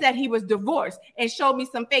and said he was divorced and showed me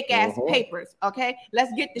some fake ass papers. Okay,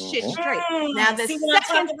 let's get the shit straight. Now, the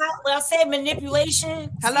second, I said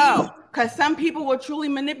manipulation. Hello. Because some people will truly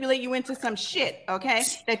manipulate you into some shit, okay,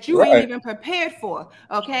 that you ain't even prepared for,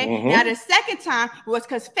 okay? Now, the second time was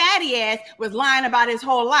because Fatty ass was lying about his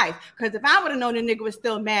whole life. Because if I would have known the nigga was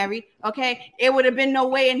still married, okay, it would have been no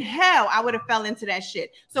way in hell I would have fell into that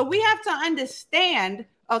shit. So we have to understand,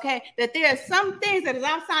 okay, that there are some things that is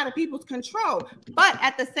outside of people's control. But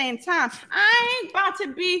at the same time, I ain't about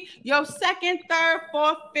to be your second, third,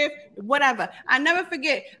 fourth, fifth, whatever. I never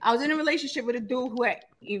forget, I was in a relationship with a dude who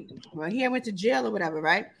he went to jail or whatever,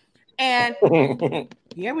 right? And I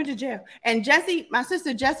went to jail. And Jessie, my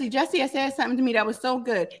sister Jessie had said something to me that was so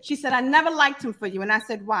good. She said, I never liked him for you. And I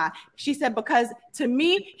said, why? She said, because to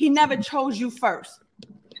me, he never chose you first.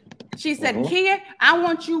 She said, Kia, I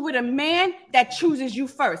want you with a man that chooses you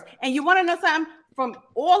first. And you want to know something? From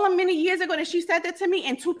all the many years ago that she said that to me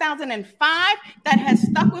in 2005, that has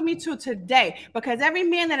stuck with me to today. Because every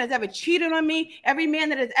man that has ever cheated on me, every man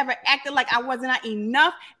that has ever acted like I was not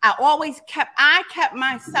enough, I kept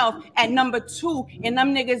myself at number 2 in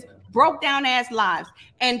them niggas broke down ass lives.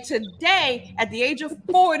 And today, at the age of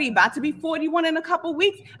 40, about to be 41 in a couple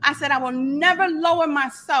weeks, I said I will never lower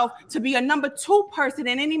myself to be a number 2 person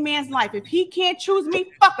in any man's life. If he can't choose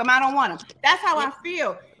me, fuck him. I don't want him. That's how I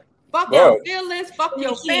feel. Fuck your feelings, fuck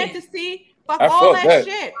your fantasy, fuck all that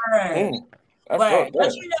shit. Word.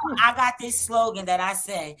 But you know, I got this slogan that I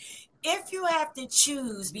say, if you have to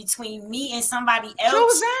choose between me and somebody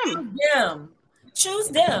else, choose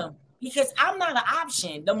them. Because I'm not an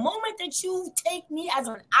option. The moment that you take me as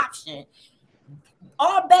an option,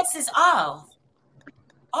 all bets is off.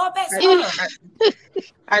 All bets off.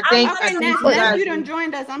 I think Ness, you done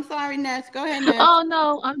joined us. I'm sorry, Ness. Go ahead, Ness. Oh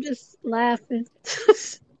no, I'm just laughing.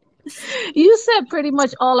 You said pretty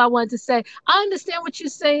much all I wanted to say. I understand what you're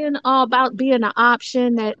saying about being an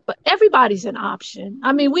option, but everybody's an option.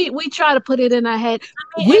 I mean, we try to put it in our head.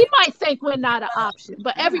 We might think we're not an option,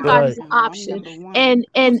 but everybody's an option. And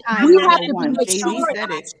we have to be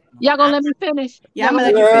mature. Y'all gonna let me finish? Yeah, I'm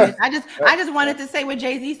gonna let you finish. I just wanted to say what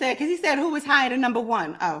Jay-Z said, because he said who was higher than number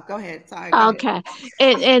one. Oh, go ahead. Sorry. Go okay.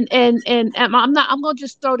 Ahead. And I'm gonna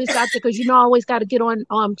just throw this out there, because I always got to get on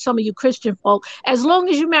some of you Christian folk. As long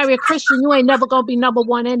as you marry a Christian, you ain't never gonna be number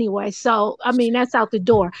one anyway. So I mean, that's out the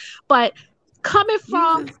door. But coming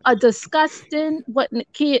from a disgusting, what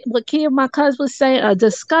Kia, my cousin, was saying, a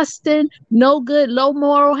disgusting, no good, low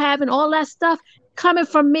moral having, all that stuff, coming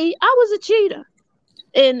from me, I was a cheater.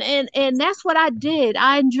 And that's what I did.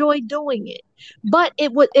 I enjoyed doing it. But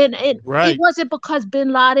it was it wasn't because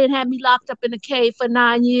Bin Laden had me locked up in a cave for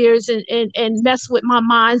 9 years and mess with my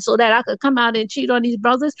mind so that I could come out and cheat on these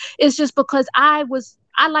brothers. It's just because I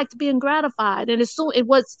liked being gratified. And as soon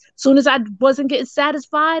as I wasn't getting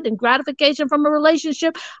satisfied and gratification from a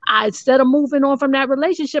relationship, instead of moving on from that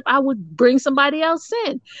relationship, I would bring somebody else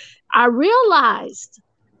in. I realized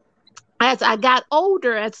as I got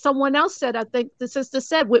older, as someone else said, I think the sister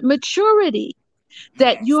said, with maturity,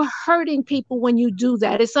 that you're hurting people when you do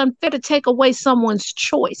that. It's unfair to take away someone's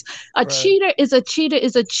choice. A cheater is a cheater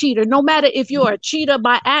is a cheater. No matter if you're a cheater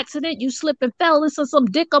by accident, you slip and fell into some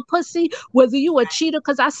dick or pussy, whether you a cheater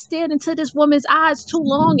because I stared into this woman's eyes too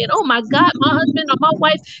long and oh my God, my husband or my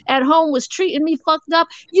wife at home was treating me fucked up,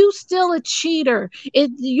 you still a cheater.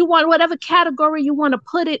 You want whatever category you want to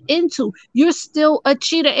put it into, you're still a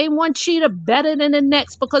cheater. Ain't one cheater better than the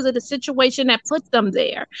next because of the situation that put them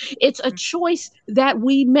there. It's a choice that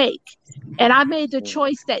we make. And I made the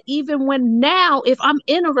choice that even when now, if I'm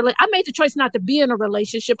in a relationship, I made the choice not to be in a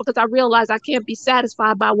relationship because I realized I can't be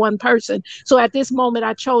satisfied by one person. So at this moment,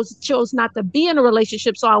 I chose not to be in a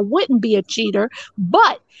relationship so I wouldn't be a cheater.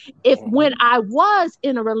 But when I was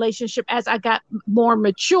in a relationship, as I got more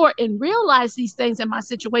mature and realized these things in my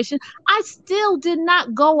situation, I still did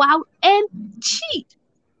not go out and cheat.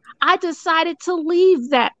 I decided to leave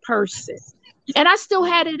that person. And I still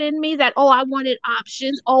had it in me that, I wanted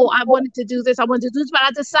options. I wanted to do this. I wanted to do this. But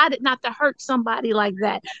I decided not to hurt somebody like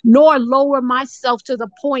that, nor lower myself to the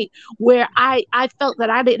point where I felt that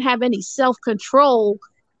I didn't have any self-control,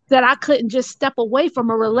 that I couldn't just step away from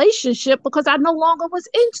a relationship because I no longer was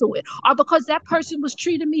into it, or because that person was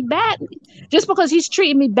treating me badly. Just because he's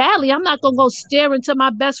treating me badly, I'm not going to go stare into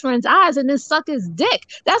my best friend's eyes and then suck his dick.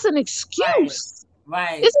 That's an excuse.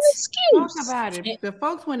 Right. It's an excuse. Talk about it. The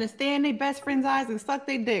folks want to stare in their best friend's eyes and suck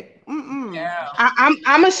their dick. Yeah. I'm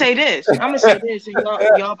gonna say this. And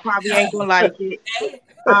y'all probably ain't gonna like it.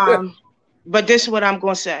 But this is what I'm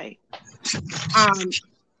gonna say.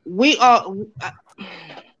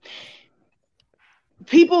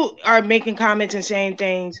 People are making comments and saying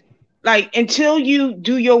things like, until you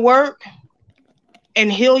do your work and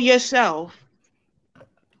heal yourself,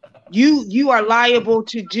 you are liable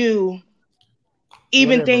to do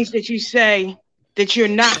even things that you say that you're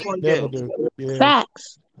not going to do. Yeah.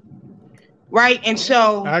 Facts. Right? And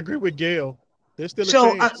so I agree with Gail. There's still a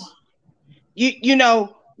chance.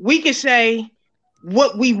 We could say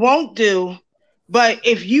what we won't do, but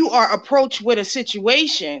if you are approached with a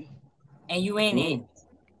situation and you in it,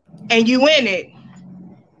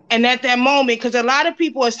 and at that moment, because a lot of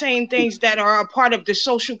people are saying things that are a part of the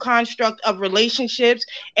social construct of relationships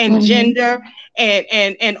and gender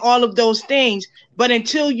and all of those things. But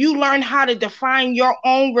until you learn how to define your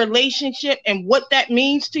own relationship and what that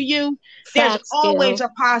means to you, there's always a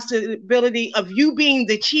possibility of you being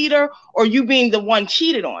the cheater or you being the one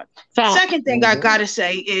cheated on. Second thing I got to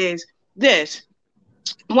say is this.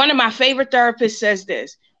 One of my favorite therapists says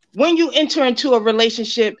this. When you enter into a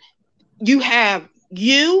relationship, you have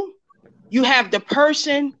the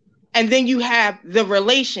person, and then you have the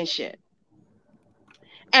relationship.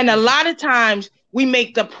 And a lot of times we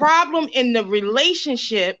make the problem in the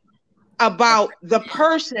relationship about the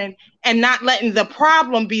person and not letting the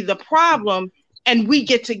problem be the problem. And we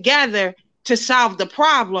get together to solve the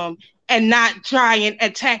problem and not try and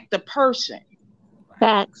attack the person.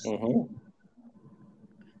 Facts.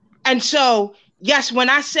 And so, yes, when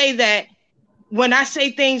I say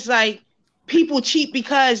things like people cheat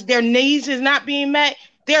because their needs is not being met,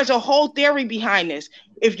 there's a whole theory behind this.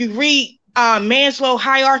 If you read Maslow's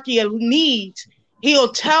hierarchy of needs,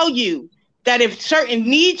 he'll tell you that if certain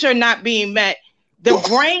needs are not being met, the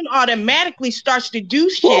brain automatically starts to do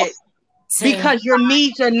shit because your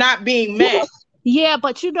needs are not being met. Yeah,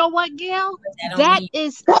 but you know what, Gail? That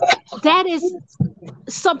is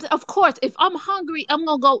something. Of course, if I'm hungry, I'm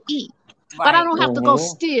gonna go eat, but I don't have to go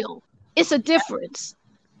steal. It's a difference.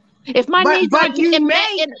 If my needs aren't getting met,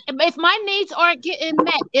 if my needs aren't getting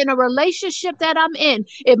met in a relationship that I'm in,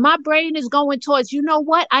 if my brain is going towards, you know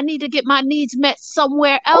what, I need to get my needs met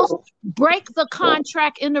somewhere else, break the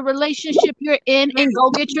contract in the relationship you're in and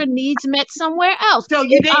go get your needs met somewhere else. So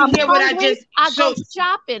you didn't hear what I just. I go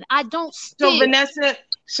shopping. I don't steal.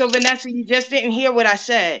 So Vanessa, you just didn't hear what I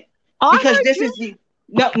said because this is the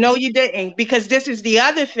no, you didn't, because this is the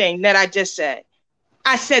other thing that I just said.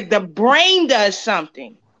 I said the brain does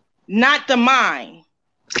something. Not the mind.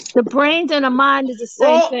 The brain and the mind is the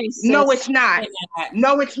same thing. Sis. No, it's not.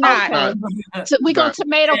 No, it's not. Okay. So we go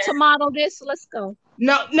tomato this. Let's go.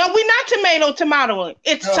 No, we're not tomato.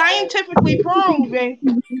 It's scientifically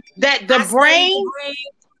proven that the brain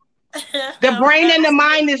and the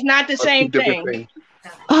mind is not the same thing.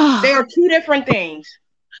 They are two different things.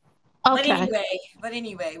 Okay. But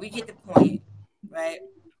anyway, we get the point, right?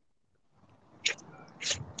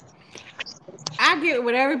 I get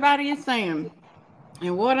what everybody is saying.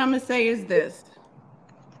 And what I'm going to say is this.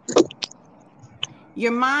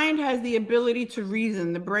 Your mind has the ability to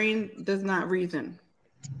reason. The brain does not reason.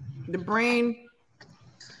 The brain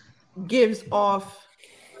gives off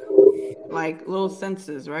like little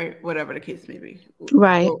senses, right? Whatever the case may be.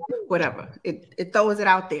 Right. Whatever. It throws it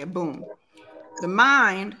out there. Boom. The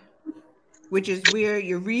mind, which is where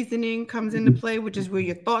your reasoning comes into play, which is where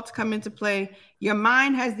your thoughts come into play. Your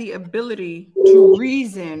mind has the ability to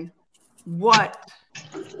reason what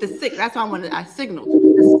that's why I signaled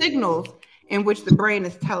the signals in which the brain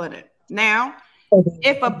is telling it. Now,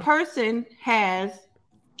 if a person has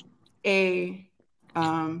a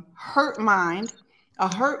hurt mind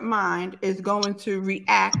is going to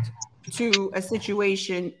react to a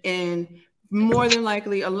situation in more than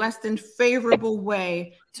likely a less than favorable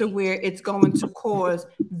way to where it's going to cause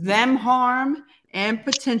them harm and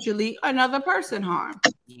potentially another person harm.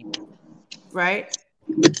 Right?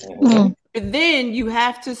 Mm-hmm. But then you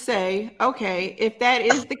have to say, okay, if that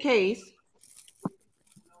is the case,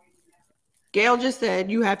 Gail just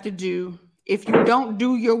said you have to do, if you don't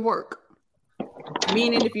do your work,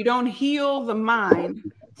 meaning if you don't heal the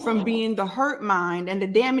mind from being the hurt mind and the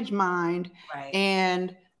damaged mind, right,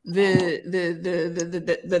 and the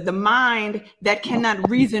mind that cannot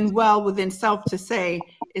reason well within self to say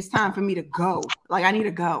it's time for me to go. Like I need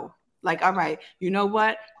to go. Like, all right, you know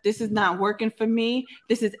what? This is not working for me.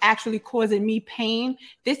 This is actually causing me pain.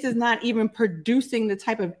 This is not even producing the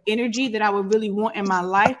type of energy that I would really want in my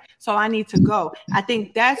life. So I need to go. I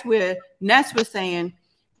think that's where Ness was saying,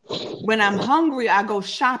 when I'm hungry, I go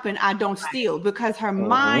shopping. I don't steal, because her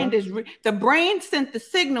mind is the brain sent the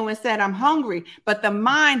signal and said, I'm hungry. But the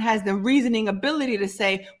mind has the reasoning ability to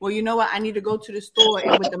say, well, you know what? I need to go to the store,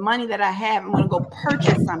 and with the money that I have, I'm going to go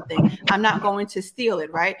purchase something. I'm not going to steal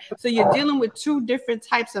it. Right. So you're dealing with two different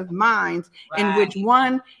types of minds, in which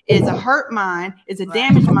one is a hurt mind, is a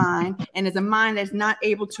damaged mind, and is a mind that's not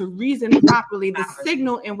able to reason properly the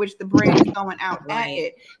signal in which the brain is going out at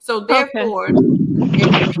it. So therefore,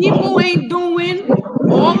 if people ain't doing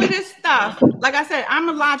all of this stuff, like I said, I'm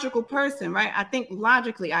a logical person, right? I think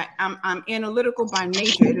logically. I'm analytical by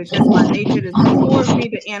nature. It is just my nature. It is for me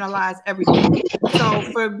to analyze everything. So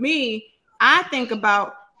for me, I think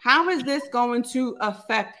about, how is this going to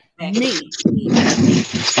affect me?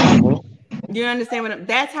 You understand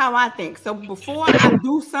that's how I think. So before I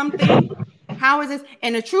do something, how is this?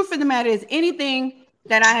 And the truth of the matter is, anything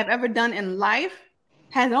that I have ever done in life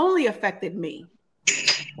has only affected me.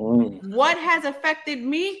 What has affected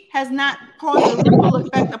me has not caused a ripple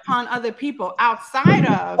effect upon other people outside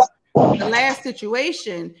of the last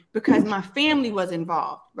situation, because my family was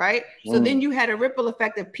involved, right? So then you had a ripple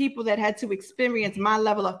effect of people that had to experience my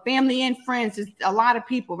level of family and friends, is a lot of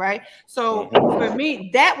people, right? So for me,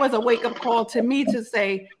 that was a wake-up call to me to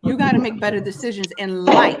say, you got to make better decisions in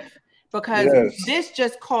life, because this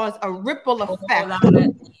just caused a ripple effect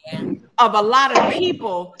of a lot of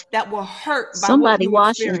people that were hurt by somebody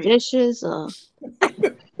washing dishes.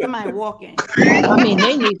 Somebody walking. I mean,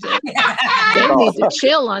 they need to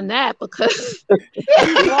chill on that, because can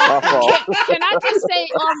I just say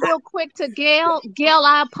real quick to Gail? Gail,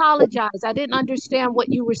 I apologize. I didn't understand what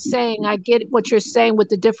you were saying. I get what you're saying with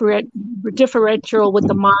the differential with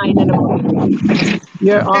the mind and emotion.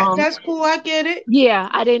 That's cool. I get it. Yeah,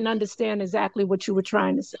 I didn't understand exactly what you were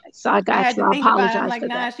trying to say, so I got had you. to I think about it. I'm apologize like, for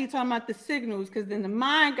nah, that. she's talking about the signals, because then the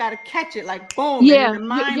mind got to catch it, like boom, Yeah, and then the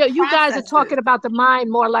mind you guys are processes. talking about the mind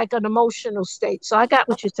more like an emotional state, so I got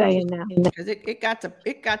what you're saying now. Because it got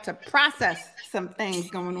to process some things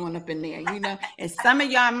going on up in there, and some of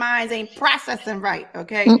y'all minds ain't processing right.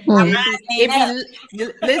 Okay,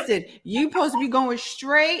 listen, you supposed to be going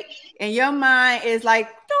straight, and your mind is like,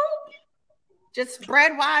 just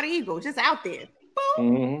spread wide eagle, just out there.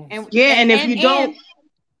 Boom. And if you don't,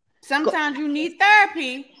 sometimes you need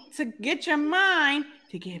therapy to get your mind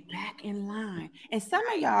to get back in line. And some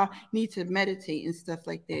of y'all need to meditate and stuff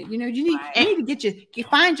like that. You need to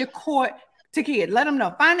find your core to kid. Let them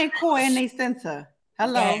know. Find their core in their center.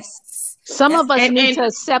 Hello. Yes. Some of us need to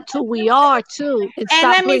accept who we are too, and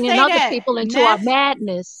stop bringing other people into our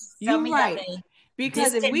madness. You're right.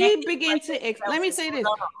 Because if we begin to, let me say this.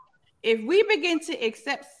 If we begin to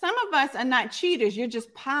accept, some of us are not cheaters. You're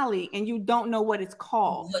just poly, and you don't know what it's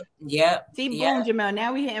called. Yep. See, boom, Jamel.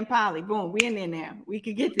 Now we hitting poly. Boom, we in there now. We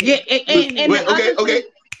could get there. Yeah, okay.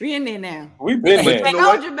 We in there now. We've been there. You know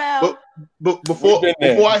what? Jamel. But before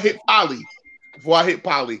I hit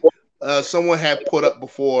poly, someone had put up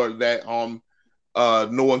before that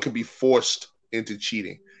no one can be forced into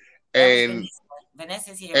cheating, and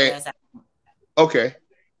Vanessa's here. Okay,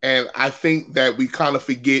 and I think that we kind of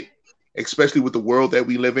forget, especially with the world that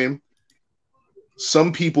we live in,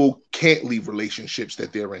 some people can't leave relationships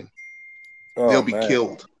that they're in. They'll be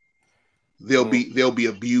killed. They'll be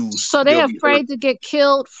abused. So they're afraid to get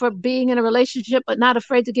killed for being in a relationship, but not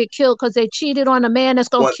afraid to get killed because they cheated on a man that's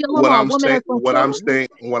gonna kill them or a woman that's gonna kill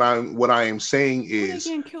them. What I am saying is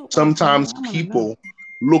sometimes people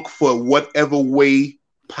look for whatever way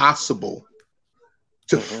possible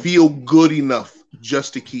to feel good enough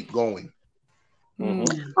just to keep going.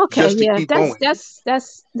 Okay, yeah,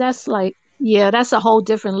 that's like, yeah, that's a whole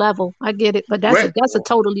different level. I get it, but that's a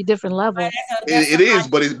totally different level. It is,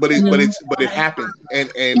 but it happens,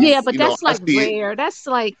 and yeah, but that's like rare. That's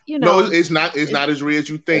like, no, it's not as rare as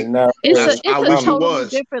you think. It's a totally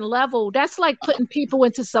different level. That's like putting people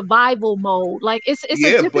into survival mode. Like it's a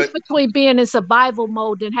difference between being in survival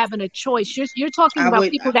mode and having a choice. You're talking about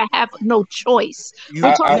people that have no choice.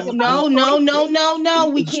 No.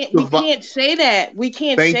 We can't say that. We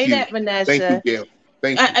can't say that, Vanessa. Thank you, Gail.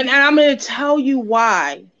 Thank you. And I'm going to tell you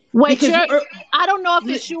why. Wait, I don't know if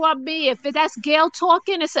it's you or me. If that's Gail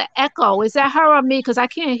talking, it's an echo. Is that her or me? Because I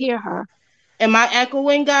can't hear her. Am I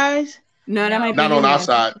echoing, guys? No, that might be not on our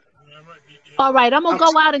side. All right, I'm going to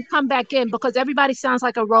go out and come back in because everybody sounds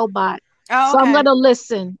like a robot. Oh, okay. So I'm going to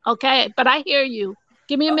listen, okay? But I hear you.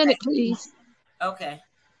 Give me a minute, please. Okay.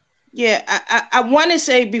 Yeah, I want to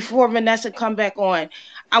say before Vanessa come back on,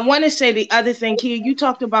 I want to say the other thing here. You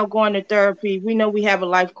talked about going to therapy. We know we have a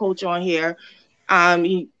life coach on here,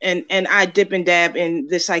 and I dip and dab in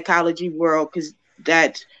the psychology world because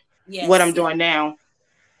that's what I'm doing now.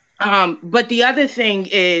 But the other thing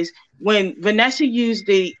is when Vanessa used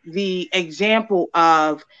the example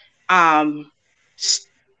of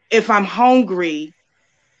if I'm hungry,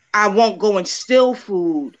 I won't go and steal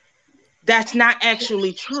food. That's not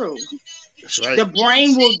actually true. Right. The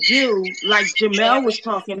brain will do, like Jamel was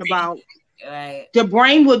talking about, the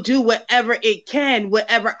brain will do whatever it can,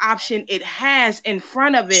 whatever option it has in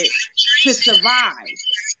front of it to survive.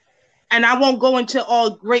 And I won't go into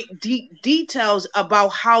all great deep details about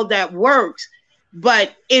how that works.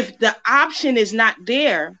 But if the option is not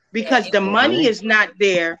there, because the money is not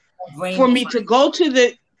there for me to go to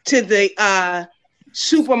the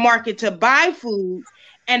supermarket to buy food,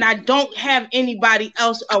 and I don't have anybody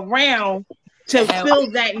else around to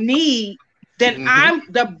fill that need, then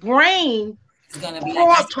the brain,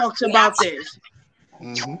 fraud talks about this.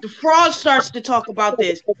 The fraud starts to talk about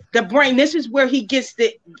this. The brain, this is where he gets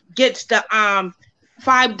the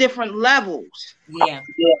 5 different levels. Yeah.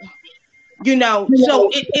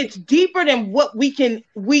 So it's deeper than what we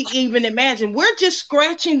even imagine. We're just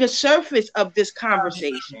scratching the surface of this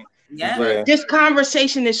conversation. Yeah. This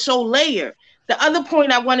conversation is so layered. The other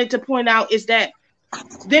point I wanted to point out is that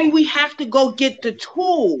then we have to go get the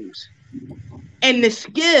tools and the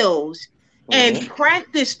skills and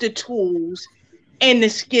practice the tools and the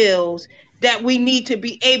skills that we need to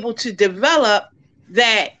be able to develop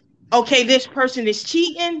that, okay, this person is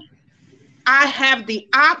cheating. I have the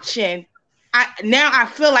option. I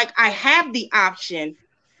feel like I have the option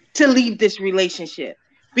to leave this relationship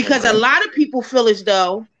because a lot of people feel as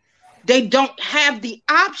though they don't have the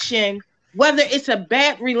option, whether it's a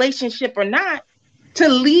bad relationship or not, to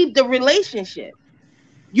leave the relationship.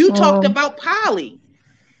 You talked about poly.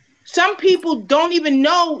 some people don't even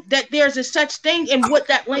know that there's a such thing and what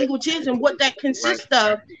that language is and what that consists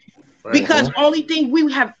of, because only thing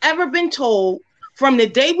we have ever been told from the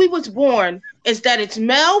day we was born is that it's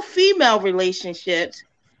male-female relationships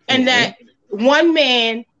and that one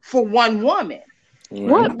man for one woman.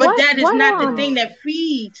 But that is not the thing that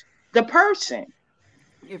feeds the person.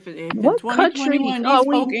 If in 2021 these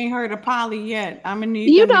folk ain't heard of poly yet, I'm gonna need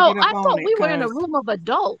You them know, to get up I on thought it, we were in a 'cause room of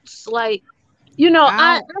adults. Like, you know,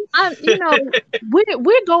 I you know,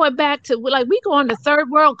 we're going back to, like, we go into third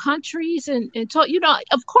world countries and talk, you know,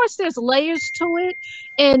 of course there's layers to it.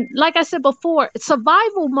 And like I said before,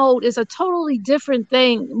 survival mode is a totally different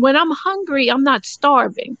thing. When I'm hungry, I'm not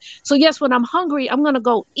starving. So yes, when I'm hungry, I'm gonna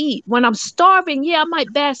go eat. When I'm starving, yeah, I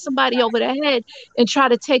might bash somebody over the head and try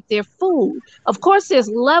to take their food. Of course, there's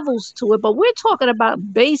levels to it, but we're talking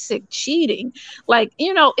about basic cheating. Like,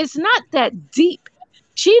 you know, it's not that deep.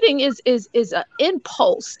 Cheating is an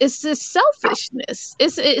impulse. It's this selfishness.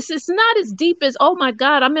 It's not as deep as, oh my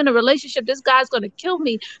God, I'm in a relationship, this guy's gonna kill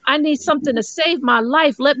me, I need something to save my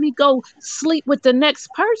life, let me go sleep with the next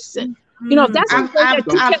person. You know, if that's something that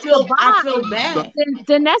you can survive, I feel bad.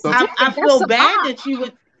 Then that's different. I feel bad that you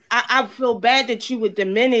would. I feel bad that you would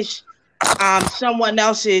diminish someone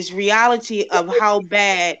else's reality of how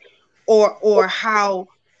bad or how,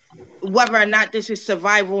 whether or not this is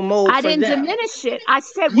survival mode. I didn't diminish it. I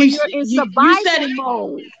said when you're in survival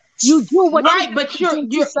mode, you do what but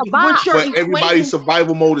you survive. But everybody's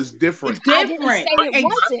survival mode is different. It's different. I didn't say it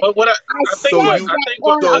wasn't. But what I said that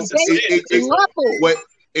on a basic level. What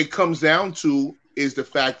it comes down to is the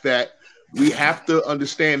fact that we have to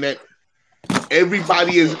understand that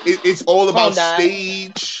everybody is. It's all about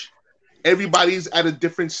stage. Everybody's at a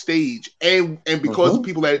different stage, and because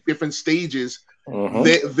people are at different stages,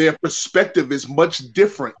 their perspective is much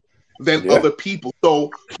different than other people.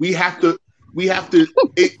 So we have to.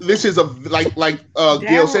 This is a like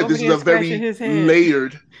Gail said. This is a very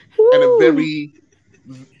layered and a very.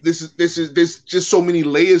 There's just so many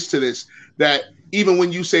layers to this that even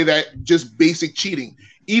when you say that just basic cheating,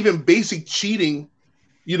 even basic cheating,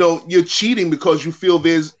 you know, you're cheating because you feel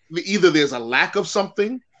there's a lack of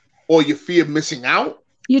something, or you fear missing out.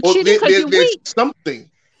 You're cheating because you're weak.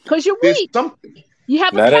 Something. Because you're there's weak. Something. You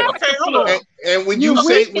have a character flaw. And when you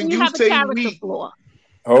say weak,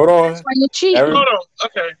 hold on. That's why you're cheating. Hold on.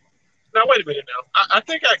 Okay. Now wait a minute. Now I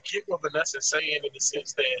think I get what Vanessa's saying in the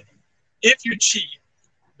sense that if you cheat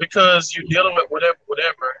because you're dealing with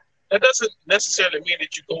whatever, that doesn't necessarily mean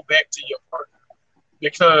that you go back to your partner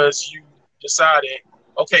because you decided,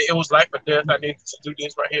 okay, it was life or death. I needed to do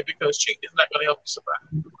this right here, because cheating is not going to help you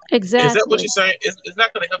survive. Exactly. Is that what you're saying? It's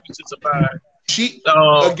not going to help you to survive. Cheat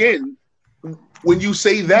again. When you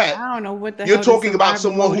say that, I don't know what the you're hell talking about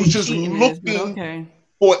someone who's just looking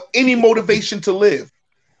for any motivation to live.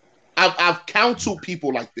 I've counseled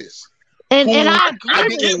people like this. And I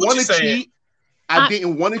didn't want to cheat. I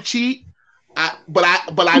didn't want to cheat. But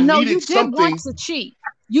I needed something. Want to cheat.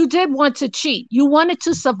 You did want to cheat. You wanted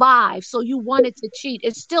to survive, so you wanted to cheat.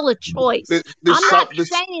 It's still a choice. I'm not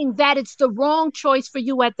saying that it's the wrong choice for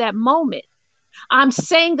you at that moment. I'm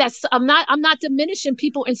saying that I'm not diminishing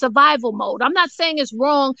people in survival mode. I'm not saying it's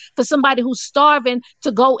wrong for somebody who's starving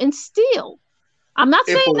to go and steal. I'm not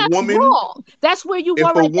saying that's wrong. That's where you were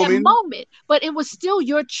at that moment, but it was still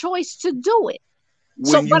your choice to do it.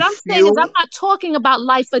 So what I'm saying is I'm not talking about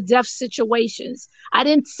life or death situations. I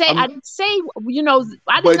didn't say, you know,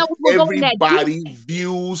 I didn't know we were going that deep. Everybody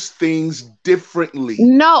views things differently.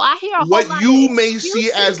 No, I hear a whole lot what you may see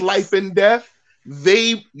as life and death.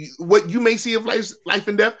 What you may see as life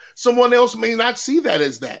and death, someone else may not see that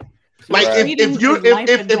as that. Like if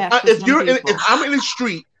I'm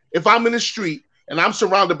in the street and I'm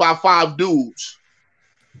surrounded by 5 dudes,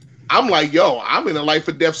 I'm like, yo, I'm in a life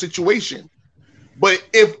or death situation. But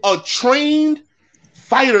if a trained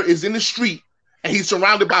fighter is in the street and he's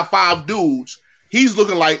surrounded by 5 dudes, he's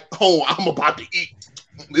looking like, oh, I'm about to eat.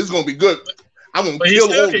 This is gonna be good. I'm gonna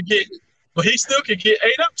kill all. But he still can get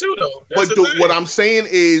ate up too, though. What I'm saying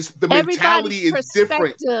is the mentality is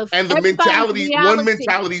different, and the mentality. One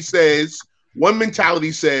mentality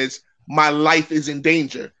says my life is in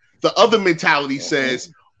danger. The other mentality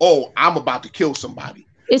says, oh, I'm about to kill somebody.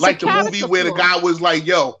 It's like the movie where the guy was like,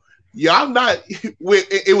 yo, y'all not.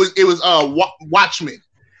 It was Watchmen,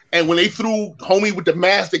 and when they threw homie with the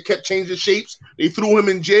mask that kept changing shapes, they threw him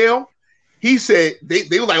in jail. He said,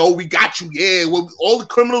 they were like, oh, we got you. Yeah, well, all the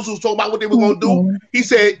criminals who was talking about what they were going to do. He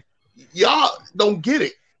said, y'all don't get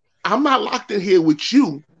it. I'm not locked in here with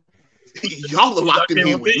you. Y'all are locked in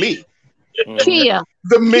here with me.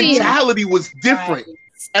 The mentality was different.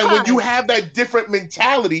 And when you have that different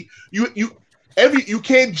mentality, you You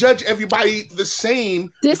can't judge everybody the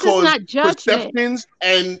same. This is because not judgment. Perceptions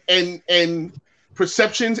and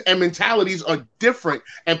perceptions and mentalities are different,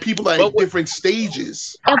 and people are at different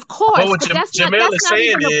stages. Of course, But what but that's Jamel is not saying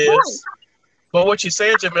even the point. but what you're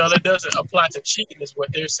saying, Jamel, it doesn't apply to cheating, is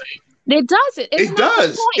what they're saying. It doesn't. It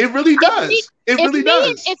does. It really does. It really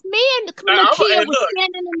does. If me and Nakia was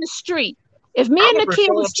standing in the street, if me and Nakia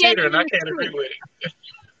was standing in the street, I can't agree with it.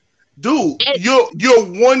 Dude, you're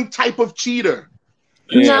one type of cheater.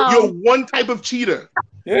 No. You're one type of cheater.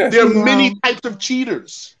 Yeah. There are many types of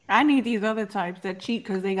cheaters. I need these other types that cheat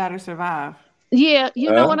because they gotta survive. Yeah, you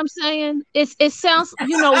know what I'm saying? It sounds, I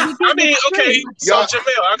mean, okay. So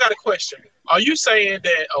Jamel, I got a question. Are you saying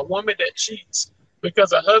that a woman that cheats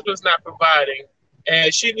because her husband's not providing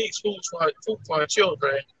and she needs food for her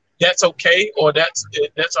children, that's okay, or that's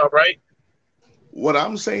all right? What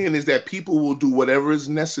I'm saying is that people will do whatever is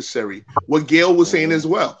necessary. What Gail was saying as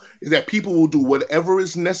well is that people will do whatever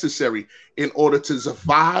is necessary in order to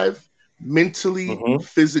survive mentally,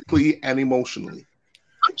 physically, and emotionally.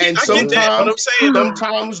 And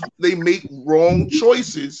sometimes they make wrong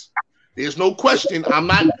choices. There's no question. I'm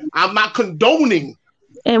not condoning.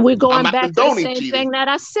 And we're going back to the same thing that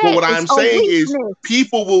I said. But what I'm saying is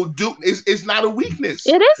people will do it's not a weakness.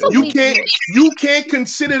 It is a weakness. You can't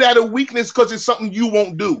consider that a weakness because it's something you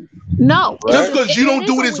won't do. No. Just because you don't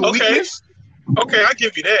do it is a weakness. Okay, I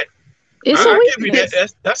give you that. It's a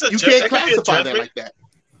weakness. That's you can't classify that like that.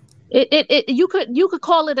 You could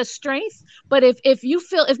call it a strength, but if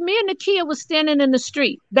me and Nakia was standing in the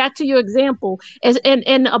street, back to your example, and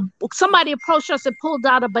somebody approached us and pulled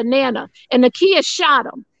out a banana, and Nakia shot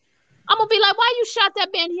him, I'm gonna be like, why you shot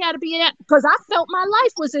that man? He had to be in that because I felt my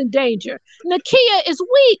life was in danger. Nakia is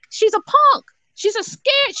weak. She's a punk. She's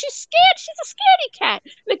scared. She's a scaredy cat.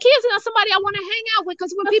 Nakia's not somebody I want to hang out with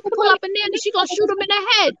because when people pull up a nanny, she's gonna shoot them in the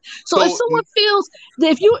head. So if someone feels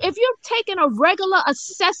that if you're taking a regular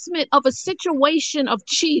assessment of a situation of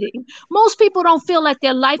cheating, most people don't feel like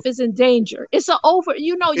their life is in danger. It's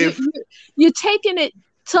you're taking it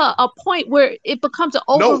to a point where it becomes an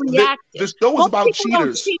overreaction. The show is about cheaters.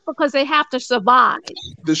 Don't cheat because they have to survive.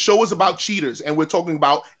 The show is about cheaters, and we're talking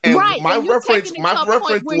about. And my reference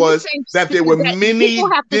was that there were many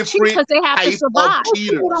different types of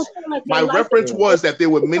cheaters. My reference was that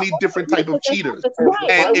there were many different types of cheaters,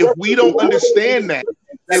 and if we don't understand that,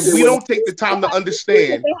 if we don't take the time to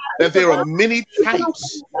understand that there are many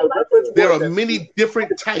types, there are many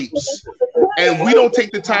different types, and we don't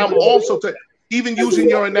take the time also to. Even using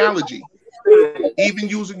your analogy,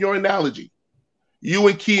 you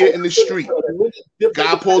and Kia in the street,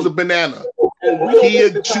 guy pulls a banana,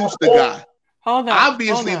 Kia shoots the guy.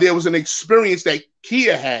 Obviously, there was an experience that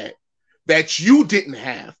Kia had that you didn't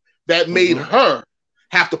have that made her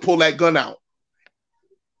have to pull that gun out.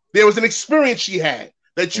 There was an experience she had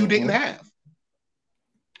that you didn't have.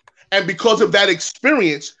 And because of that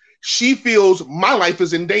experience, she feels my life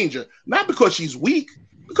is in danger. Not because she's weak,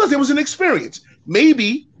 because there was an experience.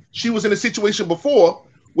 Maybe she was in a situation before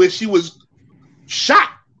where she was shot.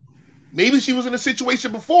 Maybe she was in a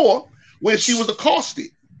situation before where she was accosted.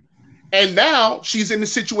 And now she's in the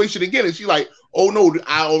situation again. And she's like, oh no,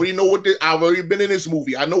 I already know I've already been in this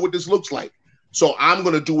movie. I know what this looks like. So I'm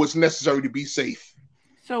going to do what's necessary to be safe.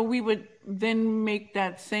 So we would then make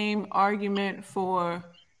that same argument for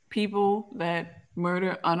people that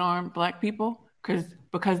murder unarmed Black people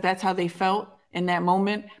because that's how they felt in that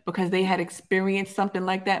moment, because they had experienced something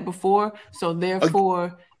like that before. So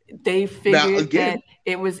therefore, they figured that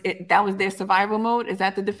that was their survival mode. Is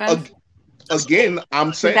that the defense? Again,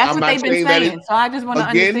 I'm saying that's what they've been saying. So I just want to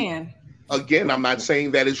understand. Again, I'm not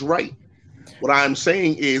saying that is right. What I'm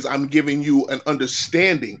saying is I'm giving you an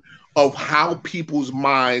understanding of how people's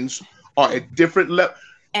minds are at different levels.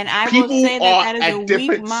 And I will say that is a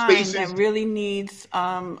weak mind that really needs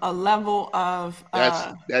a level of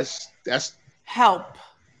that's help.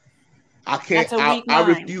 I can't.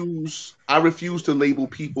 I refuse to label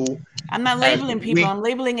people. I'm not labeling people. I'm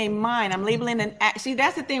labeling a mind. I'm labeling an act. See,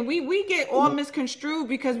 that's the thing. We get all misconstrued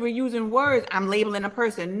because we're using words. I'm labeling a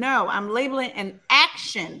person. No, I'm labeling an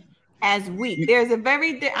action as weak.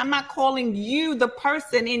 I'm not calling you the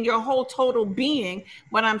person in your whole total being.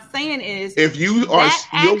 What I'm saying is, if you are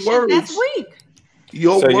your words, that's weak.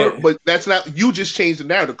 But that's not. You just changed the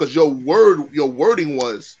narrative because your wording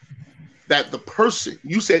was that the person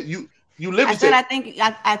you said you literally said. I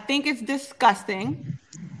think it's disgusting.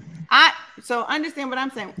 So understand what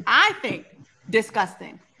I'm saying. I think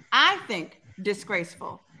disgusting. I think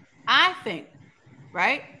disgraceful. I think,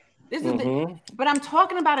 right? This is but I'm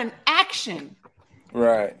talking about an action.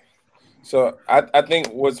 Right. So I think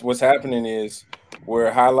what's happening is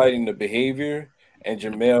we're highlighting the behavior, and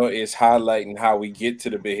Jamel is highlighting how we get to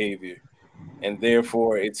the behavior, and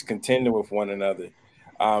therefore it's contending with one another.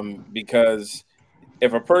 Because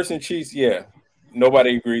if a person cheats, yeah,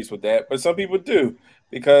 nobody agrees with that, but some people do,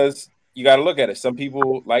 because you got to look at it. Some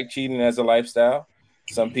people like cheating as a lifestyle.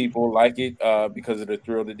 Some people like it because of the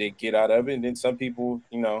thrill that they get out of it, and then some people,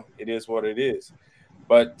 it is what it is.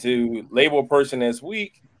 But to label a person as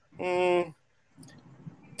weak, to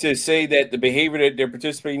say that the behavior that they're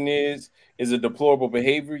participating is a deplorable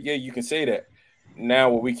behavior, yeah, you can say that. Now,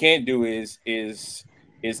 what we can't do is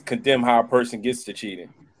condemn how a person gets to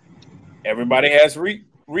cheating. Everybody has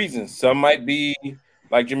reasons. Some might be,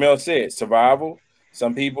 like Jamel said, survival.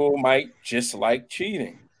 Some people might just like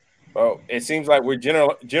cheating. Well, it seems like we're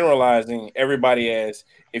generalizing everybody as,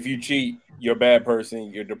 if you cheat, you're a bad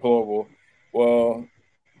person, you're deplorable. Well,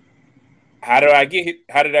 how did I get here?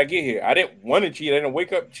 How did I get here? I didn't want to cheat. I didn't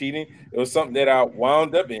wake up cheating. It was something that I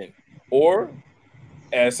wound up in. Or,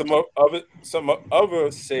 as some of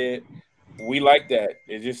us said, we like that.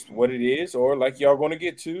 It's just what it is. Or, like y'all going to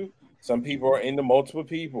get to, some people are into multiple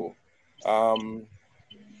people.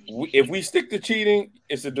 If we stick to cheating,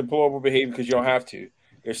 it's a deplorable behavior because you don't have to.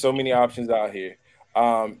 There's so many options out here.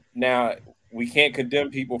 Now, we can't condemn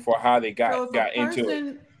people for how they got into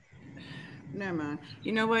it. Never mind.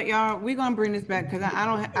 You know what, y'all? We're gonna bring this back because I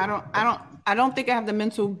don't think I have the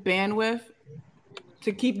mental bandwidth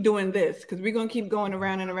to keep doing this, because we're gonna keep going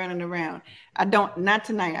around and around and around. Not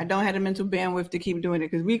tonight. I don't have the mental bandwidth to keep doing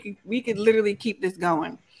it, because we could literally keep this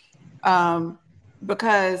going.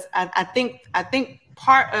 Because I think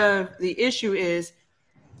part of the issue is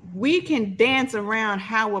we can dance around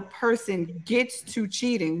how a person gets to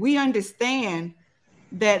cheating. We understand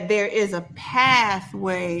that there is a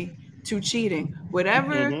pathway to cheating.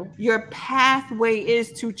 Whatever your pathway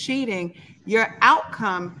is to cheating, your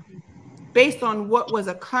outcome based on what was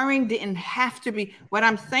occurring didn't have to be. What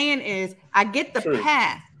I'm saying is, I get the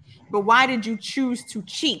path, but why did you choose to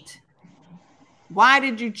cheat? Why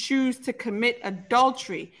did you choose to commit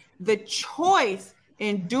adultery? The choice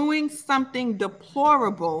in doing something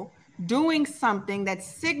deplorable, doing something that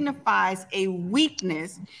signifies a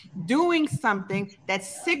weakness, doing something that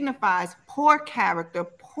signifies poor character,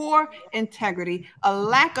 poor integrity, a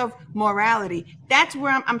lack of morality. That's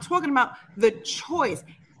where I'm talking about the choice.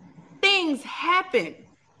 Things happen.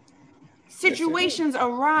 Situations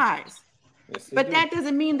arise. But that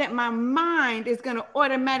doesn't mean that my mind is going to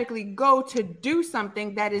automatically go to do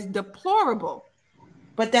something that is deplorable.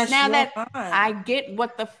 But that's now your that mind. I get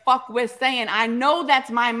what the fuck we're saying. I know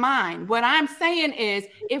that's my mind. What I'm saying is,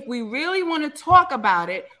 if we really want to talk about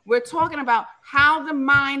it, we're talking about how the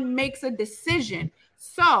mind makes a decision.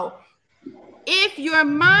 So if your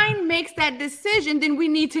mind makes that decision, then we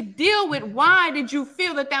need to deal with, why did you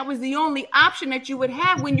feel that that was the only option that you would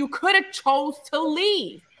have when you could have chose to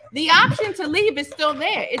leave? The option to leave is still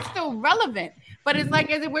there. It's still relevant. But it's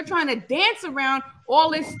like as if we're trying to dance around all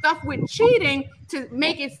this stuff with cheating to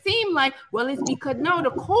make it seem like, well, it's because, no, the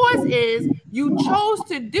cause is you chose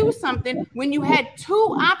to do something when you had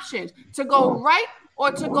two options, to go right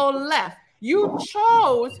or to go left. You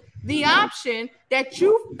chose the option that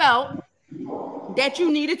you felt that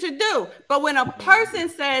you needed to do. But when a person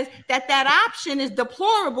says that that option is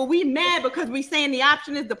deplorable, we mad because we saying the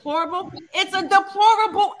option is deplorable. It's a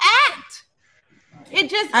deplorable act. It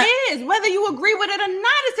just is, whether you agree with it or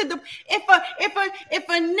not. If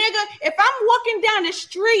a nigga, if I'm walking down the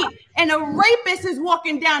street and a rapist is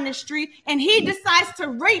walking down the street and he decides to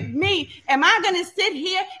rape me, am I gonna sit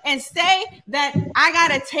here and say that I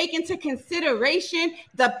gotta take into consideration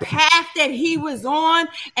the path that he was on,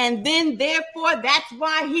 and then therefore that's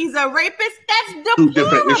why he's a rapist? That's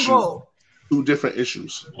deplorable. Two different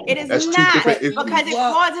issues. It is not, because it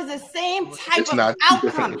causes the same type of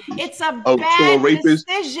outcome. It's a bad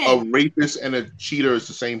decision. A rapist and a cheater is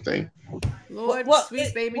the same thing. Lord,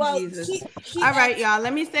 sweet baby Jesus. All right, y'all.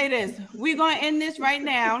 Let me say this. We're gonna end this right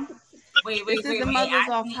now. This is the Muzzles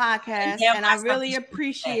Off podcast, and I really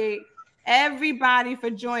appreciate everybody for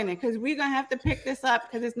joining, because we're gonna have to pick this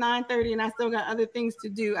up because it's 9:30 and I still got other things to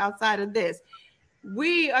do outside of this.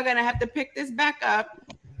 We are gonna have to pick this back up.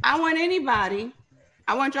 I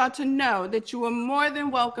want y'all to know that you are more than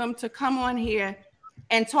welcome to come on here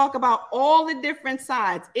and talk about all the different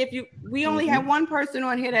sides. We only have one person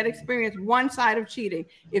on here that experienced one side of cheating.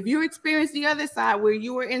 If you experienced the other side where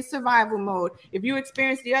you were in survival mode, if you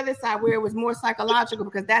experienced the other side where it was more psychological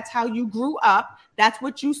because that's how you grew up, That's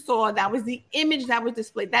what you saw. That was the image that was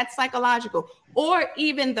displayed. That's psychological. Or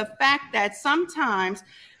even the fact that sometimes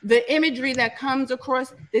the imagery that comes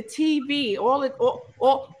across the TV,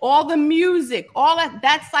 all the music, all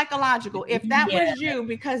that's psychological. If that was you,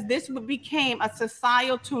 because this became a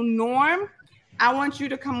societal norm, I want you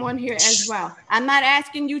to come on here as well. I'm not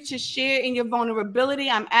asking you to share in your vulnerability.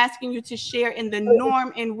 I'm asking you to share in the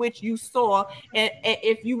norm in which you saw.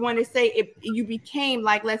 If you want to say if you became,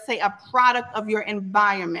 like, let's say, a product of your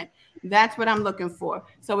environment, that's what I'm looking for.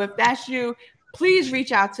 So if that's you, please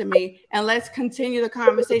reach out to me and let's continue the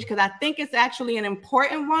conversation, because I think it's actually an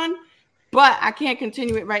important one, but I can't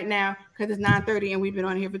continue it right now because it's 9:30 and we've been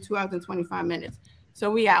on here for 2 hours and 25 minutes. So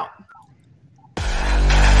we out.